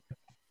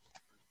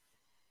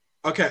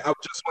 okay, I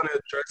just want to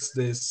address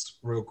this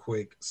real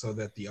quick so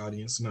that the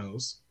audience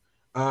knows.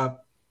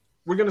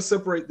 We're going to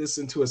separate this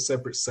into a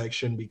separate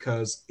section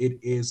because it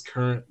is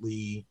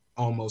currently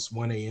almost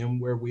 1 a.m.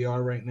 where we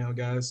are right now,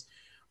 guys.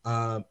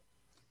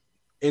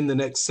 In the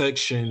next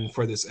section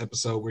for this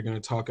episode, we're going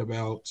to talk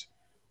about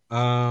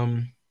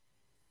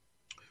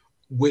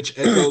which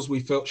echoes we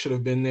felt should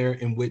have been there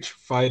and which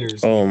fighters we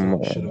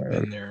felt should have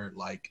been there,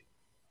 like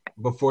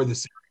before the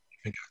series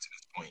even got to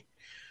this point.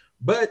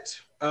 But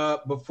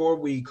before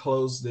we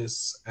close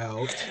this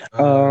out,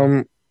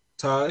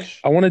 Taj,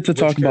 I wanted to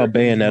talk about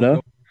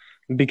Bayonetta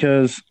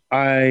because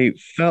I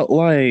felt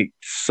like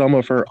some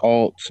of her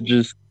alts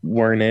just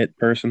weren't it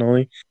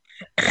personally.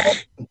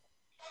 Could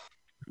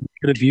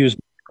have used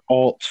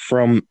alts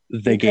from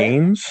the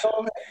games.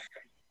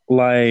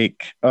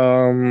 Like,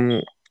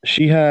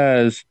 she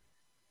has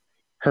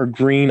her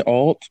green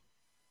alt,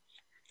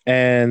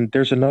 and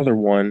there's another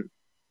one,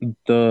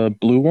 the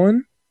blue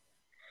one,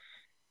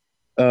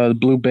 the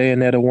blue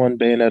Bayonetta 1,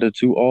 Bayonetta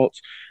 2 alts.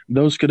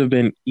 Those could have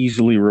been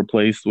easily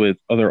replaced with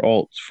other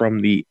alts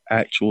from the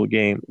actual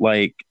game.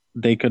 Like,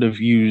 they could have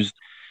used,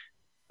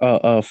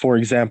 for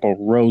example,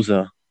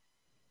 Rosa,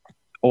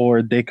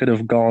 or they could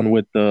have gone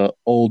with the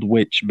old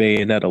witch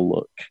Bayonetta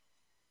look.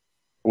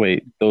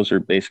 Wait, those are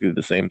basically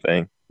the same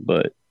thing,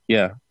 but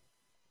yeah.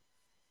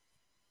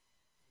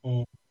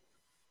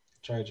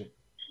 Tragic.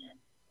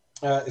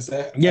 Is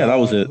that that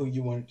was it. Who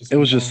you wanted to speak It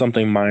was just on?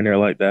 something minor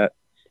like that.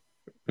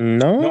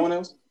 No one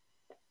else?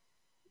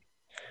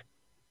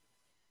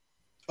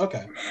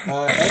 Okay.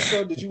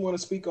 Astro, did you want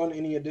to speak on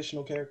any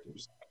additional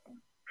characters?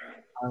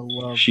 I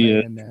love She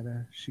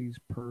Bayonetta. She's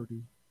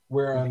pretty.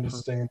 Where I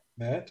understand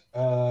that.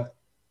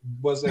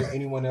 Was there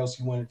anyone else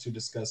you wanted to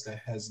discuss that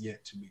has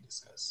yet to be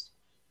discussed?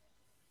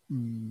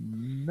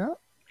 No.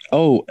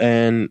 Oh,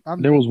 and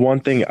there was one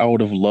thing I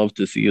would have loved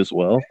to see as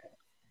well.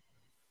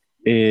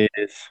 Is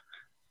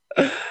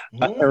a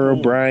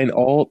Herobrine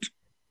alt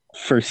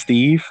for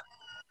Steve.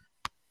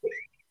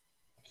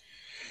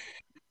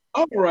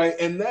 All right,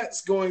 and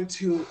that's going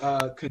to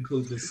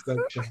conclude this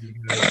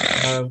section.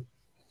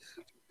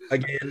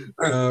 Again,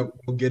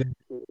 we'll get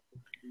into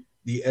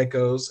the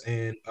echoes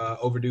and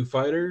overdue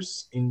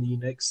fighters in the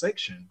next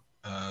section.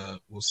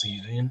 We'll see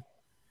you then.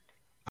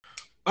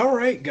 All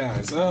right,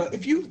 guys.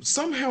 If you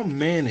somehow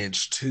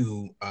managed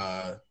to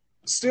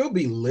still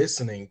be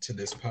listening to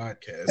this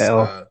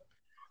podcast,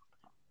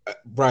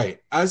 right,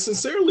 I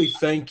sincerely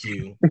thank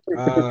you.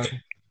 I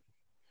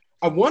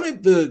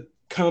wanted the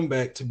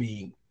comeback to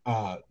be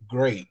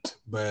great,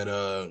 but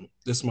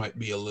this might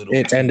be a little.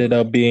 It ended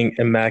up being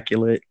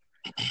immaculate.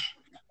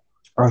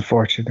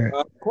 Unfortunate.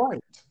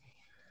 Quite.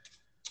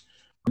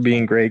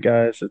 Being great,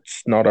 guys.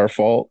 It's not our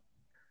fault.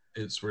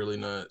 It's really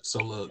not. So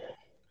look,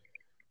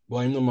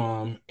 blame the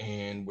mom,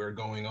 and we're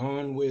going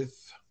on with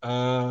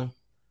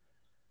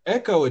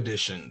Echo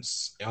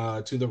additions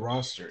to the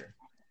roster.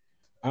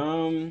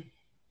 I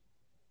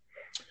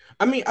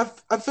mean,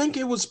 I think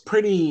it was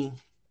pretty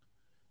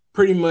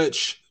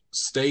much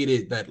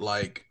stated that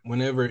like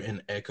whenever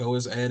an Echo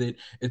is added,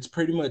 it's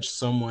pretty much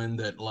someone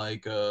that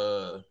like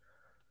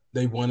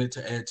they wanted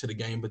to add to the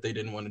game, but they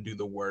didn't want to do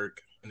the work,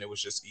 and it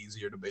was just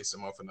easier to base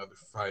them off another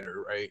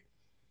fighter, right?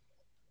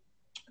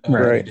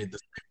 Right. They did the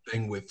same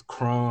thing with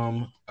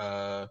Chrom,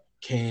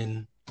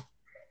 Ken.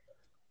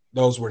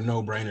 Those were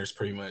no-brainers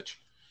pretty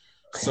much.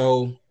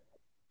 So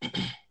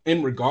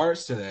in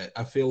regards to that,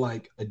 I feel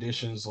like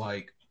additions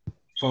like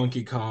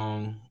Funky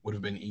Kong would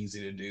have been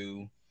easy to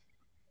do.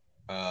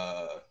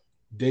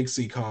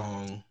 Dixie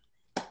Kong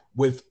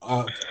with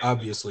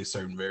obviously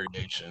certain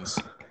variations.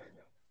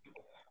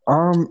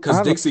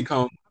 Because Dixie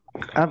Kong.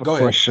 I have a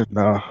question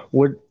though.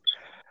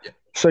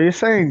 So you're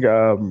saying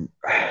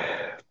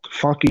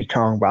Funky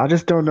Kong, but I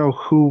just don't know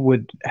who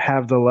would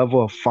have the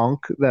level of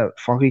funk that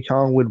Funky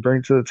Kong would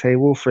bring to the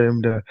table for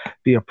him to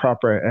be a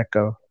proper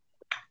Echo.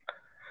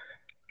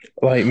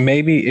 Like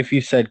maybe if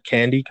you said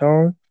Candy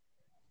Kong.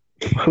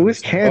 Who is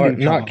Candy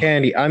Kong? Not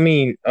Candy. I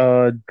mean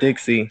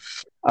Dixie.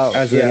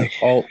 As an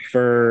alt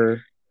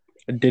for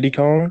Diddy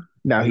Kong.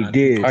 No, he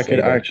did. I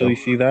could actually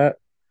see that.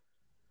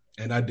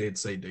 And I did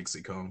say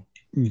Dixie Kong.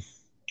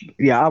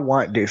 Yeah, I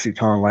want Dixie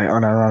Kong, like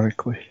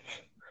unironically.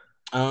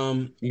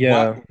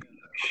 Yeah,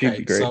 she'd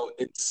be great. So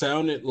it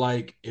sounded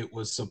like it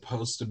was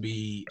supposed to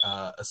be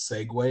a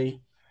segue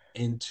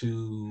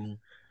into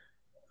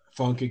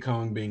Funky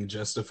Kong being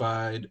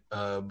justified,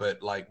 but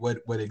like,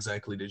 what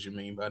exactly did you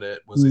mean by that?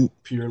 Was it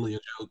purely a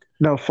joke?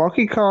 No,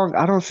 Funky Kong.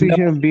 I don't see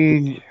him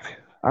being.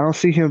 I don't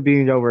see him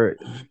being over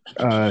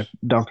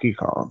Donkey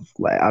Kong.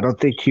 Like I don't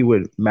think he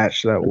would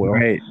match that well.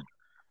 Right.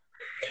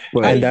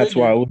 I And that's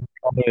why I figured.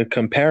 was making a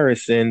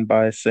comparison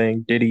by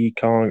saying Diddy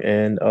Kong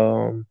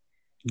and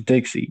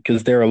Dixie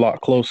because they're a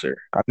lot closer.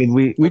 I mean,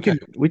 we Okay.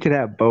 could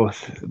have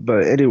both,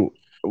 but anyway,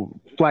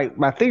 like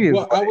my thing is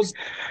Well, I was.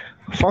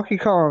 Funky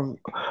Kong.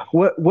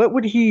 What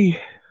would he?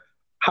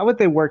 How would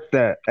they work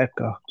that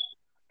echo?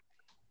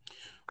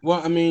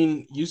 Well, I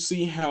mean, you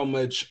see how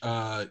much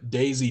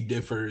Daisy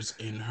differs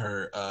in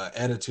her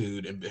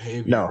attitude and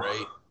behavior, No,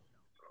 right?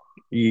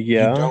 You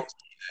Yeah, don't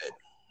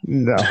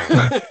no.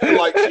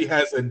 like she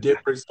has a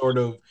different sort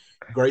of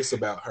grace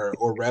about her,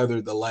 or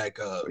rather, the lack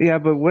of. Yeah,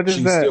 but what is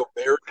She's that? still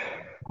very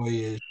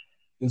boyish,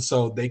 and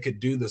so they could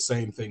do the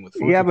same thing with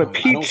Yeah, Funky but Kong.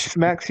 I don't Peach see.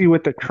 smacks you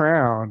with the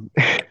crown.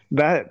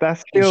 That And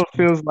still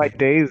feels like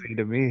Daisy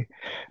to me.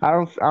 I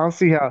don't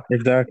see how.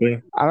 exactly.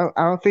 I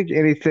don't think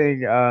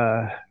anything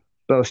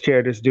those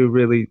characters do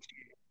really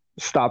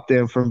stop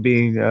them from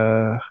being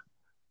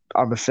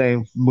on the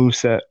same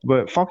moveset.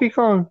 But Funky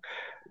Kong,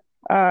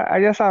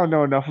 I guess I don't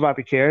know enough about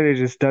the character. It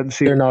just doesn't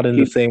seem They're not in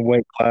the he. same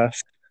weight class.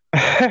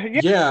 Yeah,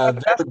 Yeah,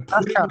 they're that's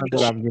pretty kind of what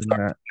much I'm getting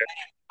at.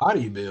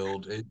 body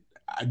build.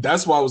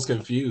 That's why I was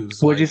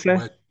confused. What'd you Like,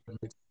 say? what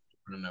makes it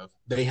different enough?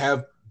 They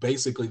have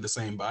basically the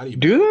same body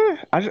Do build.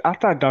 they? I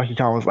thought Donkey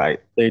Kong was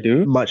like They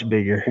do much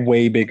bigger.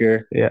 way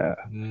bigger. Yeah.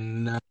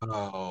 No.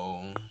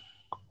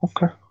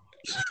 Okay.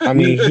 I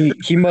mean,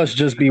 he must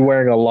just be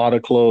wearing a lot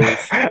of clothes.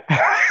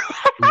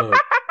 Look,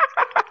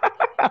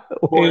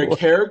 for Wait, a what?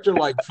 character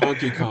like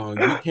Funky Kong,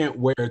 you can't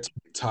wear a tank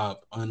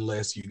top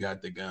unless you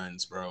got the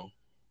guns, bro.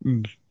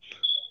 Mm,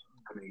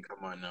 I mean,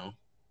 come on now.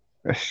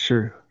 that's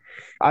true.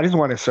 I just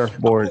want a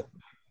surfboard.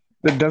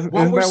 That doesn't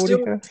While isn't we're that what he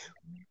still, has?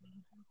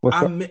 What's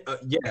up?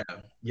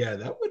 yeah,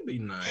 that would be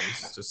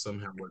nice to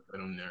somehow work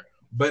that on there.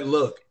 But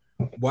look,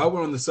 while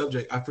we're on the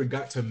subject, I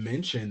forgot to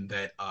mention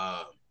that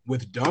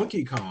with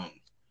Donkey Kong,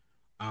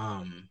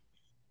 um,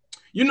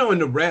 you know, in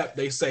the rap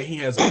they say he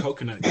has a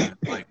coconut gun.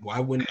 Like, why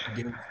wouldn't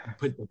he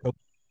put the coconut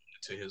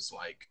to his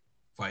like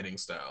fighting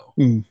style?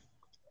 Mm,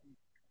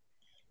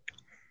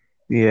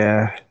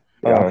 yeah.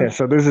 Yeah. Okay.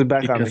 So this is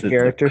back on Because the it's a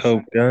characters.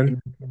 Coke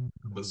gun.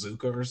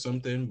 Bazooka or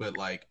something, but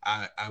like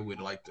I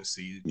would like to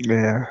see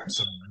Yeah.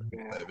 some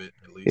of it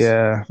at least.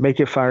 Yeah. Make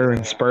it fire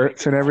in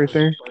spurts and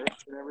everything.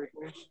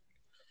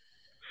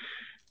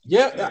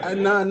 Yeah, I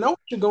know what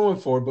you're going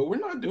for, but we're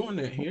not doing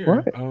that here.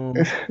 What?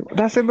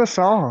 That's in the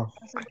song.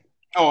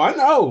 Oh, I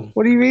know.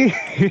 What do you mean?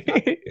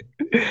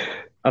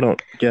 I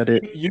don't get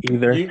it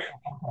either.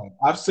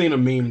 I've seen a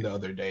meme the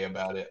other day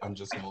about it. I'm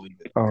just gonna leave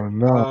it. Oh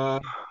no.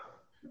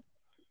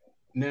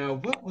 Now,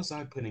 what was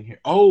I putting here?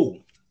 Oh,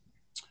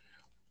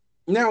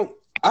 now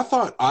I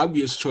thought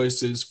obvious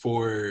choices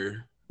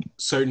for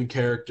certain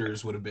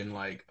characters would have been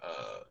like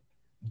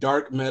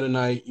Dark Meta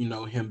Knight, you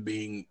know, him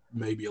being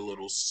maybe a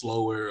little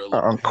slower, a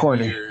little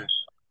corny. heavier.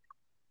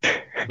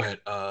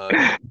 But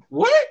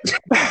what?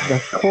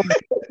 That's corny,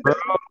 bro.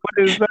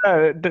 What is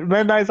that?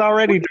 Meta Knight's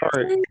already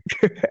dark.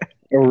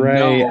 Right.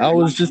 No, I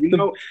was just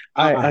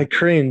I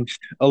cringed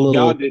a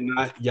little.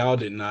 Y'all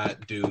did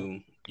not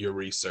do your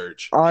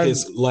research. On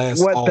His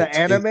last what, the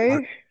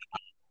anime?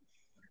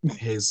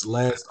 His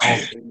last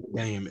alt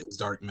game is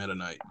Dark Meta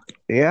Knight.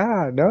 Yeah,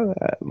 I know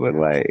that, but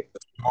like,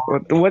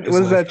 what His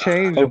was that last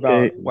change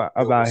Okay.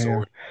 about him?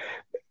 sword.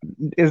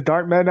 Is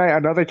Dark Meta Knight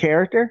another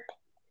character?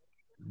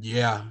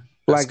 Yeah.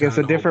 Like it's a kinda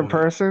the whole different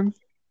point. person?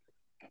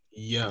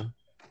 Yeah.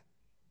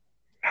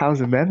 How's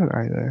it Meta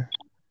Knight then?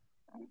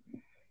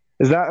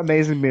 Is that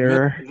Amazing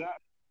Mirror?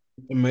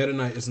 Meta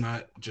Knight is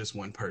not just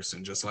one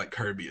person, just like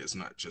Kirby is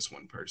not just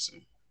one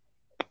person.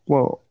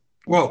 Well,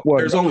 Well, What?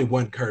 there's only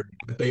one Kirby,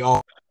 but they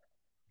all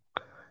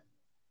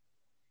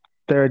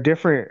they're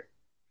different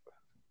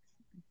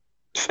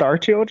Star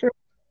Children?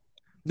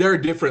 they're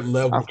a different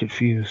level. I'm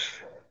confused.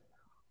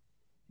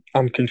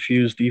 I'm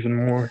confused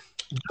even more.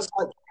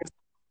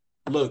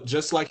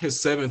 Just like his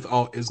seventh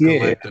alt is Yeah.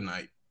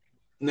 Galactonite.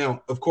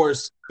 Now, of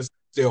course, it's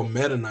still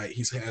Meta Knight.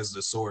 He has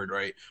the sword,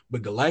 right?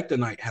 But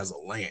Galactonite has a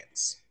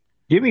lance.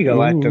 Give me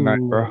Galactonite,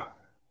 Ooh. bro.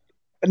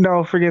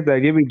 No, forget that.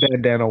 Give me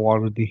Bandana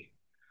Waluigi.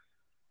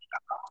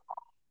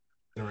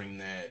 During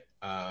that,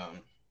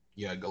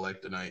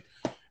 Galactonite,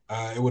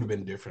 it would have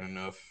been different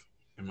enough,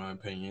 in my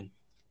opinion.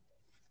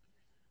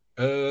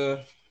 Now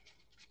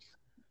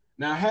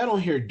I had on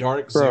here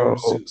Dark Zero Bro.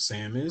 Suit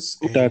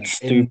Samus. And, That's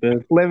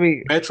stupid. Let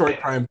me. Metroid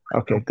Prime.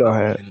 Okay, go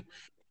ahead.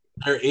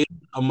 There is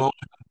a moment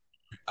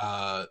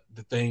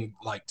the thing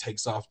like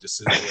takes off the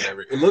suit or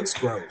whatever. It looks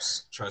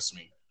gross, trust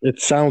me. It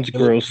sounds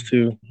gross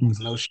too. There's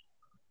no shit.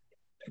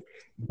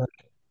 But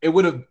it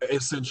would have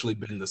essentially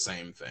been the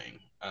same thing.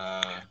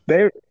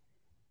 They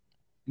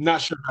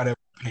Not sure how that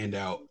panned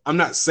out. I'm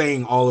not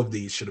saying all of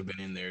these should have been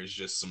in there. It's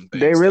just some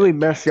things. They really that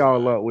mess came to y'all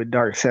mind. up with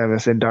Dark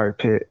Samus and Dark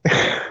Pit.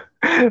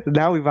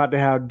 Now we about to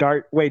have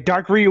Dark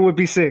Ryu would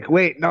be sick.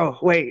 Wait,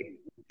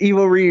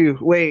 Evil Ryu,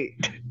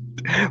 wait.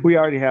 We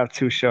already have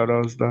two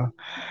Shotos though.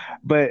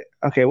 But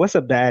okay, what's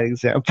a bad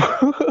example?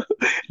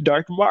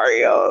 Dark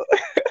Mario.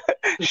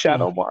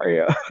 Shadow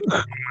Mario.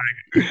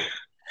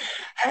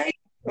 Hey,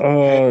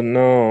 Oh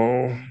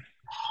no.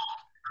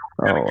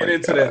 we're gonna Oh get my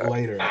into that god.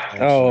 later. Oh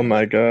Actually,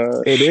 my It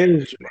gosh.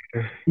 is.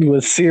 He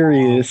was um,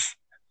 serious.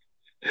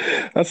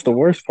 That's the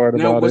worst part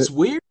now about it. what's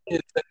weird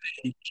is that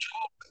they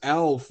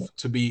Alf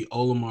to be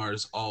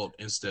Olimar's alt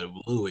instead of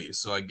Louis.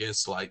 So I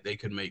guess like they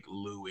could make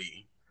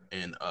Louis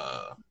and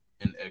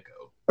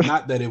Echo.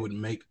 Not that it would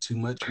make too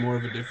much more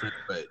of a difference,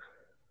 but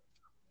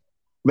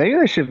Maybe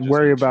I should just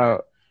worry mention it.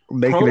 about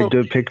making a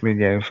Proto, good Pikmin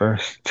game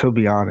first, to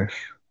be honest.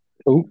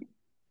 Oop,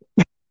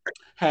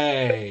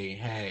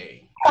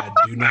 hey, I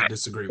do not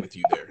disagree with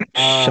you there.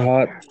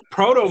 shot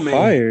Proto Man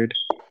fired.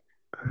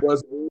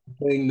 was the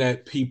thing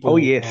that Oh people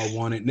yes.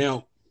 wanted.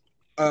 Now,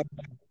 uh,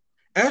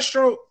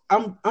 Astro,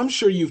 I'm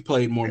sure you've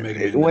played more Mega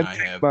It Man than wouldn't I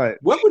take have. much.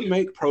 What would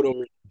make Proto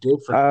Man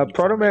differently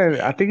Proto from Mega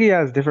Man, I Man? think he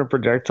has different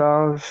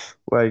projectiles.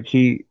 Like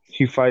he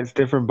fights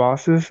different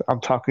bosses.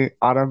 I'm talking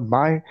out of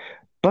my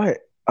butt.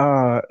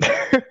 But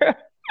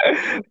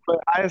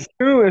I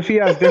assume if he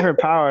has different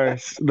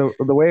powers, the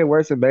way it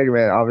works in Mega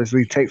Man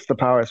obviously takes the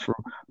powers from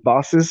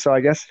bosses. So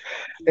I guess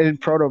in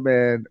Proto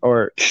Man,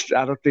 or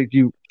I don't think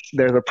you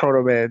there's a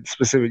Proto Man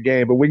specific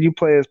game, but when you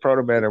play as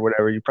Proto Man or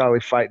whatever, you probably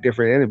fight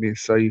different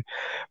enemies. So you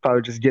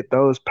probably just get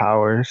those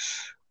powers,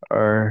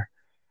 or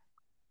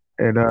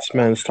and This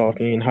man's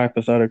talking in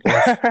hypotheticals.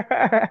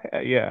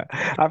 yeah,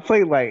 I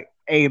played like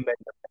a Mega Man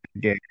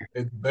game,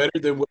 It's better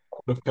than what I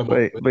would have come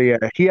up with. but yeah,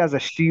 he has a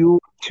shield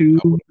too.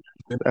 I would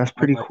have been That's more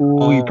pretty like,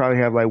 cool. You probably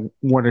have like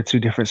one or two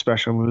different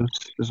special moves,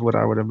 is what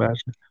I would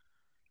imagine.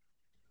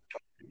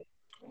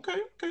 okay.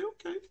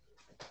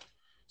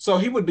 So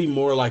he would be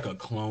more like a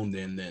clone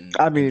than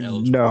I an mean,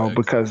 eligible no, Echo.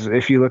 because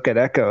if you look at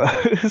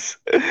Echoes,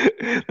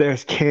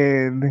 there's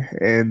Ken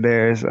and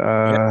there's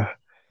Yeah,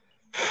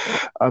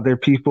 other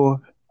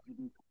people.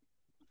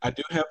 I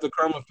do have the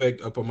Chrome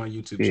effect up on my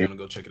YouTube Yeah. channel.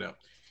 Go check it out.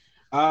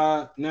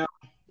 Now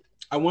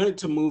I wanted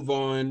to move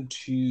on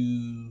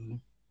to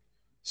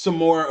some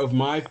more of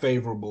my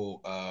favorable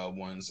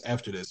ones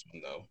after this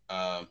one,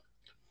 though.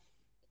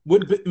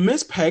 Would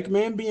Miss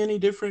Pac-Man be any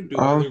different? Do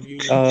either of you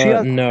know? She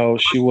has No,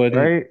 she wouldn't.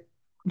 right.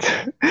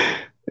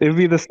 It'd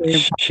be the same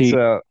She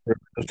concept.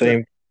 the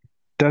same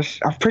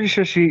I'm pretty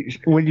sure she,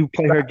 when you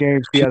play her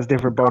game, she has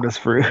different bonus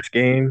fruit. this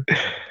game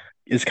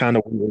is kind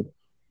of weird.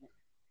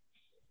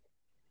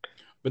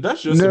 But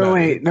that's just No, about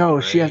wait, it, though, no,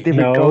 she has right?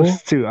 different No.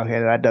 ghosts too. Okay,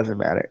 that doesn't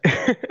matter.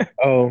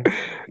 Oh,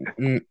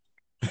 mm,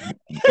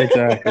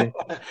 exactly.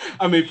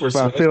 I mean, for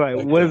But I feel like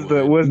Smash, it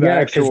would. was the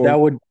Yeah, because that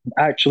actual would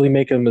actually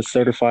make them a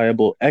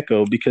certifiable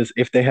Echo. Because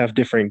if they have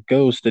different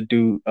ghosts that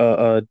do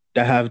that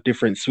have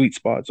different sweet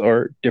spots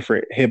or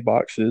different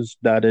hitboxes,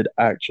 that'd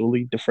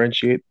actually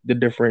differentiate the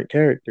different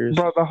characters,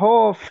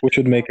 bro. which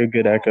would make a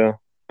good Echo.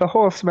 The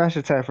whole smash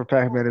attack for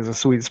Pac-Man is a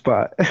sweet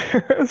spot.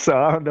 So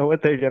I don't know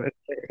what they're gonna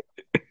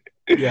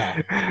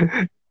Yeah,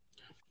 say.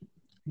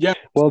 yeah.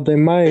 Well, they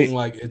might.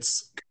 Like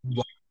it's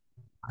like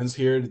ones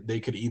here. They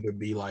could either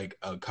be like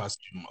a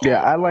custom Yeah,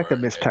 alt I like the or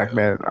Miss Echo.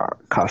 Pac-Man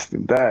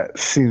costume. That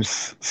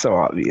seems so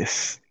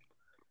obvious.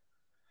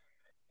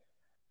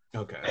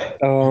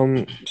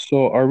 Okay.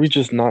 So are we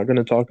just not going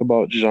to talk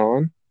about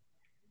Jean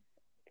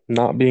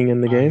not being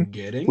in the I'm game?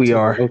 getting We to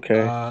are. it.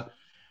 Okay.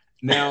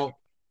 Now,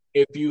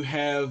 if you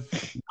have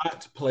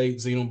not played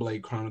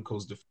Xenoblade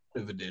Chronicles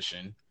Definitive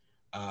Edition,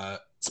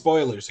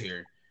 spoilers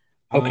here.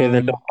 Okay,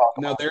 then don't talk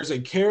Now about there's a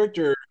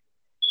character.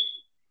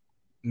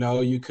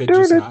 No, you could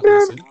just not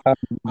listen. it.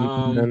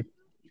 Then.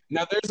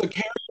 Now there's a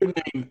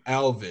character named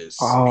Alvis.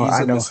 Oh, He's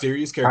I a know.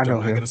 mysterious I character. know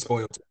I'm not him. going to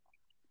spoil it.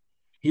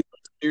 He's a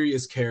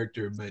mysterious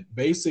character, but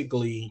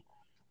basically,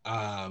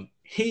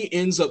 he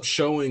ends up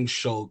showing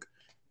Shulk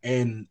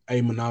and a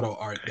Monado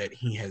art that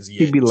he has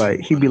yet He'd be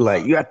like,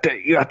 unlock.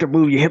 you have to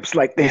move your hips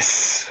like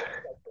this.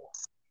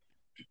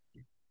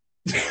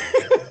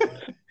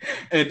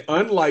 And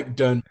unlike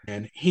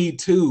Dunman, he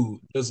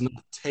too does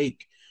not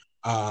take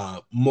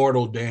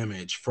mortal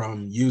damage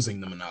from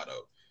using the Monado.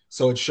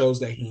 So it shows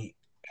that he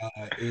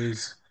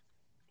is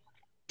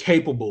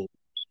capable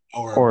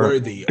or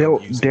worthy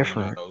built of using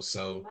different. the Monado.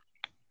 So,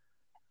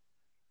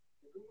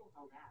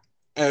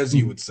 as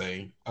you would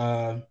say.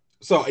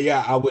 So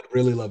yeah, I would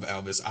really love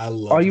Elvis. I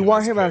love Oh, you him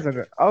want as a him as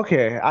character. an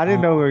okay? I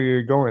didn't know where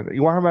you're going.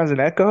 You want him as an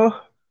Echo?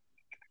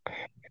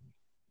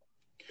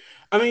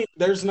 I mean,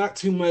 there's not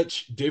too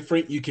much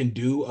different you can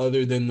do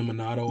other than the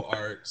Monado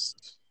arts.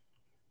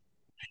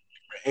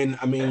 And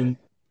I mean,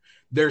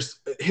 there's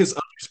his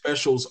other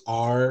specials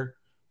are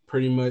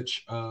pretty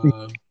much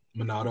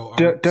Monado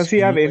arts. Does he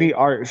have anyway, any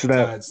arts that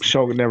besides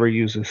Shulk never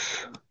uses?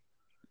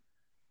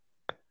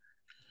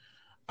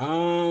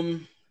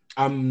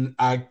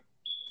 I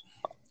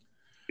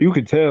You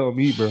can tell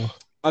me, bro.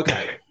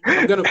 okay.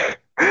 I'm gonna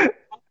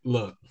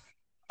look.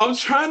 I'm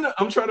trying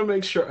to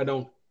make sure I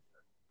don't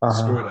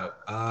screw it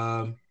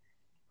up.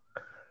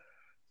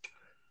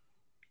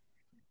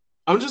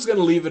 I'm just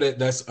gonna leave it at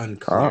that's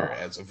unclear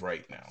as of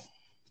right now.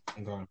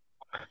 I'm going.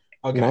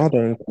 Okay. Not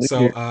unclear.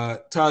 So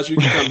Taj, you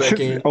can come back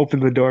in. Open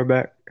the door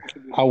back.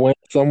 I went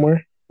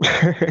somewhere.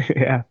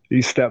 Yeah,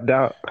 you stepped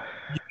out.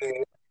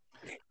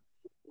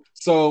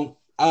 So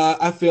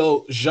I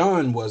feel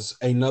Jean was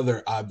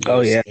another Oh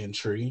obvious yeah,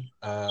 entry.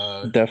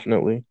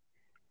 definitely.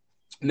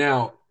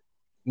 Now,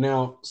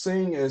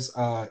 seeing as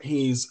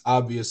he's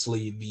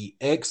obviously the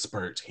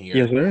expert Yes,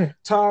 here, sir.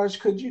 Taj,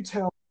 could you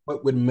tell me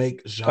what would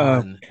make Uh,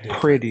 Jean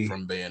different pretty.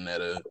 from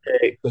Bayonetta?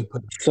 Okay. They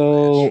put in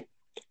So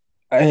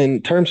Smash.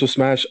 in terms of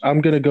Smash,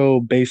 I'm gonna go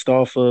based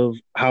off of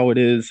how it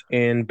is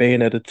in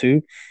Bayonetta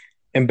 2.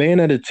 In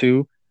Bayonetta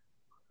 2,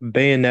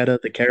 Bayonetta,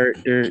 the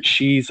character,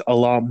 she's a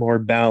lot more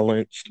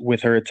balanced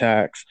with her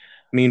attacks.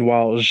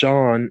 Meanwhile,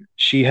 Jean,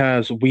 she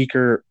has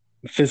weaker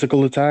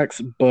physical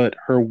attacks, but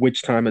her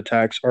witch time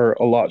attacks are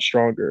a lot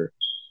stronger.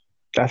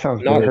 That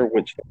sounds Not weird. her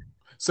witch.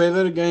 Say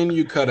that again.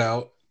 You cut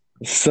out.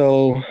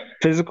 So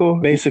Physical?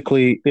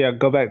 basically, Yeah,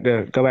 go back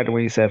to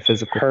when you said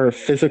physical. her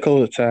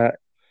physical attack,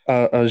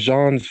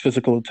 Jean's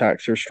physical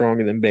attacks are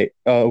stronger than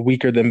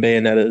weaker than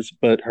Bayonetta's,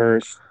 but her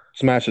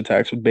smash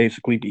attacks would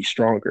basically be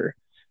stronger,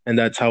 and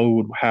that's how it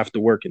would have to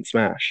work in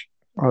Smash.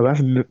 Oh, that's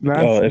If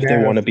they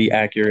want to nasty. be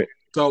accurate.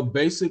 So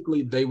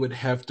basically, they would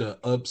have to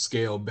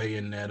upscale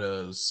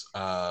Bayonetta's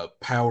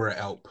power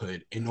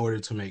output in order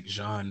to make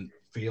Jean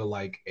feel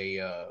like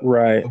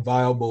Right. a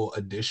viable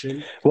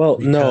addition. Well,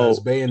 no, Because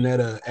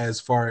Bayonetta,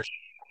 as far as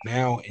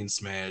now in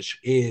Smash,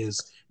 is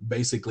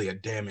basically a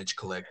damage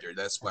collector.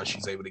 That's why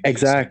she's able to get so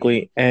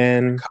exactly. many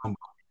And combos.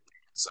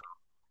 So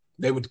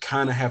they would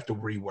kind of have to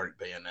rework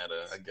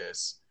Bayonetta, I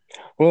guess.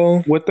 well,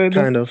 What they do?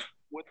 kind of,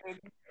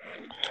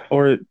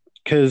 or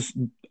because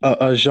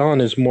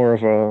Jean is more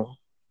of a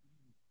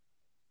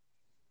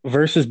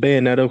versus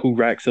Bayonetta who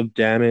racks up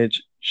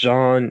damage.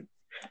 Jean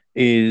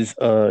is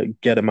a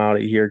get him out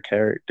of here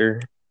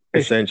character.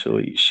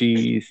 Essentially,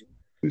 she's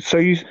So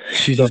you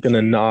just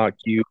gonna knock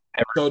you.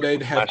 So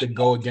they'd have to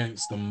go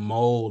against the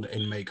mold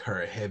and make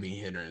her a heavy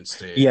hitter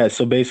instead. Yeah,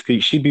 so basically,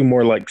 she'd be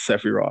more like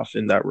Sephiroth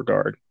in that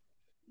regard.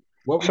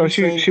 What were so you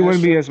she saying, she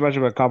wouldn't be Asher? as much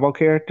of a combo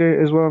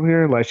character is what I'm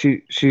hearing. Like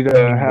she'd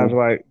have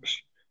like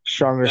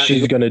stronger. That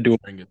She's is gonna do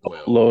as a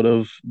well. load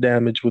of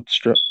damage with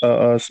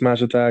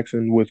smash attacks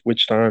and with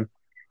witch time.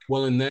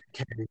 Well, in that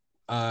case,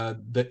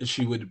 that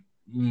she would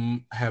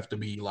have to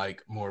be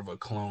like more of a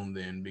clone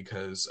then,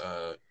 because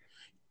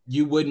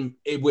it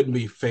wouldn't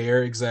be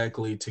fair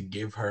exactly to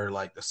give her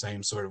like the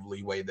same sort of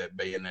leeway that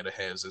Bayonetta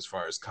has as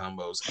far as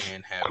combos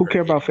and have Who her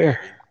care about hit fair?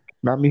 heavy.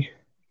 Not me.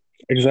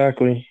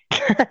 Exactly.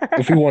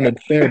 If we wanted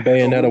fair,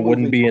 Bayonetta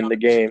wouldn't be in the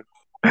game.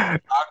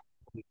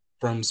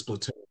 From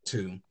Splatoon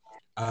 2.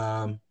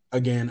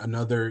 Again,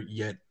 another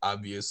yet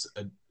obvious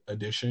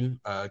addition,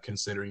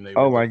 considering they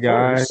were Oh my the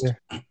god. first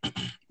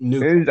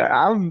new.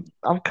 I'm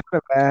kind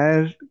of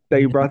mad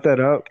that you brought that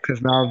up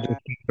because now I'm just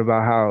thinking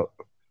about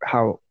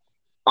how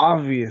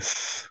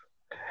obvious.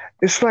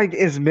 It's like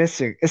it's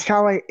missing. It's kind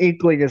of like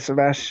Inkling in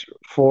Smash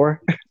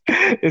 4.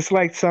 It's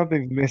like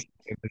something's missing.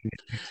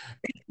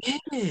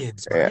 It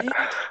is, Yeah. right?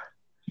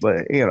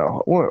 But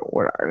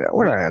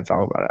we're not gonna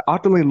talk about it.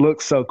 Octoling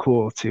looks so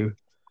cool too.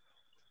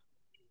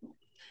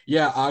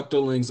 Yeah,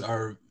 Octolings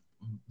are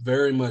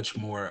very much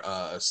more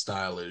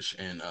stylish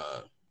and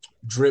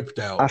dripped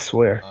out. I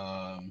swear.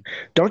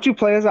 Don't you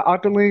play as an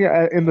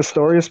Octoling in the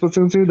story of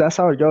Splatoon 2? That's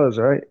how it goes,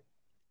 right?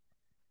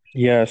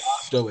 Yes.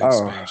 Octo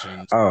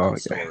expansions okay.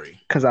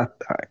 story. Because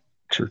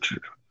true.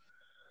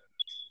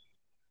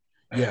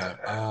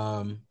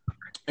 Yeah.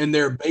 And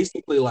they're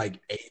basically like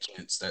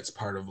agents that's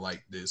part of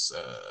like this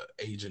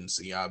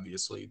agency,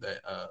 obviously,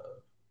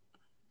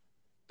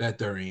 that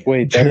they're in.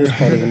 Wait, that is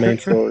part of the main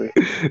story.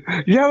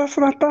 Yeah, that's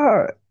what I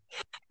thought.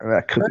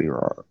 That could be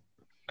wrong.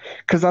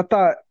 Because I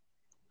thought.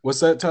 What's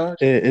that, Todd?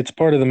 It's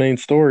part of the main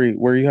story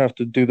where you have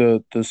to do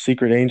the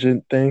secret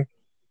agent thing.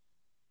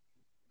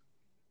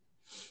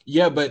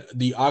 Yeah, but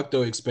the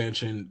Octo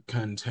expansion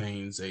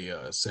contains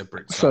a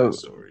separate side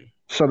story.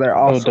 So they're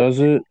also. Oh, does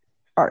it?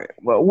 All right.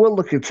 Well, we'll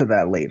look into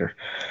that later.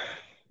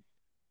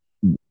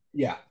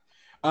 Yeah.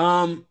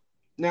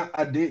 Now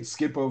I did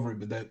skip over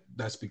it, but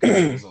that's because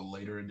it was a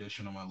later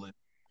edition on my list.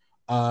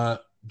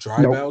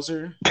 Dry Nope.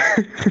 Bowser.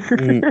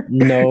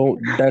 No,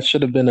 that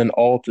should have been an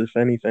alt, if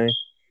anything.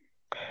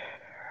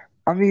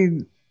 I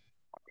mean,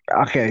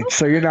 okay,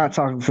 so you're not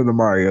talking to the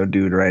Mario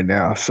dude right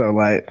now. So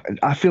like,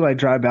 I feel like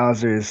Dry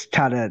Bowser is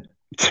kind of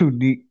too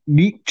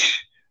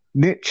niche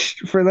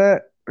for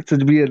that to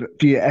be an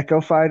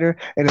Echo Fighter,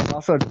 and it's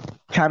also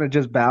kind of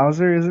just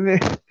Bowser, isn't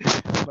it?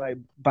 Like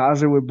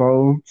Bowser with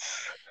bones.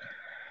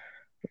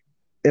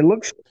 It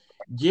looks.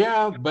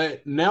 Yeah,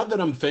 but now that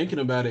I'm thinking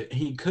about it,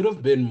 he could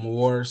have been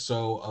more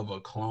so of a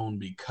clone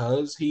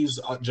because he's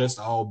just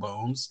all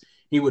bones.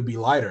 He would be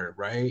lighter,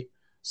 right?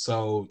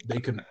 So they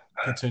could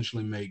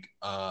potentially make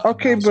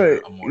okay,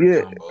 Bowser but a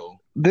more combo.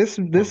 This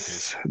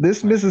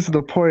misses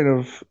the point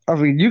of. I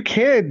mean, you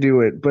can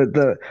do it, but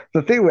the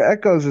thing with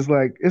Echoes is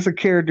like it's a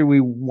character we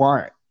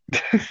want,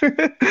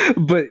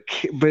 but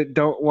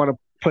don't want to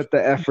put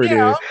the effort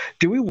in.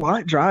 Do we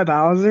want Dry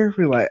Bowser?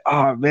 We're like,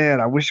 oh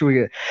man, I wish we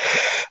could.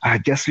 I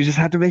guess we just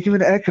have to make him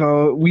an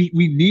Echo. We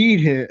need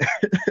him.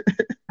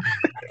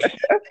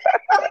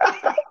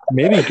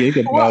 Maybe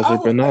Giga Bowser,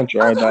 but not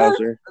Dry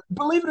Bowser.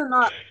 Believe it or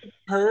not, I've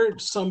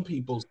heard some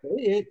people say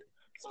it.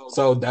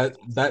 So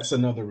that's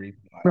another reason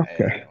why I added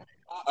Okay. him.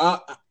 Uh,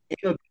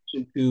 in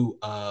addition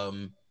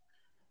to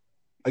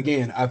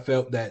again, I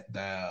felt that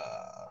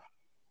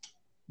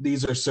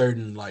these are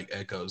certain like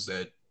echoes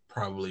that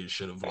probably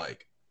should have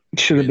like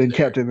Should have been been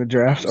kept there. in the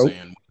You know what draft. I'm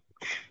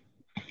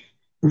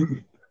Oh.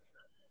 saying?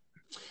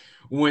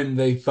 When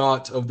they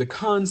thought of the Oh,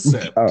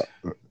 concept.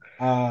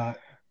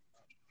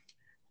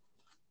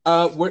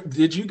 Uh,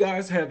 did you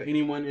guys have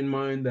anyone in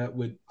mind that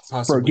would bro,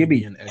 possibly give be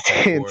me an echo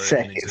 10 for an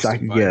seconds. I existing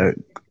can get a fighter?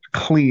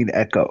 clean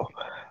echo.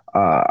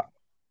 Uh,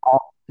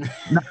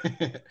 not,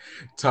 not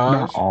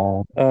Taj?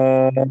 all.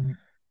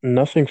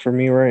 Nothing for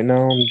me right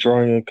now. I'm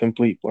drawing a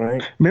complete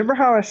blank. Remember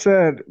how I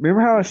said,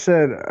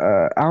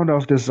 I don't know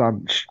if this is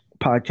on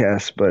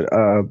podcast, but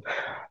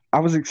I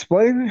was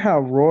explaining how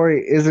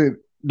Roy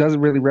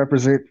doesn't really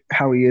represent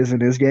how he is in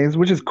his games,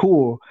 which is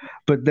cool.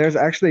 But there's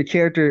actually a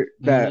character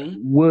that Mm-hmm.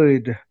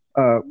 would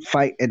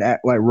fight and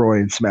act like Roy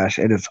in Smash,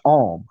 and it's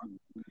Alm.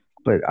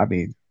 But I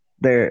mean,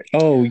 there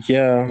Oh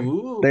yeah,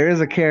 Ooh. there is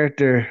a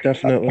character.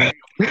 definitely.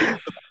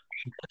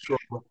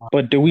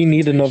 But do we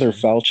need another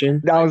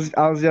Falchion? I was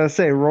gonna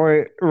say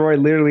Roy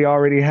literally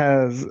already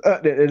has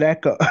an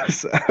echo.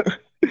 So,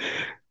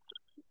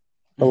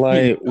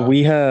 Like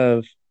we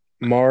have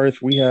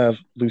Marth, we have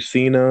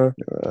Lucina,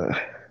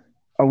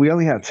 oh, we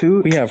only have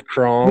two. we have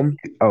Crom.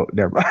 Oh,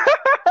 never mind.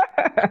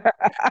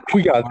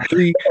 We got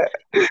 3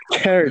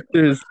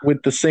 characters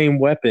with the same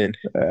weapon.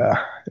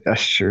 Yeah,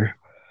 that's true.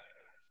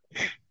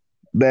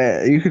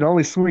 That you can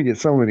only swing it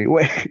so many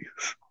ways.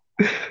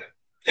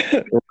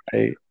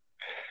 Right.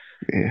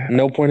 Yeah,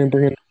 No point in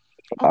bringing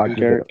I'll a give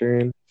it. character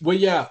in. Well,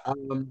 yeah.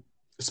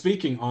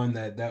 Speaking on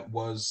that,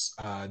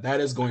 that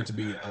is going to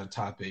be a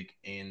topic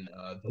in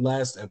the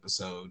last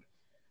episode.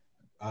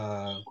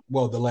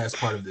 Well, the last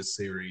part of this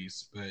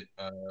series. But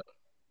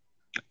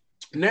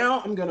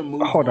now I'm gonna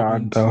move Hold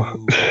on,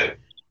 though.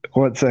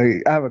 One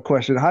second. I have a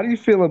question. How do you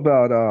feel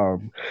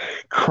about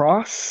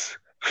cross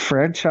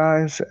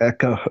franchise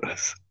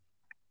echoes?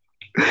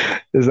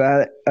 Is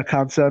that a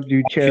concept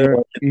you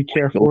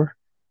care for?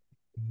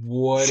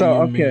 What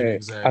So, do you mean okay.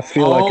 exactly? I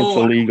feel like it's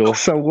illegal.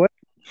 So what?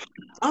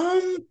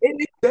 It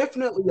is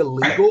definitely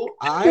illegal.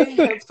 I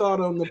have thought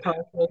on the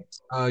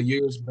process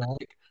years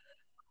back,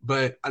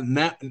 but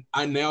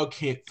I now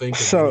can't think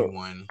of So-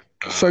 anyone.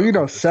 So you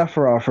know off the top of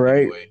Sephiroth, my head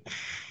right? anyway.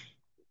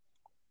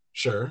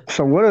 Sure.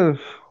 So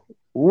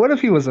what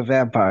if he was a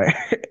vampire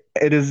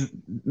and his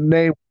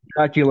name was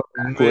Dracula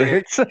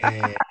backwards?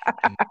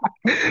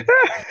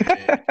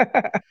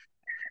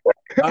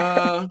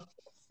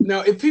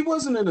 Now if he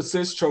wasn't an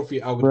assist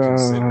trophy, I would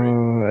consider it.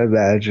 Bro,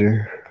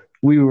 imagine.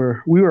 We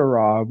were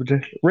robbed.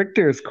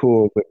 Richter is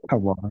cool, but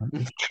come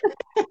on.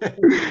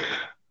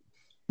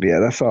 Yeah,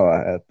 that's all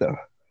I had though.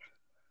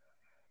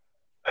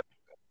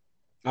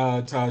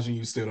 Taji,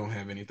 you still don't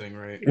have anything,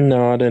 right?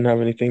 No, I didn't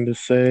have anything to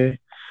say.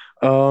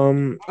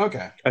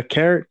 Okay. A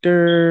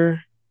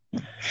character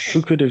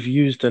who could have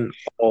used an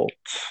alt.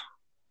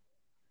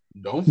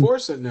 Don't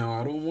force it now.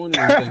 I don't want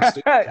anything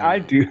stupid. I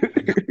do.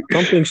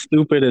 Something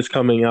stupid is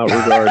coming out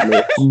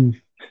regardless.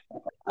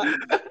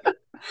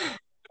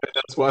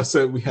 That's why I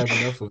said we have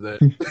enough of that.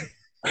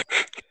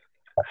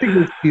 I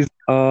think he's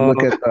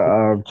look at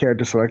the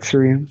character select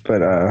screen,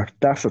 but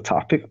that's a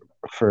topic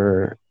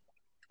for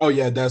Oh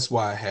yeah, that's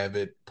why I have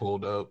it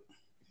pulled up.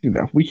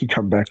 we can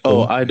come back to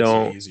Oh, it. I Makes it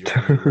don't. easier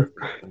for me to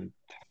reference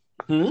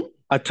them.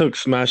 I took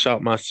Smash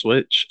out my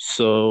Switch,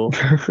 so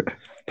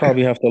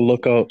probably have to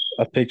look up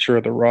a picture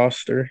of the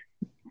roster.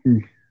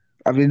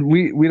 I mean,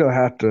 we don't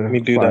have to me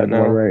do find that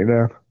now. one right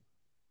now.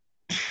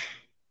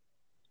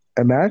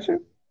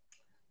 Imagine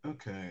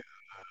Okay.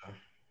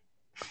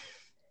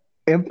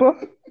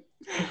 Impa.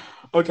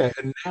 Okay,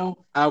 and now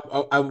I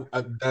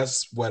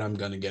that's what I'm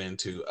gonna get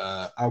into.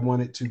 I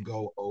wanted to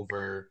go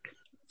over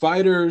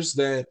fighters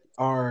that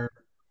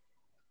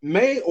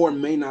may or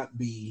may not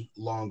be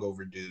long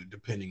overdue,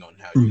 depending on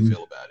how you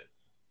feel about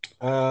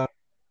it.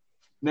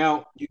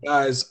 Now you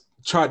guys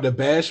tried to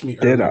bash me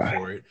Did earlier I?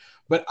 for it,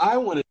 but I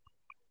wanted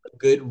a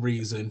good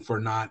reason for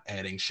not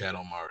adding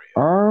Shadow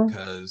Mario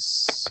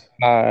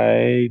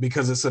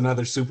because it's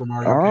another Super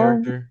Mario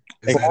character.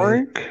 Is that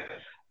boring. it?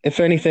 If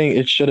anything,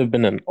 it should have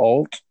been an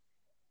alt.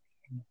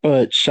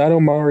 But Shadow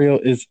Mario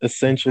is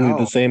essentially No.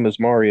 the same as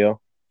Mario.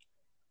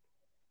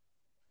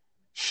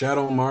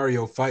 Shadow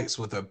Mario fights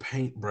with a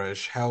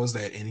paintbrush. How is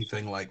that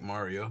anything like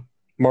Mario?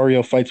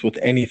 Mario fights with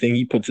anything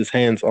he puts his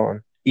hands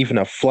on, even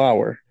a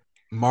flower.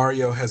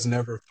 Mario has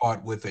never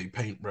fought with a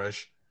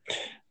paintbrush.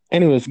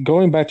 Anyways,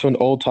 going back to an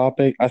old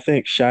topic, I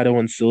think Shadow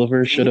and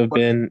Silver should have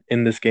been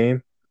in this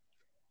game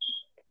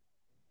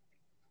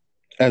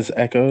as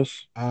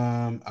echoes.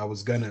 I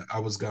was going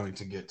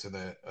to get to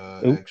that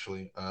Oop.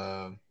 actually.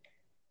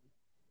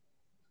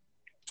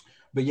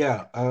 But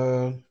yeah,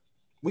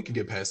 we could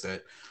get past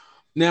that.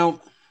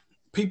 Now,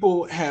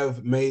 people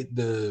have made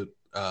the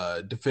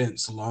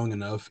defense long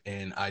enough,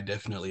 and I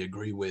definitely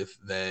agree with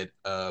that.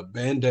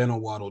 Bandana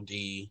Waddle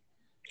Dee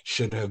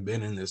should have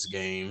been in this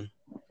game.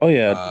 Oh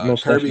yeah,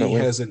 most Kirby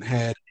definitely. hasn't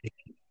had a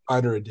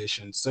fighter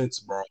edition since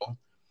Brawl,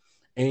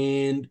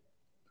 and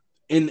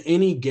in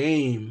any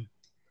game,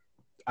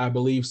 I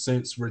believe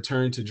since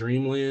Return to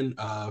Dreamland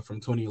from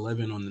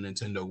 2011 on the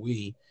Nintendo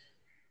Wii,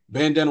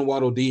 Bandana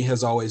Waddle Dee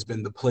has always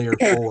been the player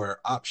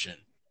 4 option.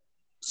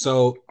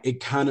 So it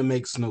kind of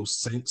makes no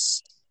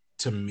sense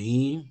to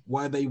me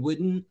why they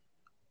wouldn't.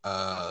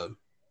 I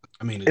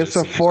mean, it's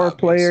a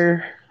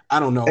 4-player, I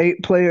don't know.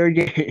 8-player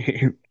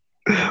game.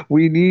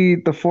 We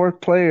need the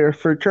 4th player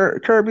for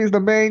Kirby's the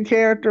main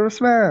character of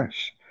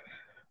Smash.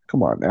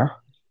 Come on now.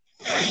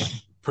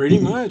 Pretty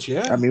much,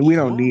 yeah. I mean, we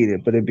don't need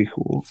it, but it'd be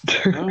cool.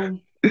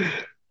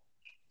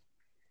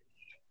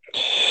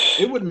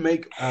 It would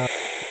make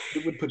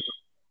it would put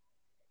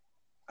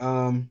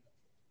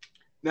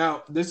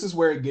now this is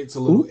where it gets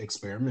a little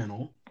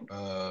experimental.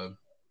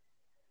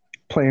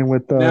 Playing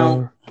with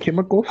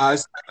chemicals. I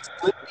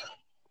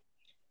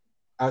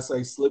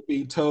say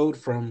Slippy Toad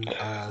from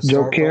Joe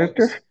Star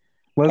character. Fox.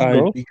 Let's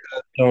go.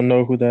 Don't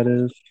know who that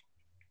is.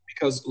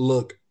 Because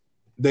look,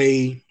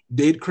 they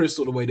did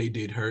Crystal the way they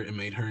did her and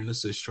made her an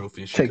assist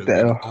trophy. And she Take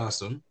that.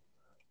 Awesome.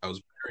 I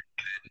was very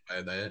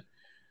glad by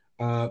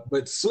that.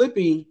 But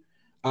Slippy,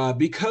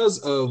 because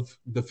of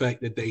the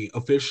fact that they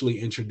officially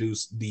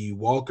introduced the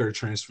Walker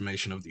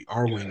transformation of the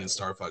R-Wing in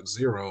Star Fox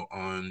Zero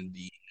on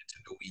the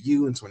Nintendo Wii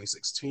U in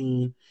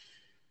 2016,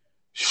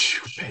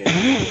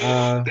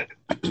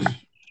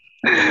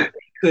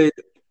 could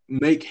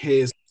make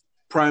his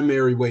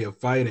primary way of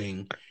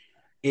fighting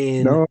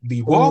in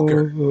the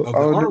Walker of the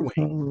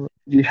R-Wing.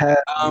 You have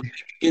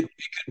it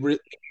could really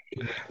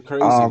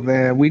crazy. Oh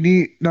man, we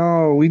need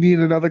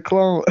another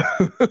clone.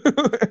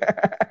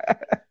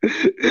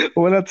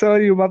 When I tell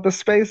you about the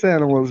space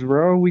animals,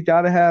 bro, we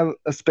gotta have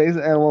a space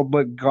animal,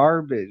 but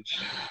garbage.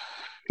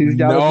 He's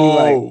gotta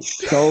be like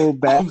so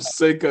bad. I'm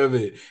sick of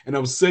it, and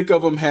I'm sick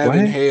of him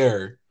having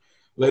hair.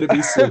 Let it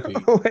be Slippy.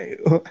 Wait.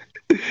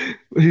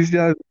 He's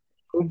got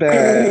so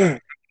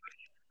bad.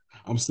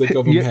 I'm sick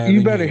of him having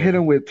You better hair. hit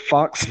him with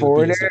Fox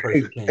Forward,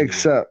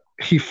 except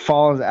he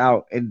falls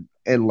out and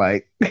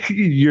like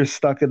you're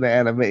stuck in the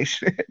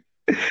animation.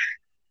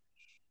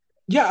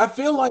 Yeah, I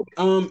feel like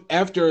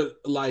after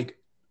like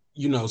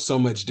so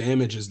much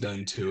damage is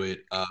done to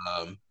it,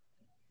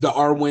 the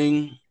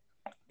R-Wing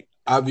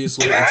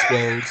obviously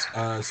explodes,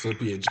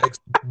 Slippy ejects,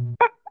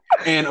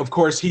 and of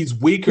course he's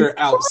weaker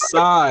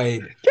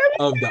outside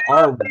of the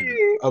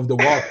R-Wing of the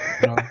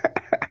Walker.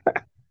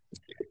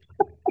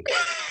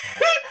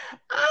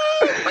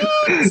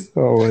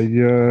 Oh my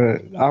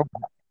god.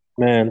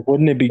 Man,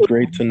 wouldn't it be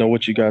great to know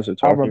what you guys are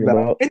talking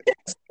about?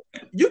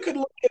 You could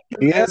look at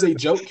him as a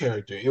joke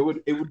character. It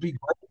would be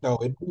great though.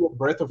 It'd be a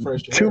breath of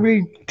fresh air. Too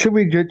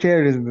many good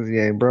characters in this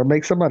game, bro.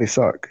 Make somebody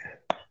suck.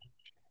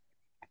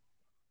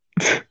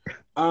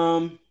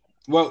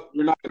 Well,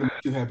 you're not gonna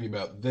be too happy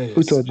about this.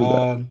 Who told you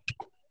that?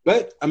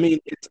 But I mean,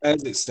 it's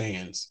as it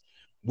stands.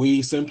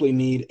 We simply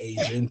need a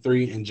Gen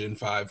 3 and Gen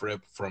 5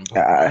 rep from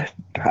Pokemon.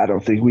 I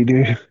don't think we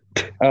do.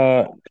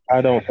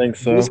 I don't think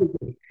so.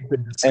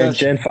 And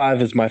Gen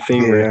 5 is my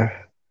favorite.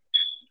 Yeah.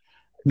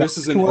 This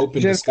is an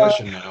open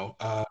discussion now.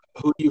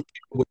 Who do you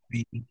think would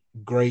be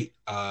great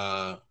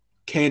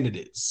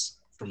candidates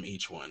from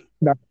each one?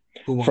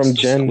 Who wants from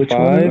Gen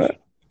 5?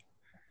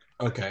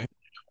 Okay.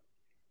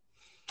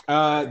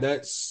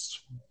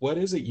 That's what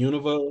is it?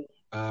 Univo?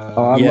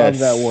 I love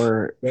that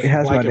word. It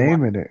has my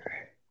name in it.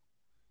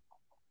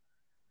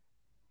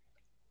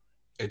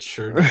 It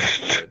sure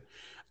does.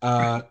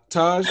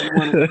 Taj, you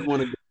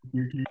want to get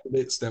your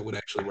candidates that would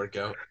actually work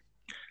out?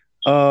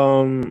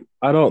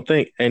 I don't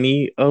think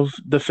any of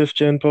the 5th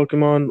gen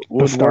Pokemon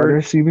would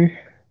starters, work. You mean?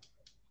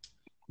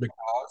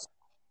 Because?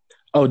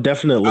 Oh,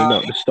 definitely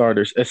not the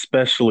starters,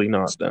 especially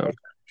not them.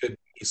 Could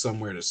be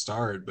somewhere to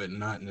start, but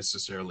not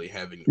necessarily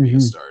having to be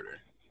a starter.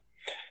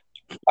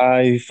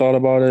 I thought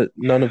about it.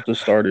 None of the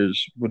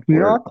starters would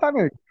work.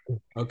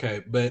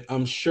 Okay, but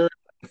I'm sure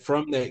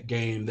from that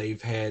game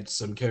they've had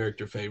some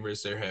character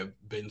favorites. There have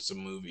been some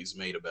movies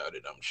made about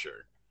it, I'm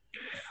sure.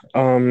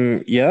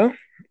 Yeah.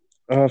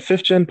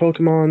 5th gen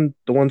Pokemon,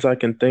 the ones I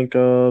can think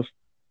of,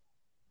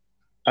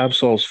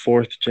 Absol's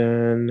 4th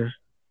gen,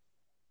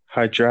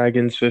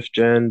 Hydreigon's 5th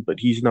gen, but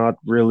he's not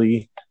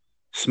really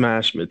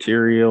Smash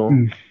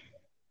material.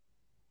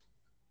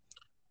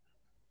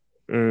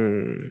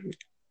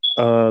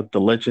 The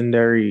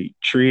legendary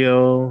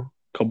trio,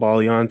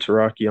 Cobalion,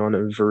 Terrakion,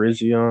 and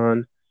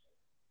Virizion.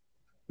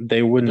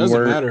 They wouldn't work.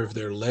 Doesn't matter if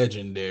they're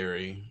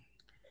legendary.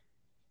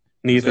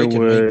 Neither they can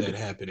would make that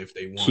happen if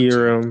they want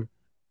Kyurem,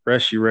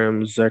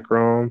 Reshiram,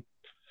 Zekrom,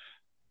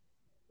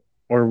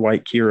 or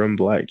White Kyurem,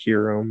 Black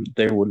Kyurem.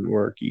 They wouldn't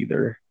work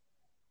either.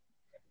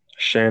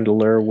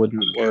 Chandelure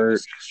wouldn't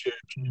work.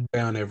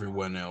 Down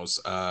everyone else.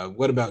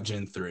 What about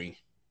Gen 3?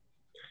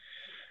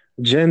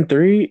 Gen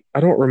 3, I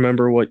don't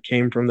remember what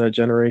came from that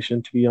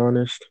generation, to be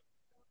honest.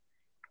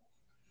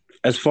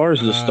 As far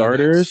as the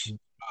starters,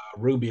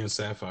 Ruby and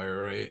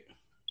Sapphire, right?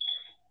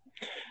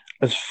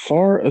 As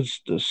far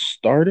as the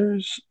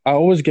starters, I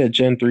always get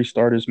Gen 3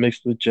 starters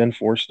mixed with Gen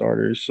 4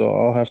 starters, so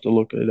I'll have to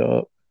look it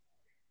up.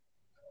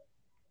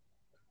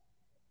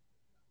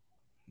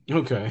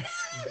 Okay.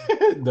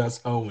 That's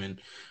Owen.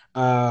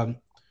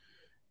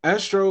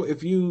 Astro,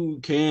 if you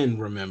can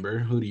remember,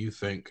 who do you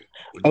think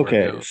would work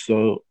Okay, out?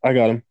 so I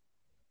got him.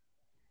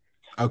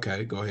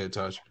 Okay, go ahead,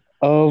 Taj.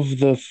 Of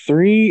the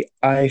three,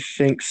 I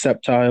think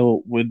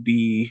Sceptile would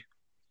be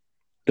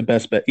the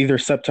best bet. Either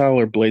Sceptile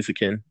or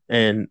Blaziken,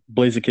 and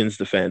Blaziken's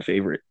the fan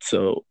favorite,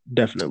 so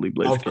definitely Of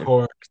Blaziken.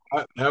 course,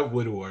 that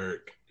would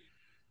work.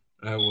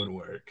 That would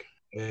work.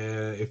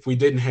 If we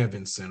didn't have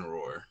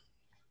Incineroar,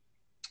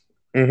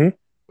 Hmm.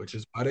 which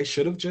is why they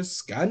should have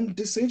just gotten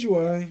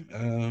Decidueye.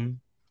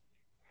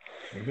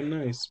 Would have been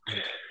nice.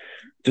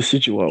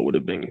 Decidueye would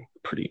have been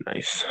pretty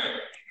nice.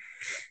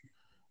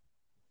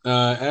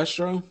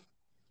 Astro,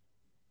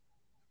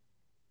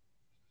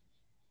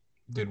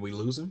 did we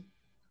lose him?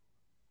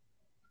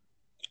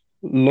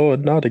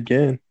 Lord, not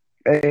again.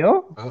 Hey,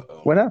 yo,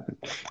 Uh-oh. what happened?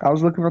 I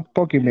was looking at the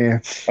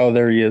Pokemans. Oh,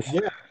 there he is.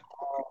 Yeah.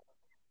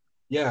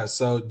 Yeah,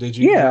 so did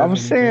you Yeah, I have was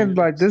any saying like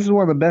characters? this is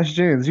one of the best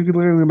gens. You could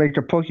literally make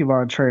a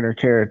Pokemon trainer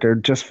character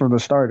just from the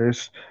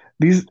starters.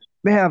 These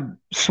they have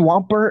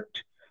Swampert,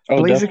 Oh,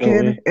 Blaziken,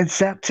 definitely. and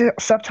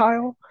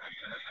Sceptile.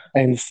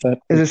 And Is it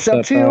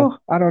Sceptile. Sceptile?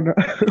 I don't know.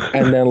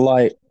 And then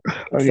like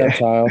Okay.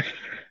 Sceptile.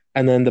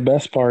 And then the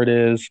best part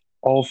is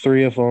all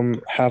three of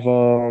them have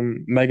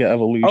Mega Oh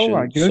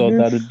my Evolution, so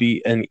goodness. that'd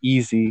be an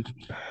easy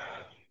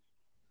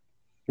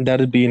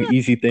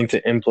thing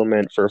to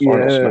implement for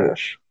Final Yeah.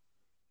 Smash.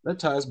 That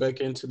ties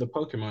back into the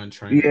Pokemon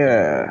trainer game we were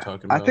Yeah.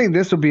 talking I about. think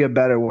this would be a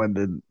better one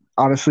than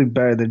honestly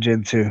better than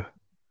Gen 2.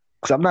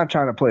 Because I'm not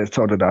trying to play as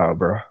Totodile,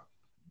 bro.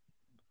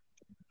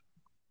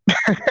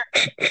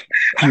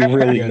 You're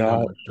really Yeah, no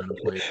not. one's trying to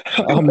play.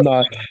 I'm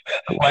not.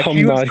 Like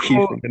I'm not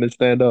even gonna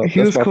stand up.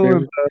 he was cool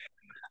in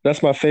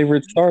That's my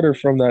favorite starter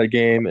from that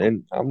game,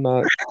 and I'm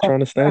not trying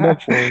to stand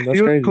up for him. That's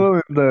he was crazy.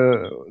 cool in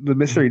the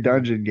Mystery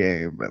Dungeon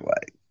game, but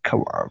like,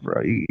 come on,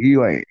 bro.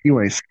 You ain't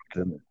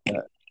something like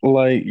that.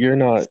 Like you're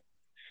not.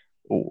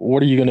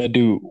 What are you gonna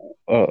do?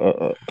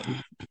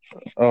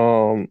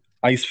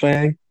 Ice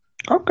Fang.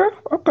 Okay,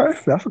 okay.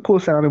 That's a cool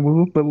sounding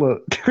move, but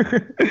look.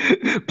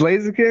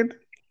 Blaziken?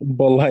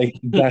 But like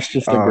that's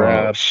just a Oh,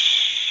 grab.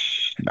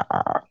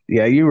 nah.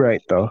 Yeah, you're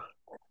right though.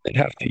 They'd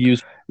have to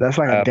use That's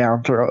like a grab.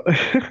 down throw.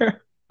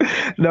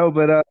 No,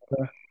 but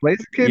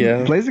Blaziken,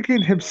 Yeah.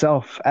 Blaziken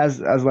himself as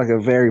like a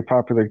very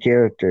popular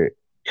character.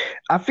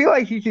 I feel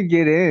like he could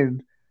get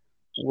in.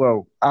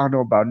 Well, I don't know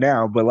about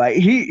now, but like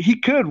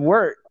he could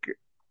work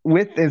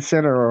with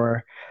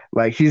Incineroar.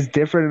 Like he's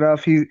different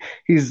enough.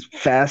 He's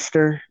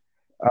faster.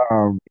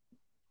 Um,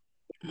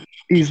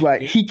 he's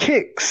like he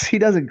kicks. He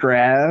doesn't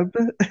grab.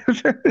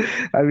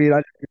 I mean,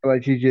 I feel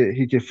like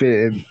he could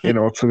fit in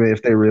Ultimate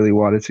if they really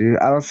wanted to.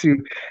 I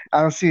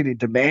don't see any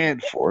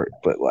demand for it,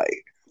 but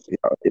like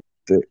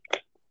it's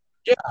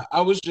Yeah, I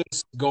was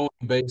just going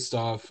based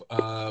off.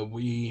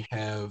 We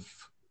have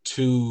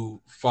two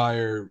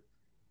fire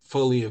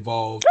fully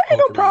evolved ain't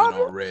no Pokemon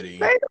problem. already.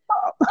 Ain't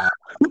no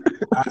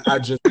Uh, I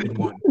just didn't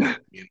want.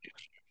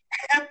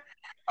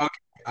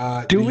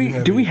 Okay. Do Do you we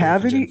have do we anything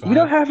have for Gen any? We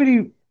don't 5? have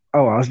any.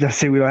 Oh, I was gonna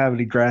say we don't have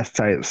any grass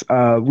types.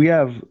 We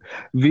have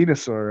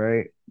Venusaur,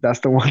 right? That's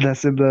the one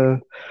that's in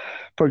the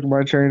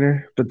Pokemon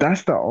Trainer, but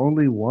that's the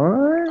only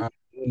one. Uh,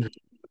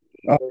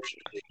 Oh,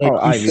 unfortunately, Like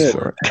oh, you said,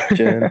 Venusaur. Ivysaur.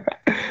 Jen.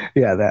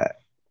 Yeah, that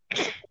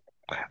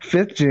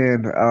fifth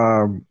gen.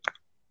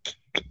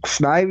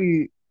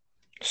 Snivy.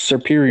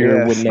 Superior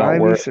Yeah, would not Snivy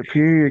work.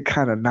 Superior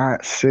kind of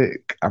not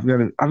sick. I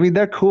mean,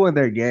 they're cool in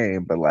their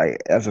game, but like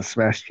as a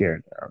Smash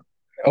character,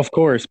 Of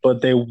course,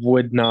 but they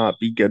would not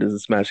be good as a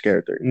Smash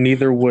character.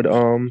 Neither would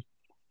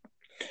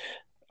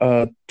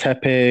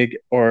Tepig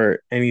or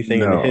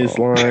anything in his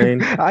no.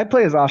 line. I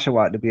play as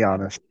Oshawott to be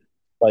honest.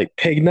 Like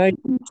Pignite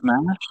in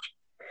Smash.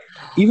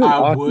 Even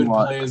I would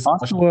Oshawott. play as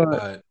Oshawott.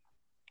 Oshawott.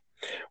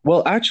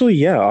 Well, actually,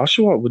 yeah,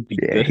 Oshawott would be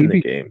Yeah, good in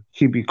the game.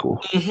 he'd be cool.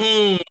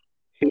 Mhm.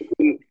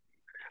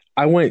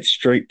 I went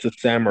straight to Yeah,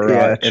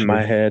 Samurott in my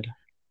true. head.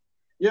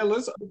 Yeah,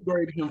 let's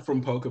upgrade him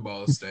from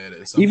Pokeball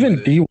status. I'm Even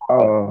with it.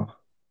 Dewott,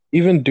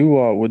 even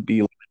Dewott would be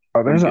There's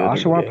an good in the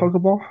Oshawott game.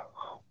 Pokeball?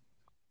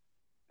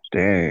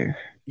 Dang.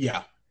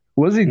 Yeah.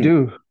 What does he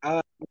do?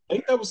 I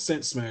think that was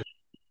Scent Smash.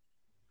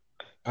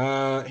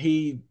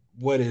 He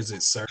what is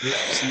it? Serves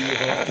you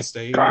off the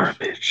stage.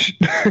 Garbage.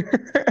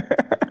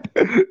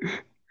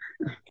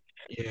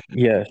 Yeah.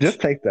 Yes, Just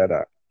take that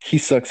out. he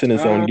sucks in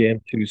his own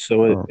game too,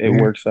 so it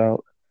man. works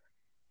out.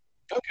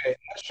 Okay,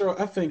 Astro,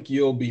 I think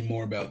you'll be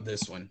more about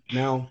this one.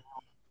 Now,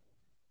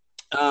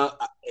 uh,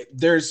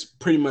 there's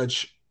pretty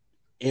much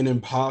an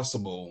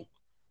impossible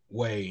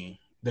way.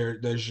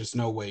 There's just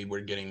no way we're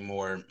getting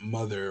more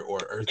Mother or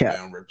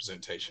Earthbound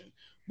representation.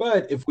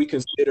 But if we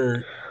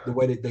consider the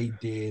way that they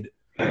did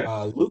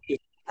Lucas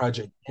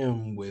Project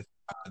M with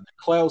the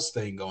Klaus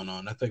thing going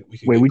on, I think we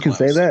could Wait, get we can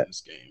say Klaus in that?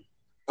 this game.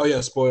 Oh yeah,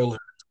 spoiler.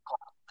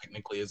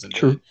 Technically isn't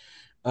True.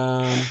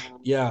 dead.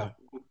 Yeah.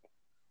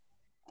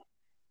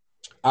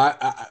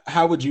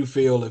 How would you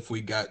feel if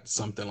we got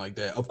something like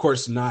that? Of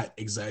course, not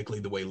exactly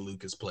the way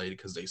Lucas played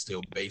because they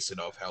still base it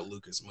off how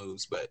Lucas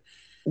moves. But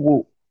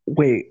Well,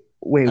 wait.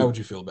 how would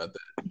you feel about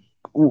that?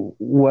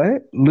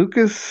 What?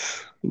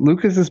 Lucas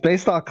is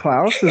based on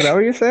Klaus? Is that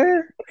what you're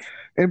saying?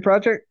 in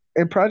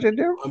Project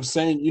Doom. I'm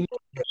saying,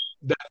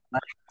 that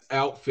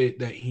outfit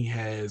that he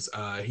has,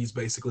 he's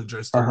basically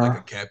dressed Uh up like huh.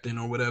 a captain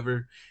or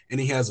whatever, and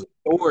he has a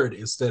sword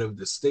instead of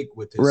the stick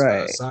with his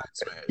Right. side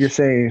You're smash.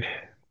 saying,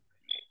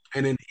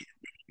 And then he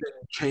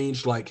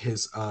changed like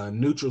his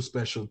neutral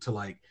special to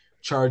like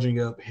charging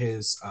up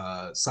his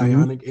mhm.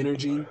 psionic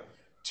energy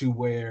to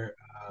where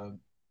uh,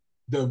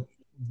 the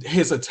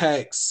his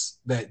attacks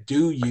that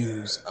do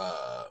use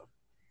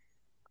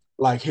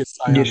like his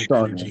Get psionic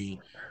stronger.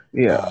 energy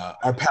Yeah. are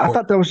I powered.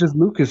 thought that was just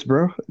Lucas,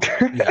 bro.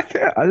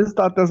 Yeah. I just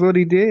thought that's what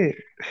he did.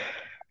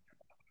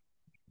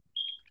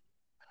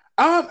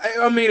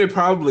 I mean, it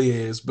probably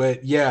is,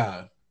 but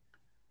yeah,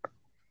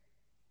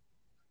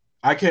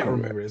 I can't Okay.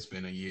 remember. It's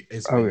been a year.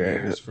 It's been Okay.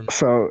 years for me.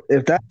 So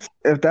if that's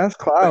But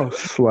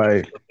Klaus,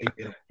 like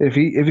if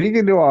he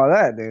can do all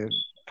that, then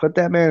put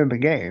that man in the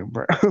game,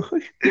 bro.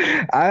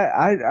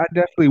 I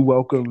definitely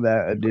welcome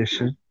that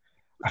addition.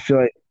 I feel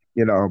like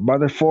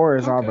Mother Four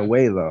is on the okay,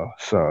 way though,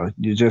 so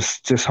you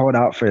just hold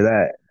out for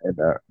that,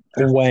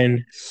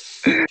 When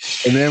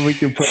and then we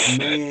can put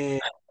man,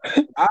 I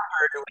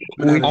heard it was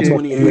coming we out in I must could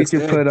have we missed,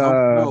 could 2018. put I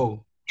don't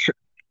know. Tr-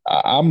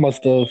 I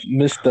must have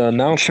missed the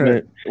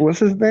announcement. what's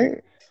his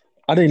name?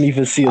 I didn't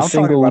even see a I'm talking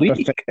single about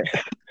leak.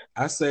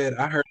 I said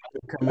I heard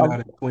it was coming I'm, out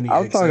in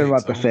I'm talking 20XX.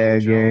 about I the don't know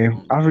what fan y'all game.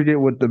 on I about. forget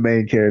what the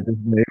main character's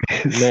name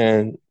is.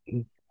 Man,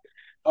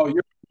 Oh,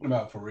 you're talking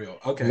about for real.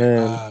 Okay.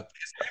 man, His name is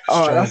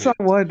Oh, that's Travis. what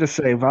I wanted to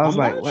say, but I was I'm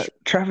like, not what? sure.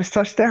 Travis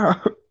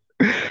touchdown.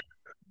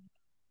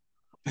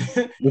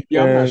 this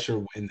Yeah, I'm not man, sure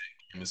when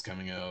that game is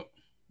coming out.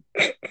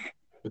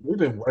 But we've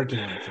been working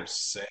on it for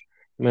 7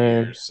 years,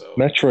 man, so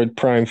Metroid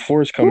Prime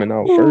 4 is coming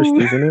out first, Woo!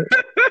 isn't it?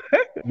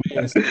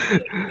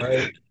 man,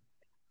 right?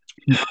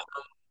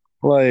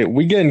 Like,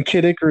 we getting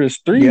Kid Icarus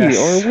 3, aren't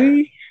Yes,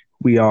 we?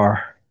 we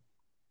are.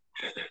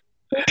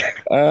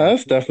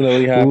 That's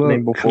definitely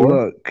happening Look, before.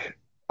 look.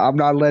 I'm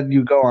not letting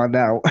you go on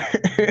that one.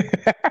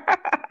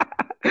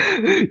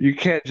 You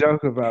can't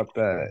joke about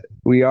that.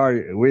 We are.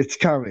 It's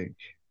coming.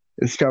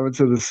 It's coming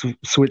to the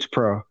Switch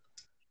Pro.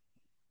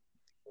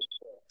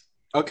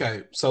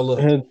 Okay, so look,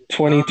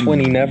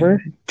 2020 never.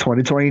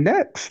 2020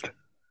 next.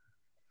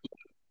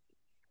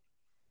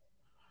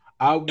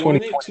 I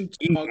wanted to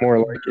 2020 talk more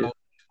like it. about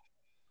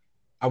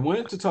I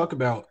wanted to talk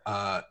about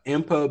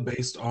Impa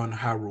based on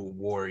Hyrule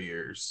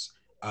Warriors.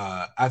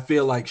 I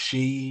feel like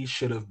she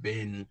should have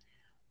been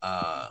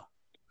uh,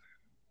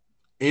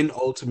 in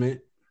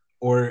Ultimate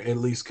or at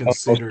least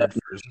Almost considered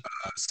for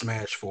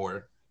Smash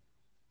 4.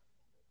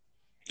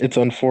 It's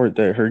unfortunate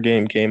that her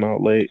game came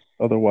out late.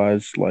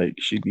 Otherwise, like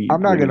she'd be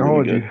I'm not really, gonna really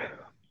hold good.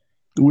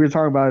 you. We were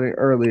talking about it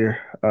earlier.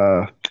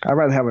 I'd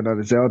rather have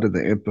another Zelda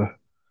than Impa.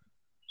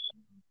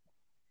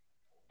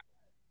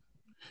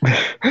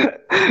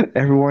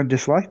 Everyone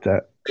disliked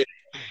that.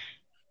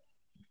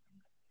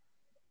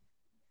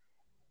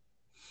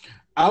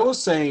 I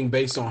was saying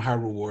based on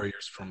Hyrule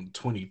Warriors from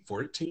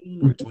 2014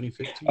 or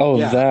 2015. Oh,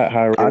 Yeah, that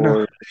Hyrule I know.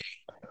 Warriors.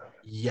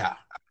 yeah,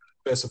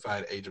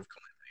 specified Age of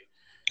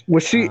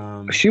Was she?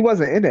 Calamity. She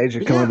wasn't in Age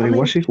of But yeah, I Calamity,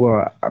 was mean, she?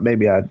 Well,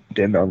 maybe I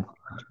didn't know.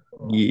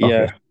 Yeah,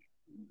 Okay.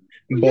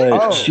 but yeah.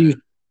 Oh,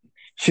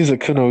 she's a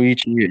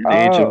Kunoichi in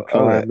Age oh, of okay.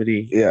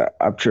 Calamity. Yeah,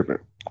 I'm tripping.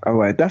 I'm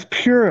like, that's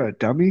Pura,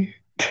 dummy.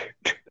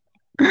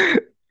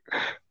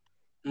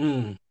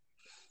 Mm.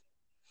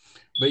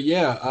 But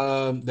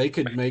yeah, they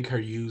could make her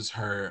use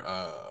her.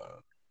 I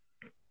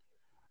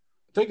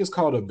think it's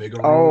called a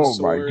Bigoro Oh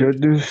my sword.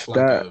 goodness, It's like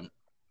that a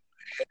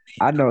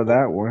I know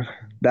that one.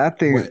 That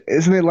thing, what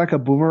isn't it like a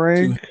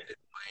boomerang? two-handed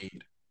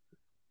blade.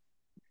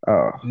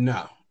 Oh,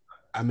 No,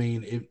 I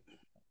mean it.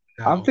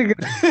 I'm No, thinking,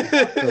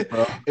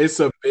 bro. it's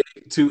a big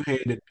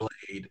two-handed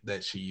blade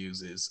that she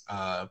uses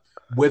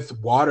with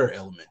water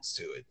elements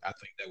to it. I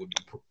think that would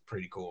be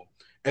pretty cool,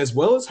 as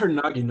well as her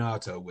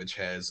Naginata, which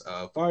has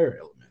fire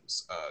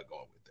elements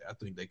going with it. I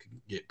think they could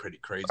get pretty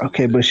crazy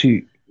Okay, with but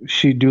it.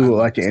 she do I'd look love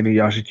like to an see.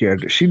 Inuyasha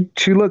character.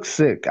 She looks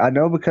sick. I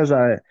know because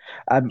I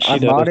She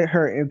does. modded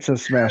her into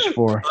Smash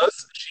 4.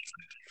 Plus, she's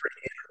a different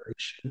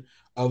iteration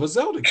of a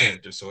Zelda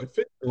character, so it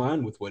fits in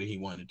line with what he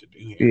wanted to do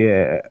here.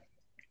 Yeah.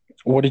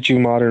 What did you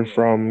modern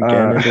from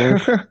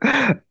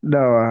Ganondorf?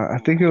 No, I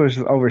think it was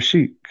over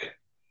Sheik.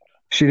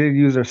 She didn't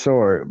use her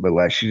sword, but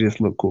like she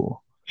just looked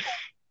cool.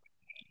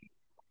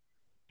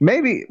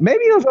 Maybe it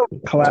was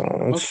over Cloud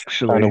It's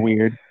kind of actually.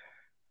 weird.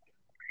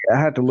 I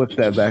had to look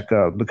that back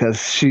up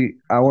because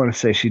I want to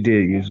say she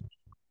did use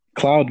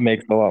Cloud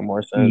makes a lot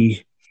more sense.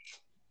 E.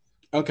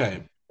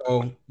 Okay,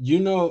 so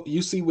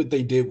you see what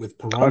they did with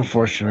Piranha Plant, right?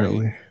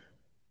 Unfortunately.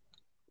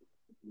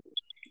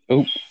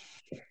 Oh,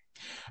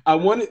 I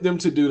wanted them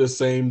to do the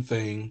same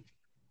thing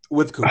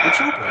with Koopa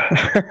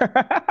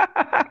Troopa.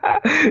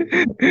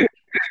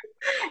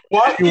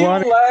 Why You do you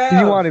wanted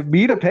laugh? you wanted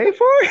me to pay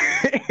for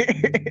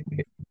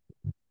it?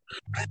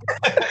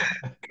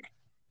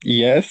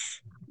 yes.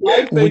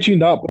 I Would think you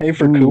not pay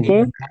for Ooh.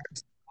 Koopa?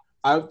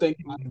 I think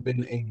it would have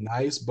been a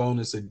nice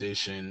bonus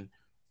addition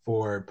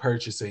for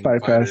purchasing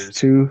Fight Pass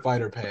 2.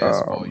 Fighter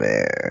Pass Oh Volume.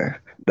 man.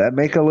 That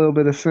make a little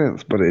bit of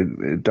sense, but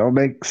it don't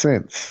make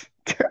sense.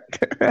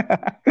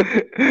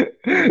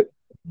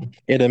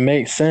 It'll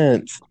make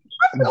sense,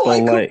 I feel but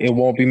like like it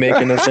won't be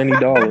making us any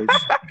dollars.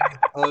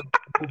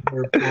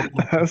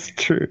 That's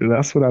true.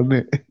 That's what I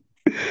meant.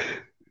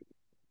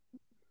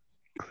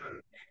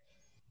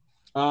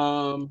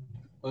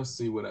 Let's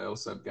see what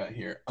else I've got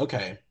here.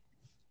 Okay.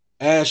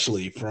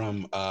 Ashley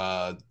from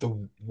the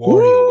WarioWare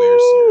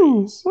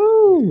Woo! series.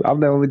 Woo! I'm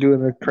the only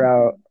doing the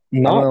crowd.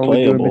 I'm the Not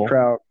only doing the playable,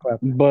 crowd clap.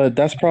 but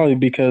that's probably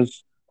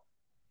because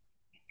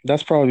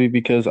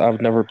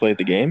I've never played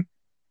the game.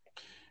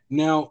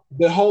 Now,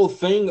 the whole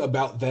thing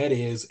about that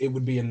is it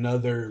would be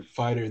another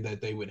fighter that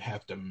they would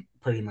have to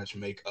pretty much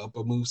make up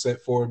a moveset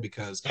for,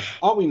 because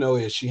all we know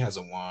is she has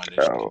a wand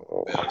and she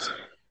Oh, spells.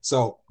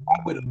 So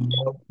I would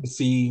love to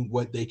see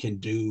what they can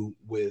do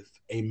with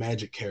a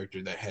magic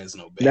character that has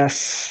no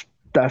base.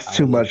 that's I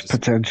too would love much to see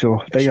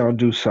potential. They gonna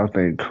do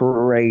something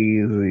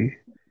crazy.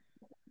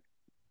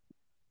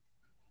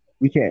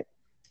 We can't.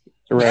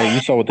 Right?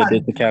 You saw what they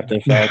did to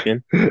Captain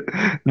Falcon.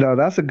 No,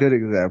 that's a good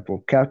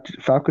example.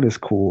 Captain Falcon is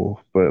cool,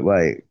 but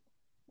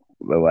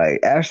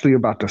Ashley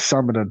about to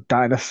summon a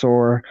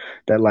dinosaur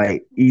that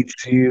like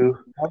eats you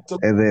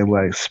and then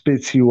like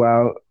spits you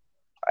out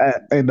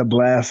in the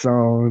blast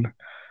zone.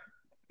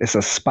 It's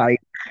a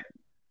spike.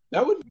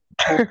 That would be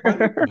a cool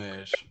fighter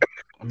smash.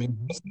 I mean,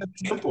 it's that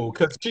simple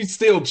because she's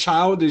still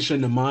childish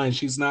in the mind.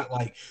 She's not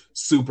like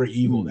super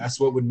evil. That's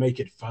what would make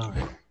it fun.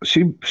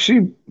 She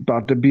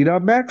about to beat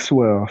up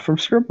Maxwell from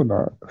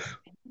Scribblenauts.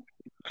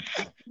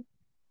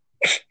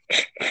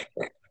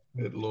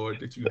 Good Lord,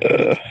 did you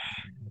Uh,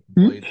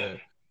 played that?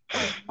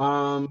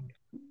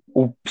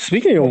 well,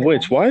 speaking of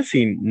which, why is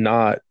he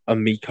not a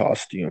Mii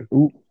costume?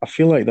 Ooh, I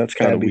feel like that's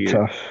kind that'd of be weird.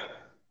 tough.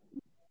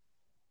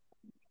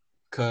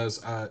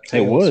 Because It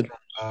Tails would.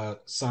 from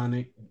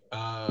Sonic,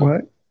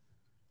 What?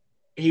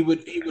 he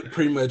would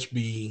pretty much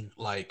be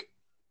like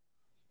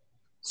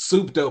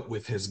souped up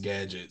with his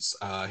gadgets.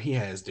 He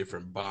has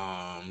different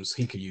bombs.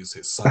 He could use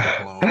his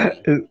cyclone.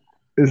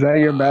 Is that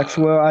your Uh,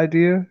 Maxwell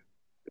idea?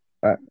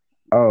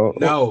 Oh,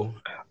 no,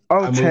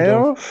 oh, I moved on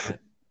Tails? from that.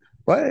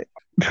 What?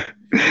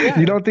 Yeah.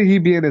 You don't think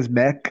he'd be in his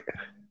mech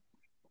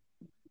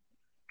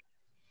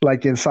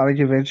like in Sonic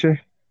Adventure?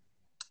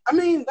 I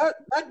mean,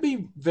 that'd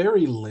be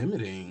very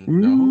limiting,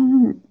 no?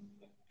 Mm,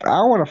 I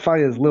don't want to fight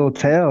his little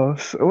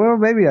Tails. Well,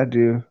 maybe I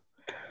do.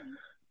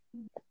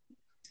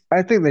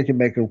 I think they can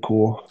make him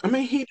cool. I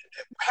mean,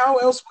 how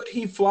else would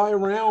he fly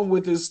around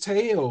with his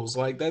tails?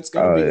 Like that's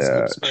got to Oh be yeah,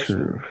 something special.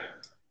 true.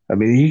 I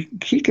mean,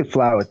 he could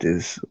fly with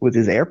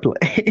his airplane.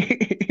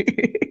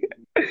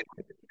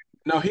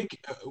 No,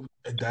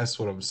 that's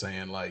what I'm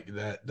saying. Like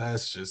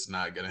that's just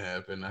not gonna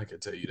happen. I can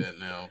tell you that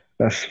now.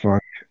 That's fun.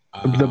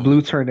 The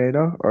blue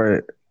tornado,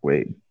 or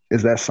wait,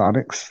 is that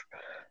Sonic's?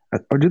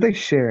 Or do they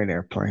share an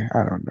airplane? I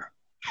don't know.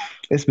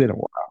 It's been a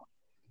while.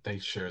 They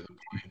share the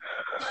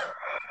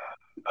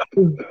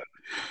plane.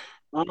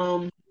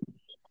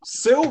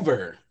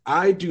 Silver.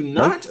 I do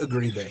not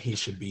agree that he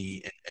should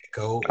be an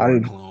Echo or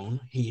a clone.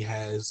 He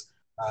has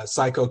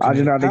psychokinetic I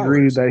do not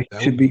agree powers. that he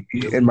That should would be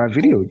really in my cool.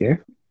 video game.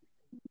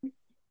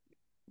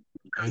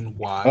 And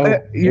why?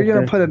 Oh, You're gonna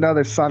okay. put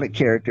another Sonic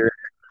character,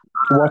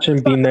 Watch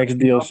him be next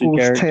DLC Knuckles,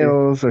 character.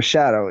 Tails, or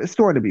Shadow. It's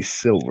going to be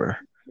Silver.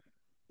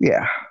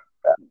 Yeah,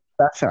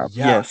 that sounds.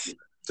 Yeah, Yes.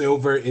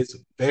 Silver is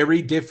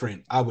very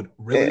different. I would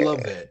really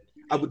love that.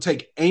 I would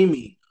take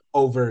Amy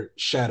over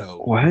Shadow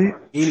What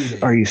any day.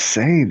 are you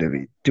saying to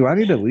me? Do I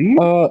need to leave?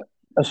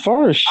 As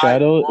far as I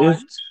Shadow want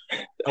is,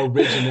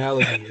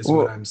 originality is Well,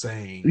 what I'm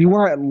saying. You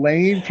want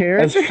lame as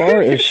characters?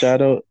 far as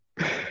Shadow,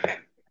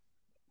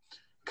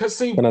 Because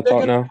see, can I what they're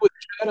talk gonna now? do with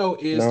Shadow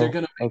is they're No?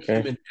 gonna make Okay.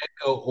 him an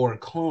Echo or a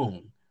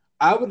clone.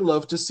 I would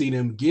love to see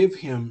them give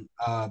him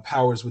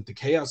powers with the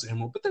Chaos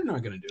Emerald, but they're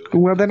not gonna do it.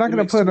 Well, they're not It going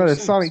to makes put too much another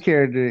sense. Sonic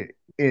character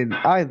in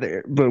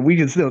either, but we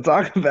can still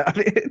talk about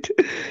it.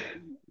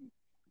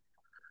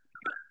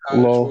 What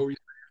Lol. were you-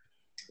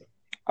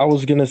 I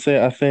was gonna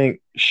say I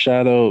think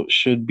Shadow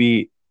should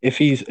be, if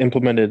he's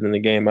implemented in the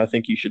game, I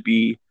think he should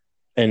be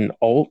an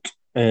alt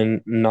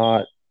and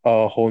not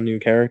a whole new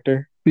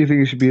character. Do you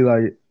think it should be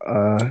like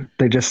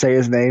they just say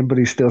his name, but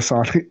he's still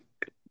Sonic?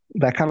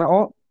 That kind of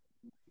alt?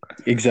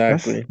 That's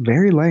Exactly.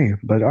 very lame,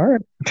 but all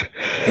right.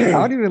 I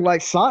don't even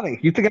like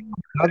Sonic. You think I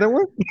want another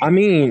one? I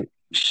mean,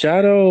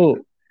 Shadow,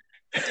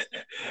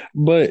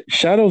 but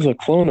Shadow's a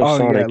clone of Oh yeah,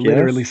 Sonic,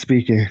 literally yes?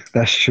 speaking,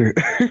 that's true.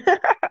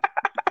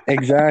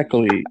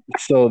 Exactly.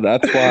 So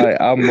that's why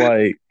I'm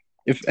like,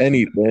 if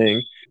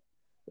anything,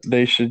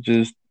 they should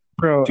just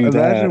Bro, do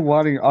imagine that.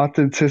 wanting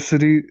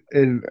authenticity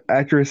and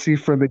accuracy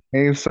from the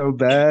game so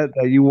bad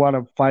that you want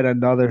to fight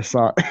another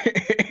Sonic.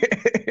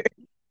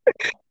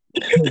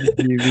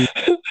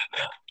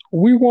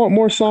 We want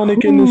more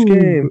Sonic in this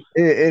game.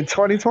 In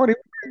 2020,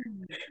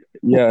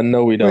 Yeah,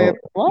 no, we man, don't.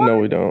 what? No,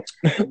 we don't.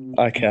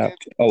 I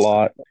capped a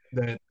lot.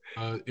 that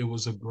it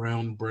was a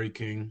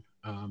groundbreaking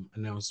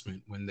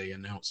announcement when they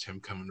announced him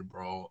coming to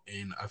Brawl,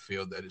 and I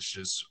feel that it's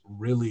just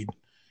really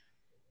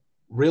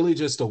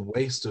just a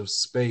waste of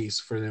space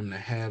for them to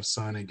have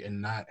Sonic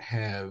and not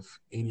have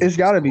any. It's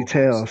got to be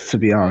Tails, to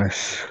be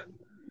honest.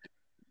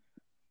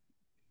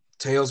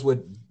 Tails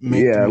would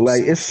make Yeah, the most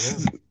like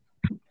sense,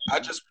 I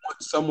just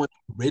want someone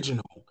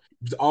original.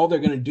 All they're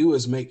gonna do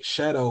is make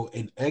Shadow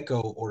an Echo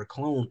or a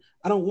clone.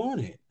 I don't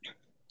want it.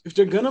 If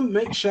they're gonna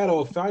make Shadow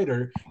a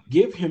fighter,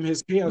 give him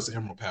his Chaos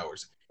Emerald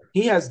powers.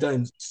 He has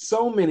done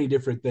so many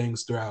different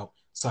things throughout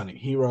Sonic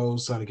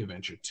Heroes, Sonic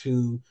Adventure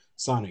 2,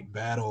 Sonic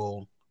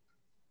Battle,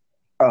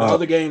 the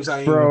other games I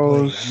ain't even played. I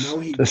Bros, know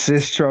he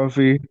assist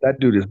trophy. That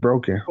dude is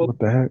broken. What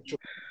the heck?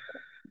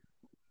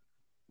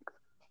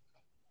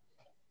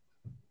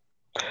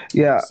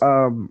 Yeah.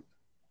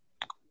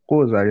 What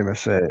was I gonna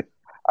say?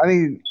 I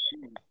mean,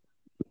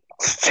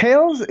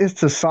 Tails is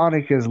to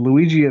Sonic as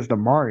Luigi is to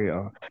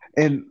Mario.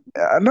 And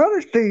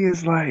another thing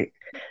is like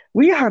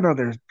we got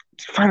another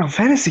Final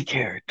Fantasy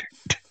character,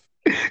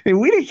 and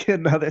we didn't get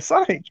another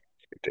Sonic.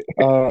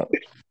 We got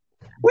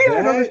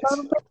another that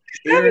Final Fantasy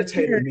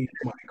irritated me to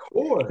my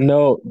core.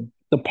 No,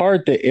 the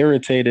part that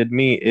irritated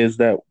me is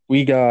that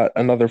we got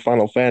another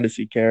Final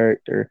Fantasy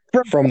character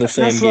from the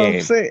same That's what I'm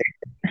game. saying.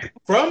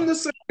 From the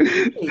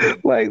same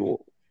Like,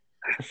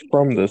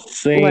 From the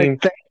same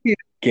like thank you.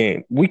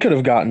 game. We could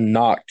have gotten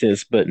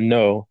Noctis, but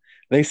no.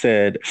 They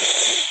said,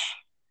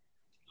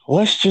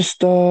 let's just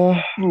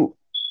do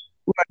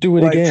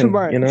it Like again,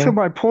 to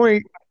my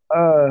point,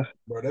 bro,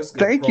 that's good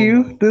thank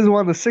you. promo. This is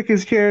one of the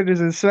sickest characters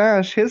in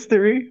Smash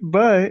history,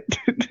 but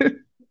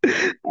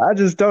I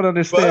just don't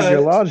understand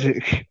your But-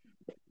 logic.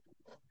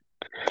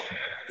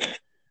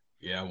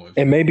 Yeah, I went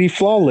It may be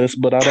flawless,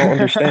 but I don't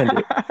understand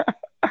it.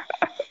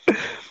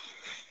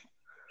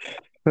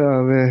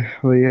 Oh man,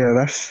 well yeah,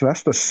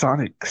 that's the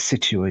Sonic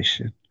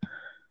situation.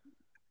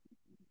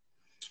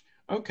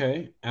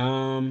 Okay.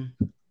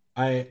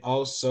 I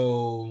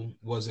also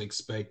was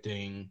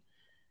expecting,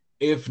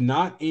 if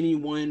not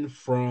anyone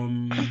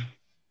from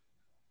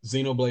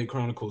Xenoblade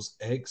Chronicles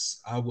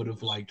X, I would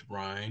have liked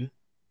Ryan.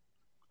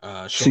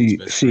 Shulk's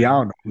best See, I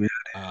friend. don't know.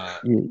 Uh,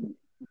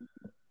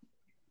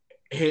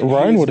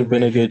 Ryan he's would the have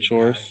been a good red-headed guy.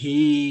 choice.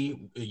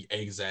 He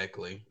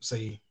exactly.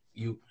 See,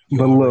 you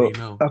But already look,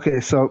 know. okay,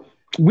 so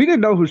we didn't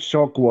know who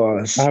Shulk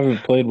was. I haven't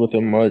played with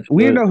him much.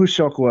 We didn't but know who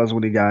Shulk was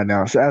when he got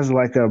announced, as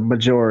like a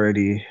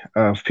majority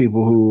of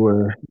people who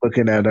were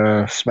looking at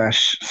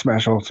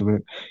Smash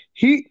Ultimate.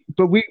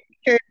 But we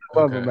came to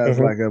love him Okay. as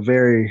like a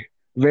very,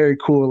 very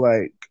cool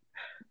like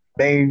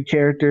main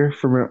character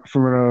from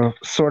a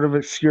sort of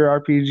obscure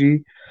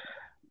RPG.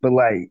 But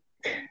like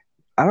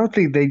I don't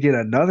think they get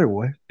another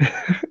one.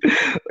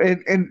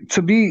 and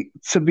to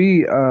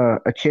be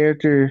a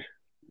character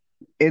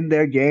in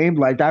their game,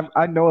 like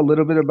I know a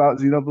little bit about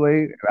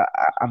Xenoblade.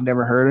 I've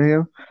never heard of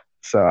him,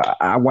 so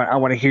I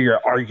want to hear your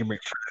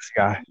argument for this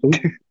guy.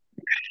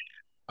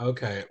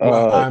 Okay.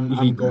 Well,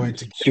 I'm going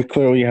to You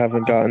clearly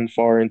haven't gotten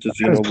far into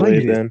haven't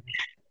played Xenoblade it. then,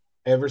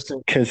 ever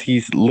since because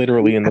he's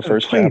literally in the haven't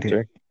first played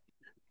chapter.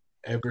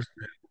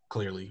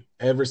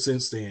 ever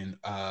since then,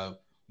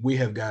 we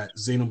have got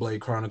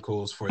Xenoblade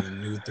Chronicles for the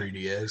new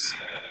 3DS.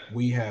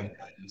 We have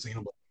gotten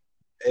Xenoblade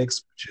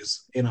X, which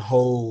is in a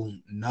whole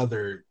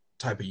nother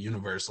type of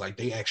universe. Like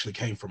they actually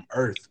came from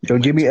Earth. and Don't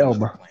went give me to another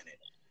Elma.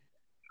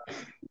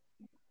 planet.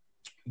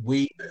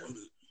 We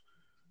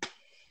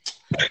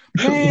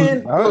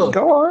man, look,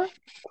 Go on.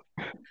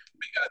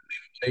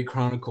 Xenoblade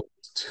Chronicles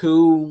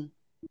 2.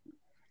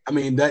 I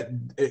mean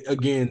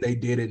again, they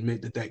did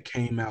admit that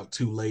came out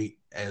too late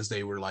as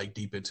they were like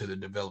deep into the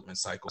development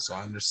cycle. So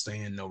I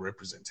understand no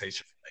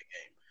representation from that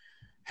game.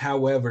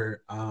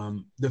 However,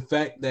 the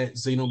fact that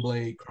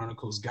Xenoblade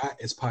Chronicles got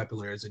as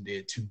popular as it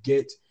did, to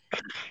get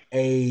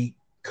a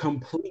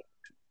complete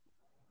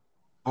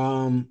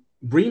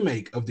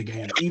remake of the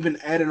game, even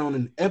added on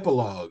an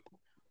epilogue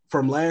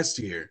from last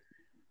year,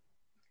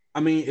 I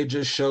mean, it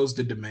just shows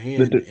the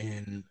demand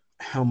and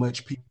how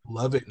much people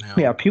love it now.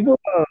 Yeah, people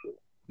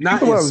Not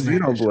people in love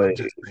Smash, I'm Xenoblade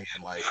just saying,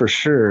 like, for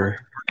sure.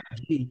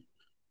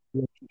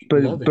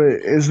 love But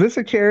it. is this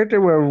a character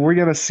where we're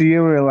gonna see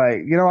him and we're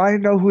like, I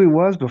didn't know who he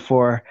was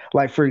before.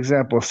 Like for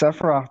example,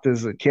 Sephiroth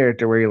is a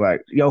character where you're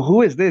like, yo,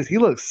 who is this? He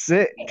looks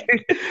sick.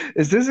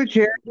 Is this a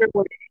character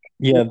where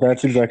Yeah,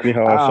 that's exactly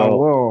how I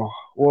felt.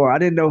 whoa, I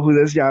didn't know who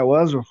this guy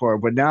was before,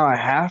 but now I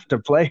have to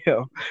play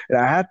him and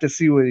I have to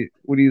see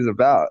what he's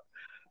about.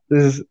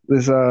 He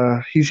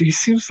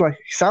sounds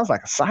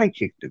like a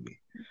sidekick to me.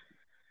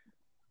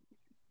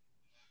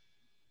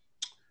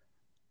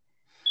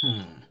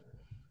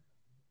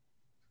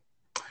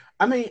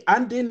 I mean, I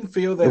didn't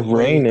feel that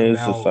way Rain is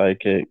a about.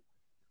 sidekick.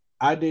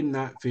 I did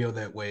not feel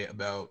that way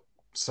about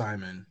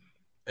Simon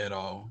at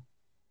all.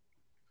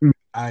 Mm.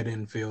 I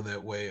didn't feel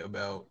that way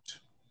about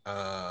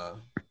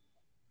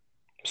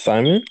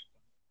Simon?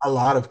 a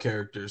lot of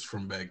characters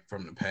from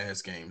the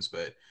past games,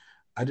 but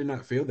I did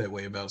not feel that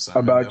way about Simon.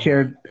 About Belmont.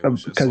 character It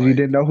was just because you like,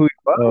 didn't know who he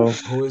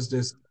was. who is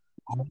this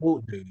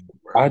old dude,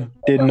 bro? I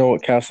didn't know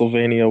what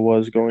Castlevania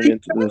was going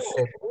into this.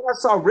 When I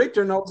saw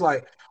Richter, and I was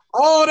like,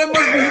 "Oh, that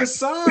must be his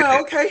son."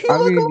 Okay, he I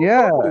look mean,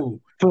 yeah.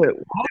 old. But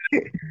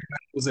It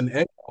was an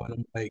echo, and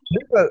I'm like,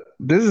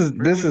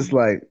 this is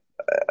like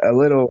a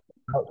little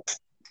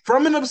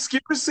from an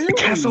obscure series.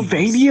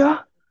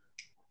 Castlevania.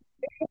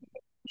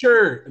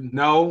 Sure,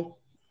 no.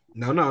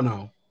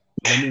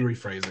 let me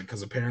rephrase it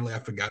because apparently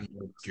I've forgotten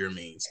what obscure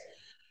means.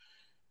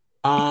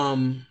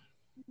 Dang,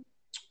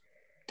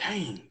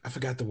 I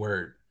forgot the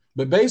word.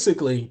 But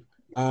basically,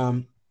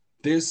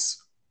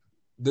 this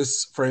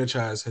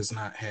franchise has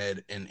not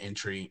had an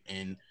entry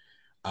in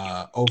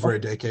over a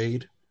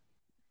decade,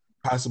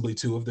 possibly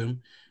two of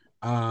them.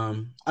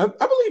 I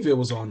believe it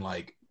was on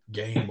like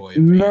Game Boy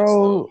Advance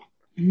though.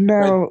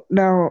 No,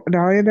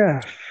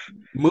 enough.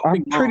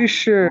 I'm pretty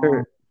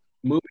sure.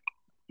 Let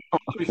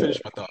me finish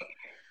my thought.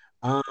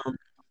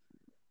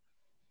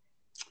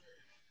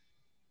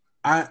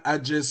 I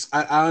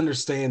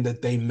understand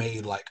that they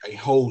made like a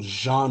whole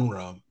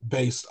genre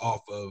based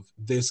off of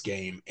this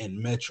game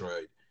and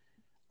Metroid.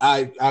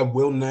 I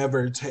will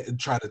never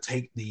try to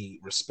take the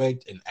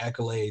respect and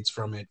accolades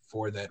from it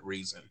for that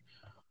reason.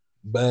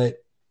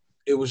 But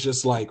it was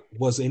just like,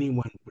 was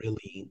anyone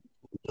really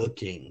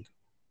looking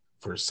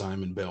for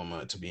Simon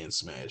Belmont to be in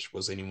Smash?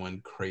 Was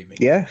anyone craving?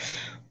 Yes.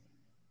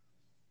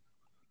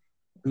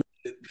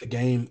 The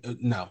game,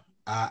 no.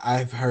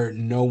 I've heard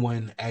no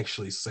one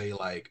actually say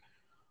like,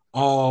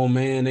 "Oh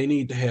man, they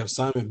need to have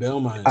Simon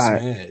Belmont in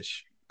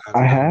Smash."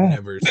 I've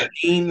never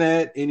seen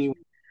that anywhere.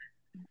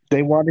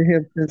 They wanted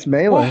him since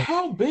Melee. Well,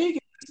 how big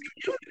is this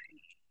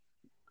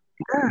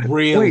community?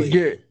 Really?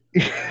 Wait,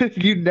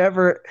 you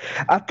never.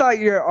 I thought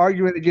your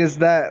argument against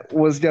that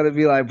was gonna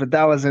be like, but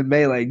that was in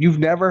Melee. You've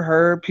never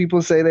heard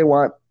people say they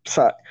want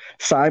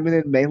Simon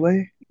in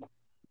Melee?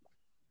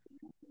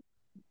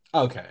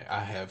 Okay,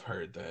 I have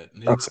heard that.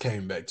 It's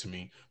came back to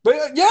me, but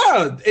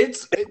yeah,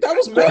 that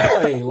was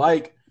Melee.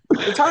 Like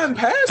the time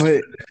passed.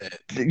 But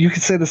you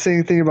could say the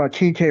same thing about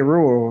King K.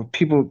 Rool.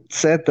 People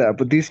said that,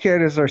 but these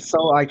characters are so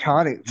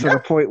iconic to the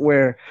point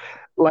where,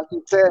 like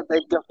you said,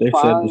 they said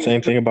the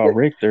same thing about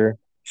Richter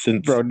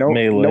since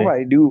Melee.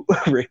 Nobody knew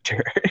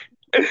Richter.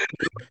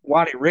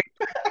 Waddy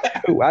Richter.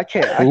 I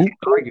can't argue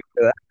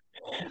for that.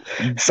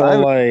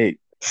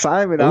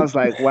 Simon, I was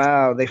like,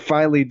 wow, they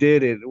finally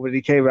did it when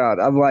he came out.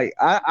 I'm like,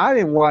 I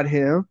didn't want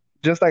him,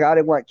 just like I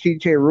didn't want King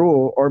K.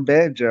 Rool or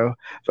Banjo.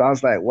 So I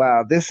was like,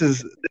 wow, this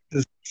is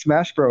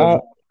Smash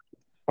Bros.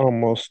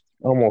 Almost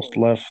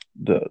left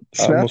the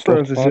Smash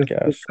Bros. Is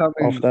podcast just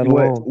becoming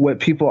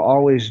what people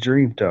always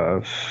dreamed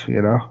of,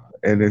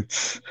 and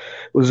it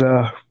was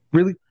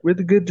really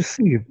really good to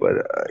see.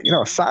 But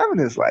Simon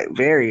is like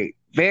very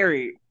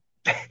very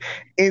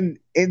in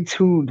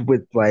tune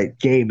with like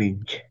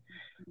gaming,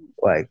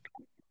 like.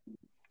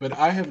 But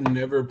I have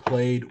never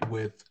played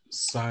with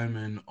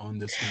Simon on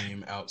this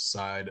game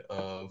outside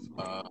of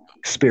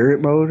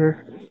Spirit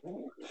Mode.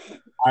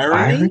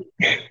 Irony?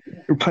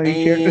 You're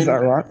playing characters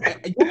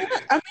ironic.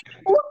 I mean,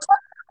 he looks like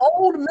an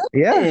old man.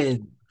 Yeah.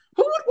 Who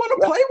would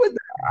want to play with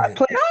that? I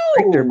play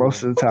Richter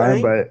most of the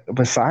time, but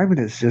Simon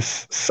is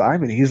just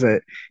Simon. He's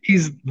the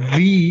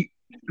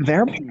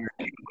vampire.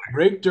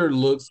 Richter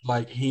looks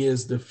like he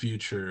is the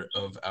future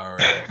of our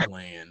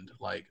land.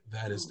 Like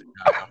that is the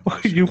guy I'm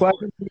You want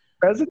to be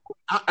president?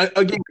 I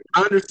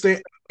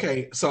understand.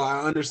 Okay, so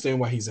I understand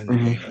why he's in the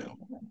game now.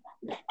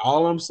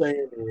 All I'm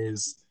saying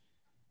is,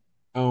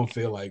 I don't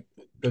feel like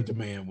the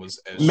demand was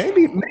as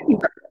maybe.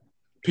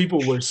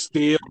 People were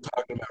still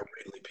talking about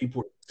Ridley.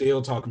 People were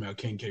still talking about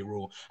King K.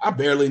 Rool. I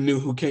barely knew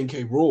who King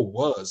K. Rool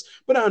was,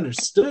 but I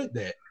understood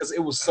that because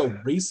it was so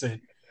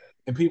recent,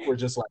 and people were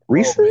just like,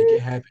 recent? Make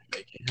it happen.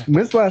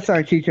 When's the last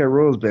time King K.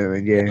 Rool's been in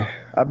a game? Yeah.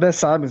 I bet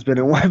Simon's been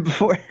in one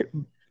before,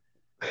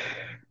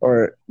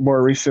 or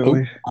more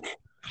recently.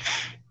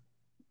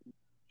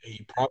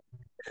 He probably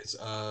has.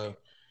 K.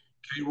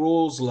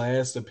 Rool's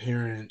last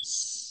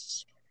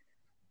appearance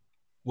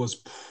was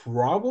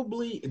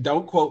probably,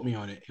 don't quote me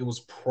on it, it was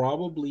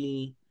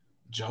probably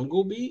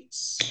Jungle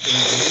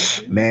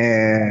Beats.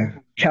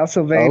 Man,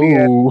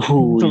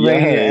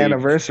 Castlevania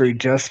Anniversary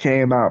just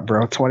came out,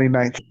 bro.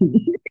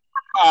 2019.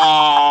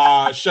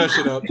 Shush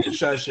it up.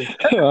 Shush it.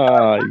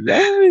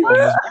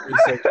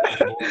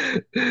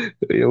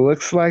 It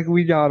looks like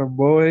we got them,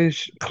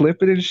 boys.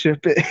 Clip it and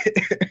ship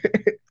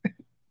it.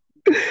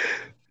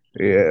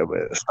 Yeah,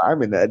 but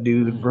Simon, that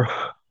dude, bro.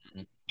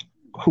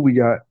 Who we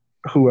got?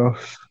 Who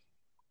else?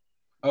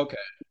 Okay.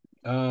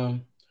 Well,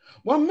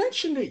 I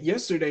mentioned it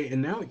yesterday,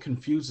 and now it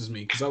confuses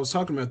me because I was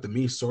talking about the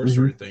Mii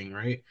Sorcerer thing,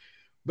 right?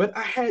 But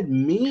I had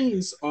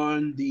Mii's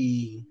on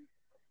the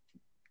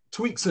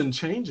tweaks and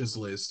changes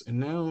list, and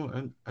now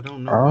I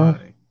don't know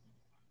why.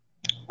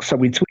 So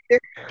we tweak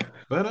it?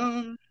 But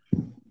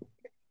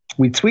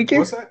we tweak it?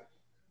 What's that?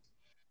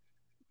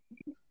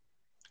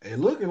 It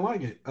looking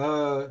like it.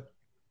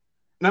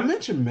 And I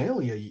mentioned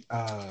Melee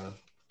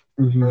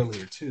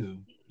earlier too.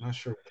 Not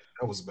sure what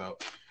that was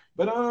about.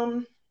 But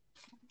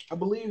I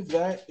believe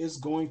that is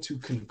going to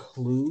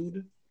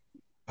conclude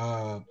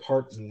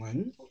part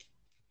 1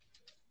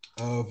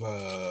 of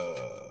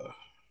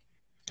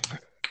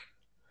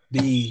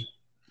the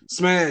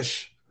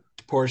Smash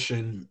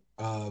portion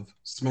of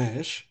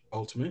Smash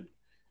Ultimate.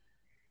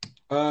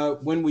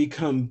 When we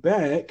come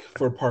back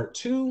for part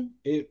 2,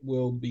 it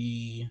will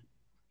be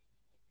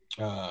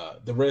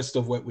the rest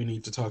of what we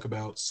need to talk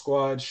about: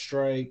 Squad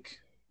Strike,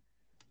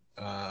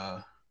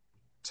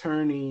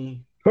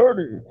 Tourney,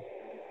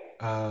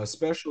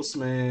 Special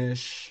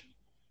Smash,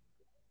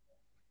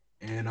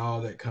 and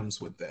all that comes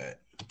with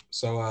that.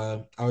 So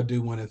I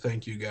do want to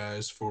thank you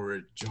guys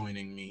for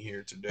joining me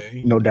here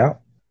today. No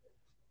doubt.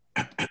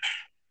 Does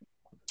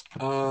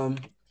No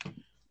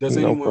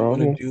anyone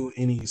want to problem. do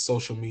any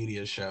social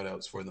media shout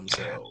outs for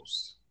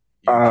themselves?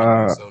 You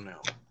can do so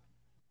now.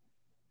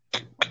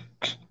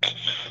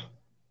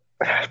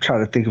 I'm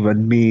trying to think of a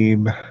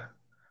meme.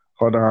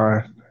 Hold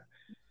on.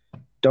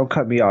 Don't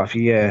cut me off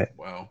yet.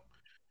 Wow.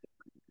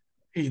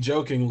 He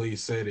jokingly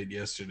said it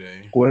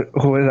yesterday, What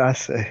did I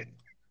say?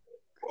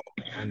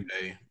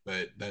 Monday,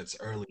 but that's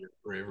earlier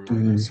for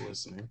everyone who's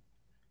listening.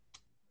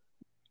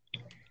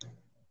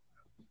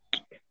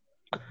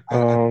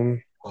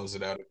 Close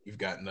it out if you've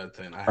got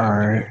nothing. I have All to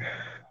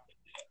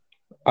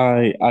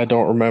right. I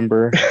don't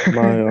remember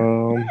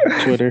my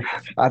Twitter.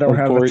 I don't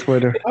have a report.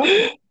 Twitter.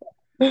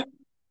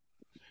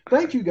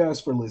 Thank you guys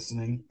for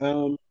listening.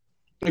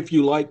 If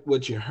you like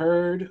what you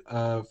heard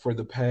for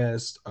the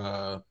past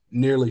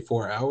nearly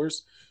 4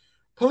 hours,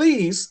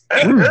 please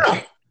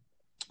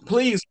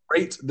please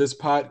rate this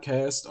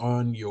podcast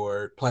on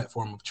your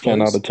platform of choice.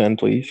 10 out of 10,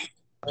 please.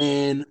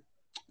 And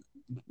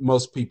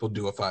most people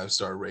do a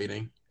 5-star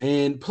rating.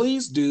 And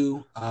please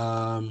do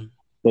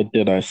But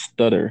did I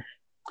stutter?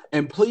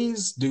 and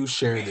please do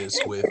share this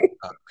with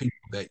people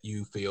that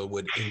you feel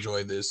would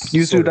enjoy this.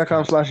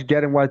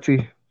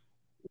 YouTube.com/gettinYT.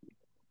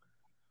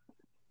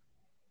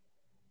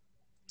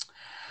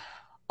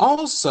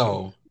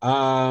 Also,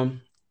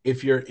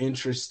 if you're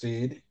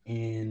interested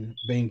in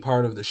being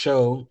part of the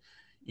show,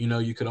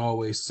 you can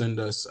always send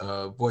us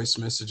voice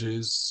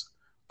messages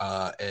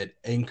at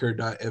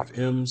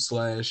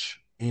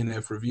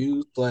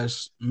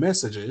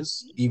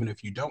anchor.fm/nfreview/messages, even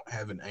if you don't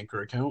have an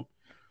Anchor account.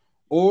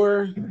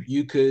 Or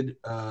you could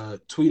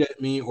tweet at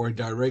me or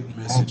direct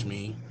message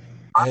me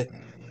at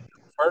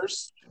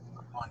first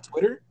on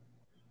Twitter.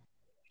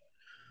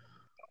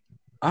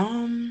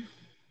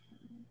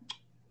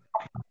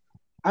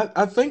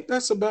 I think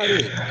that's about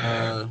it.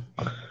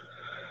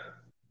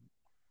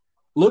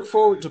 Look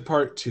forward to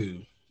part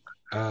 2.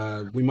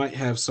 We might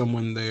have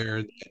someone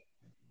there that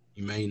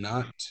you may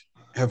not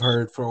have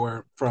heard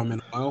from in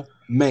a while.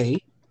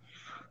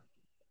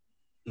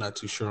 Not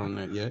too sure on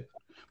that yet.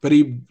 But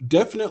he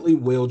definitely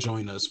will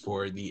join us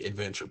for the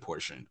adventure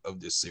portion of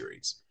this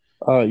series.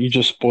 You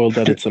just spoiled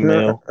that it's a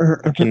male.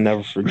 I can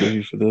never forgive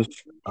you for this.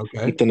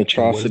 Okay. It's an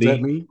atrocity.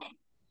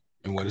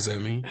 And what does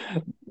that mean?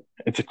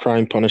 It's a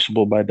crime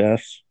punishable by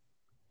death.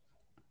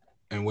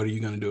 And what are you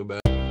going to do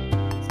about it?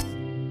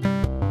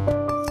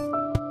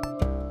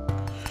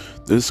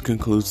 This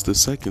concludes the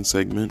second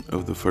segment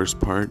of the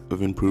first part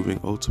of Improving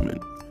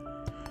Ultimate.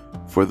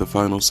 For the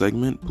final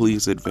segment,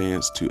 please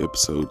advance to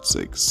episode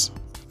 6.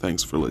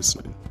 Thanks for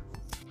listening.